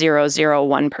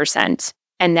 0.0001%,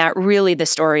 and that really the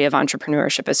story of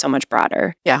entrepreneurship is so much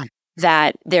broader. Yeah.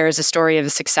 That there is a story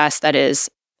of success that is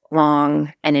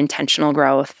long and intentional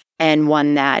growth, and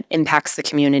one that impacts the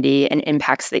community and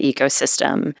impacts the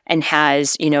ecosystem and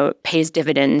has, pays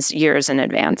dividends years in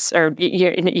advance or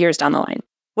years down the line.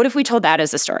 What if we told that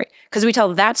as a story? Because we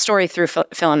tell that story through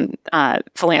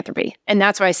philanthropy. And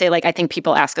that's why I say, like, I think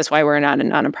people ask us why we're not a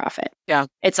nonprofit. Yeah.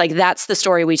 It's like, that's the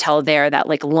story we tell there, that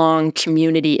like long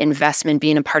community investment,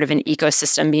 being a part of an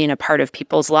ecosystem, being a part of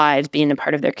people's lives, being a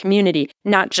part of their community,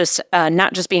 not just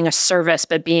being a service,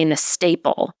 but being a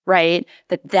staple, right?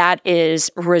 That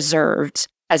is reserved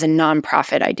as a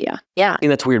nonprofit idea. Yeah. I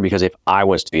think that's weird because if I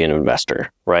was to be an investor,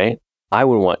 right, I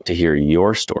would want to hear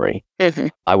your story. Mm-hmm.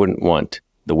 I wouldn't want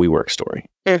the WeWork story.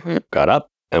 Mm-hmm. Got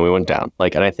up and we went down.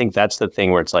 Like, and I think that's the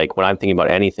thing where it's like, when I'm thinking about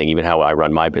anything, even how I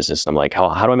run my business, I'm like,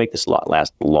 how do I make this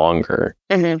last longer?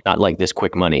 Mm-hmm. Not like this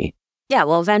quick money. Yeah.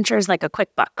 Well, venture is like a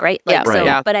quick buck, right? Like, Yeah. Right. So,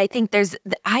 Yeah. But I think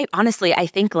I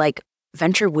think like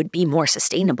venture would be more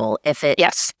sustainable if it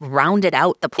rounded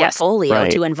out the portfolio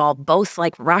Right. to involve both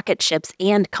like rocket ships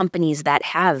and companies that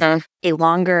have a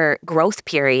longer growth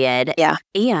period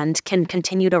and can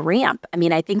continue to ramp. I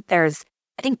mean, I think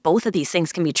both of these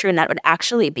things can be true, and that would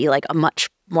actually be like a much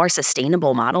more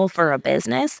sustainable model for a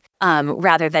business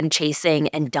rather than chasing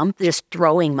and just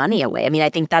throwing money away. I mean, I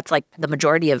think that's like the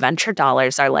majority of venture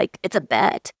dollars are like, it's a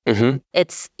bet. Mm-hmm.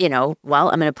 It's, well,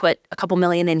 I'm going to put a couple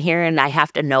million in here and I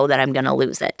have to know that I'm going to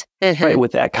lose it. Mm-hmm. Right.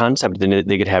 With that concept, then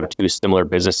they could have two similar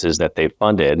businesses that they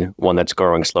funded, one that's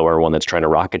growing slower, one that's trying to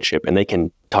rocket ship, and they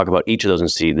can talk about each of those and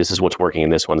see, this is what's working in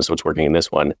this one, this is what's working in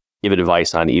this one, give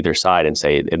advice on either side and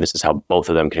say, and this is how both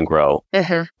of them can grow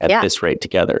at this rate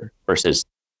together versus,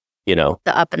 the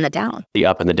up and the down. the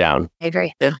up and the down. I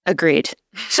agree. Yeah. Agreed.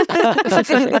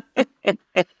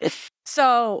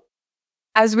 So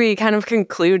as we kind of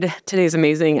conclude today's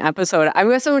amazing episode, I'm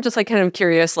also just like kind of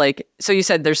curious, like, so you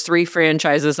said there's 3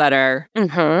 franchises that are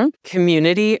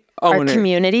community owners. Our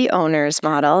community owners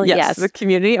model. Yes. The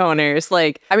community owners.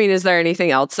 Like, I mean, is there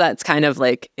anything else that's kind of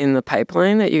like in the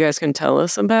pipeline that you guys can tell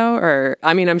us about? Or,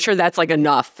 I mean, I'm sure that's like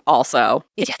enough also.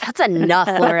 Yeah, that's enough,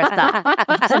 Larissa.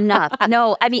 That's enough.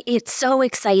 No, I mean, it's so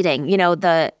exciting.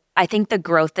 I think the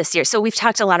growth this year, so we've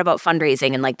talked a lot about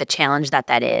fundraising and like the challenge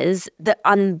that is.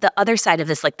 On the other side of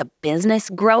this, like the business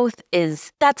growth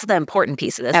that's the important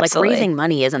piece of this. Absolutely. Like raising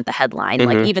money isn't the headline.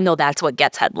 Like even though that's what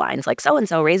gets headlines, like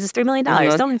so-and-so raises $3 million,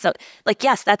 so-and-so. Like,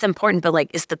 yes, that's important, but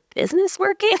like, is the business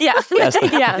working? Yeah.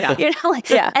 Yeah. You know, like,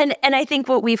 and I think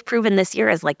what we've proven this year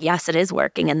is like, yes, it is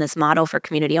working. And this model for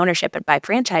community ownership and by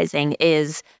franchising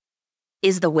is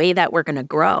the way that we're going to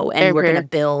grow. And we're going to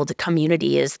build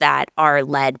communities that are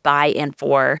led by and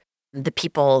for the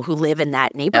people who live in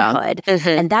that neighborhood.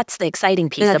 And that's the exciting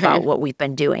piece about what we've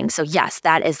been doing. So yes,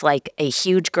 that is like a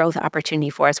huge growth opportunity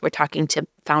for us. We're talking to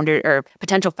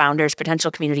potential founders,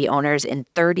 potential community owners in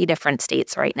 30 different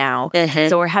states right now.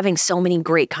 So we're having so many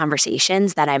great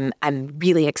conversations that I'm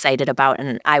really excited about,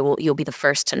 and you'll be the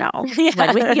first to know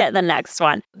when we get the next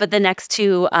one. But the next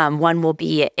two, one will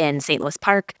be in St. Louis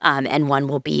Park, and one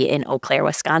will be in Eau Claire,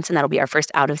 Wisconsin. That'll be our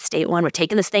first out-of-state one. We're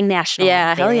taking this thing national.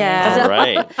 Yeah, hell yeah. All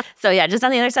right. So yeah, just on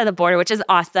the other side of the border, which is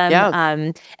awesome. Yeah.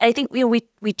 And I think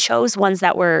we chose ones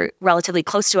that were relatively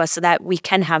close to us so that we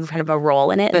can have kind of a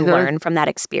role in it and learn from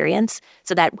that experience,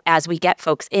 so that as we get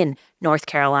folks in North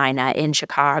Carolina, in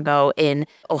Chicago, in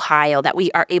Ohio, that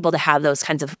we are able to have those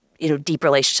kinds of deep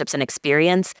relationships and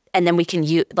experience. And then we can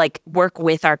work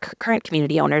with our current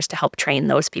community owners to help train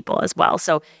those people as well.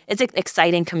 So it's an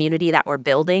exciting community that we're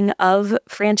building of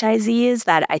franchisees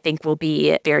that I think will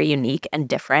be very unique and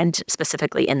different,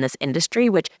 specifically in this industry,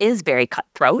 which is very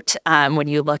cutthroat. When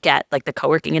you look at like the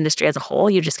co-working industry as a whole,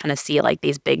 you just kind of see like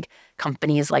these big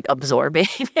companies like absorbing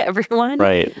everyone.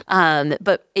 Right.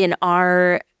 But in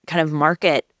our kind of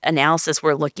market analysis,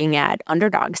 we're looking at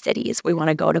underdog cities. We want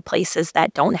to go to places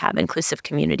that don't have inclusive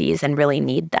communities and really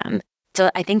need them. So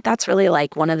I think that's really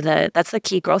like that's the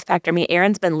key growth factor. I mean,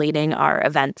 Erin's been leading our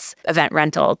event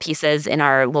rental pieces in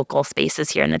our local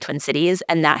spaces here in the Twin Cities,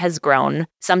 and that has grown.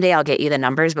 Someday I'll get you the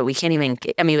numbers, but we can't even,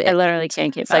 I literally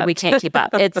can't keep up. Like we can't keep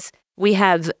up. We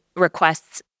have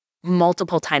requests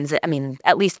multiple times,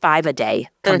 at least 5 a day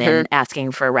come in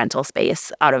asking for a rental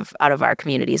space out of our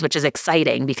communities, which is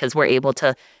exciting because we're able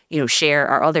to, share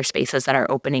our other spaces that are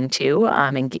opening too,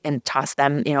 and toss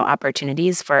them,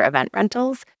 opportunities for event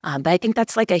rentals. But I think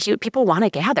that's like people want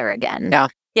to gather again.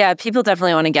 Yeah, people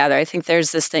definitely want to gather. I think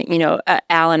there's this thing,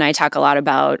 Al and I talk a lot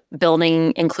about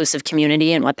building inclusive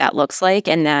community and what that looks like.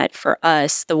 And that for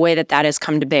us, the way that has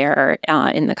come to bear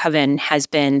in the Coven has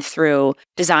been through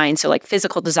design. So like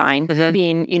physical design,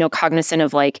 being, cognizant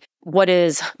of like, what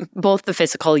is both the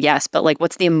physical, yes, but like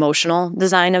what's the emotional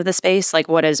design of the space? Like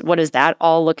what does that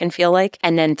all look and feel like?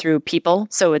 And then through people.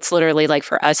 So it's literally like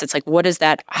for us, it's like, what is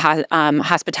that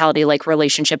hospitality like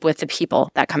relationship with the people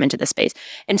that come into the space?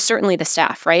 And certainly the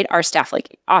staff, right? Our staff,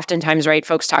 like oftentimes, right,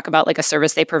 folks talk about like a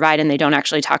service they provide and they don't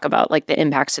actually talk about like the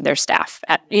impacts to their staff.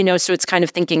 So it's kind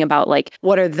of thinking about like,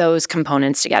 what are those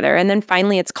components together? And then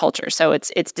finally it's culture. So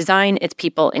it's design, it's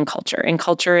people, and culture. And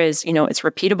culture is, it's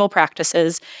repeatable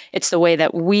practices. It's the way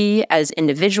that we as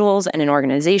individuals and an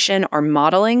organization are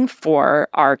modeling for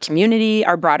our community,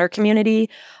 our broader community,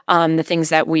 the things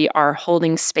that we are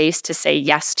holding space to say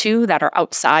yes to that are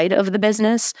outside of the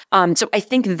business. So I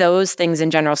think those things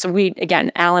in general. So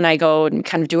Al and I go and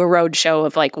kind of do a road show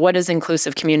of like, what does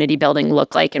inclusive community building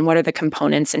look like and what are the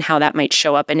components and how that might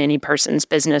show up in any person's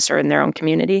business or in their own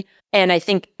community. And I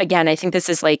think this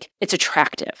is like, it's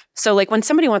attractive. So like when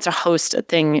somebody wants to host a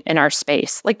thing in our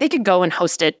space, like they could go and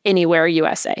host it anywhere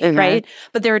USA, right?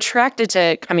 But they're attracted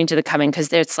to coming to the Coven because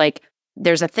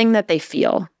there's a thing that they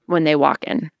feel when they walk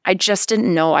in. I just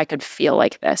didn't know I could feel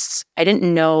like this. I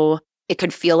didn't know it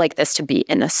could feel like this to be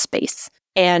in a space.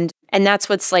 And that's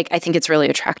what's like, I think it's really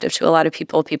attractive to a lot of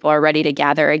people. People are ready to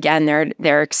gather again.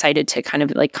 They're excited to kind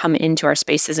of like come into our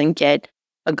spaces and get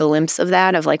a glimpse of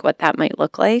that, of like what that might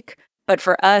look like. But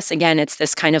for us, again, it's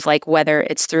this kind of like, whether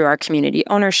it's through our community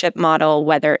ownership model,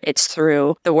 whether it's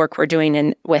through the work we're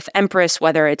doing with Empress,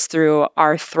 whether it's through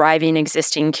our thriving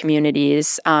existing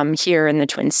communities here in the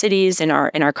Twin Cities, in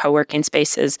our co-working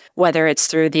spaces, whether it's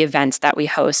through the events that we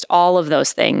host, all of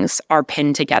those things are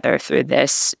pinned together through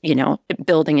this,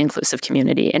 building inclusive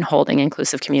community and holding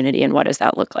inclusive community. And what does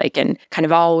that look like? And kind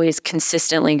of always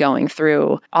consistently going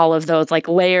through all of those like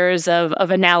layers of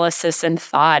analysis and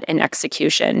thought and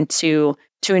execution to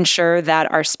ensure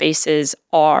that our spaces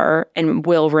are and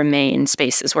will remain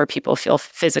spaces where people feel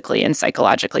physically and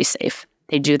psychologically safe.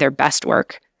 They do their best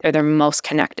work. They're their most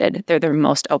connected. They're their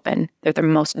most open. They're their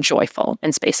most joyful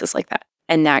in spaces like that.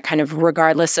 And that kind of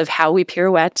regardless of how we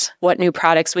pirouette, what new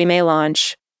products we may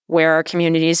launch, where our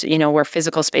communities, where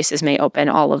physical spaces may open,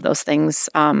 all of those things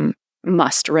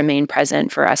must remain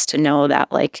present for us to know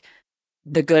that like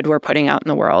the good we're putting out in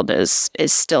the world is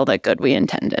still the good we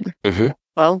intended. Mm-hmm.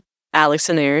 Well, Alex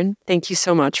and Aaron, thank you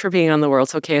so much for being on the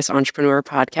World's Okayest Entrepreneur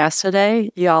podcast today.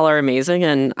 Y'all are amazing,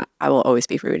 and I will always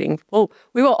be rooting. Well,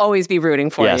 we will always be rooting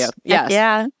for you. Yes.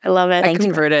 Yeah, I love it. I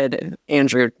converted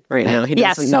Andrew right now. He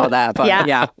doesn't know that, but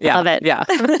yeah. Love it. Yeah.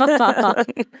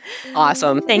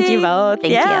 Awesome. Thank you both.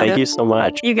 Thank you. Thank you so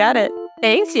much. You got it.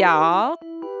 Thanks, y'all.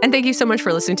 And thank you so much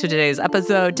for listening to today's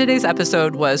episode. Today's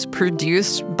episode was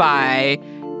produced by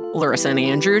Larissa and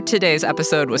Andrew. Today's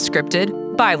episode was scripted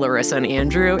by Larissa and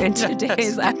Andrew. And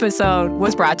today's episode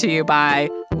was brought to you by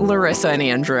Larissa and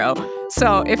Andrew.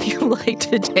 So if you liked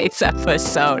today's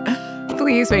episode,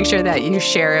 please make sure that you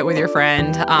share it with your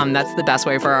friend. That's the best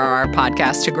way for our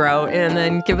podcast to grow. And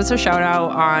then give us a shout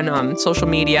out on social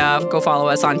media. Go follow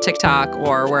us on TikTok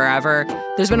or wherever.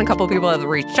 There's been a couple people that have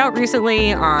reached out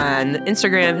recently on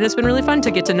Instagram, and it's been really fun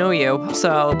to get to know you.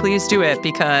 So please do it,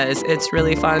 because it's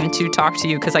really fun to talk to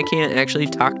you, because I can't actually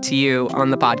talk to you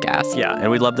on the podcast. Yeah, and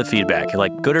we love the feedback.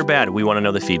 Like, good or bad, we want to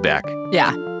know the feedback.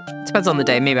 Yeah. Depends on the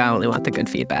day. Maybe I only want the good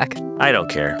feedback. I don't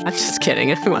care. I'm just kidding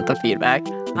if we want the feedback.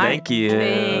 Thank you.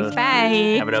 Thanks.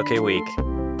 Bye. Have an okay week.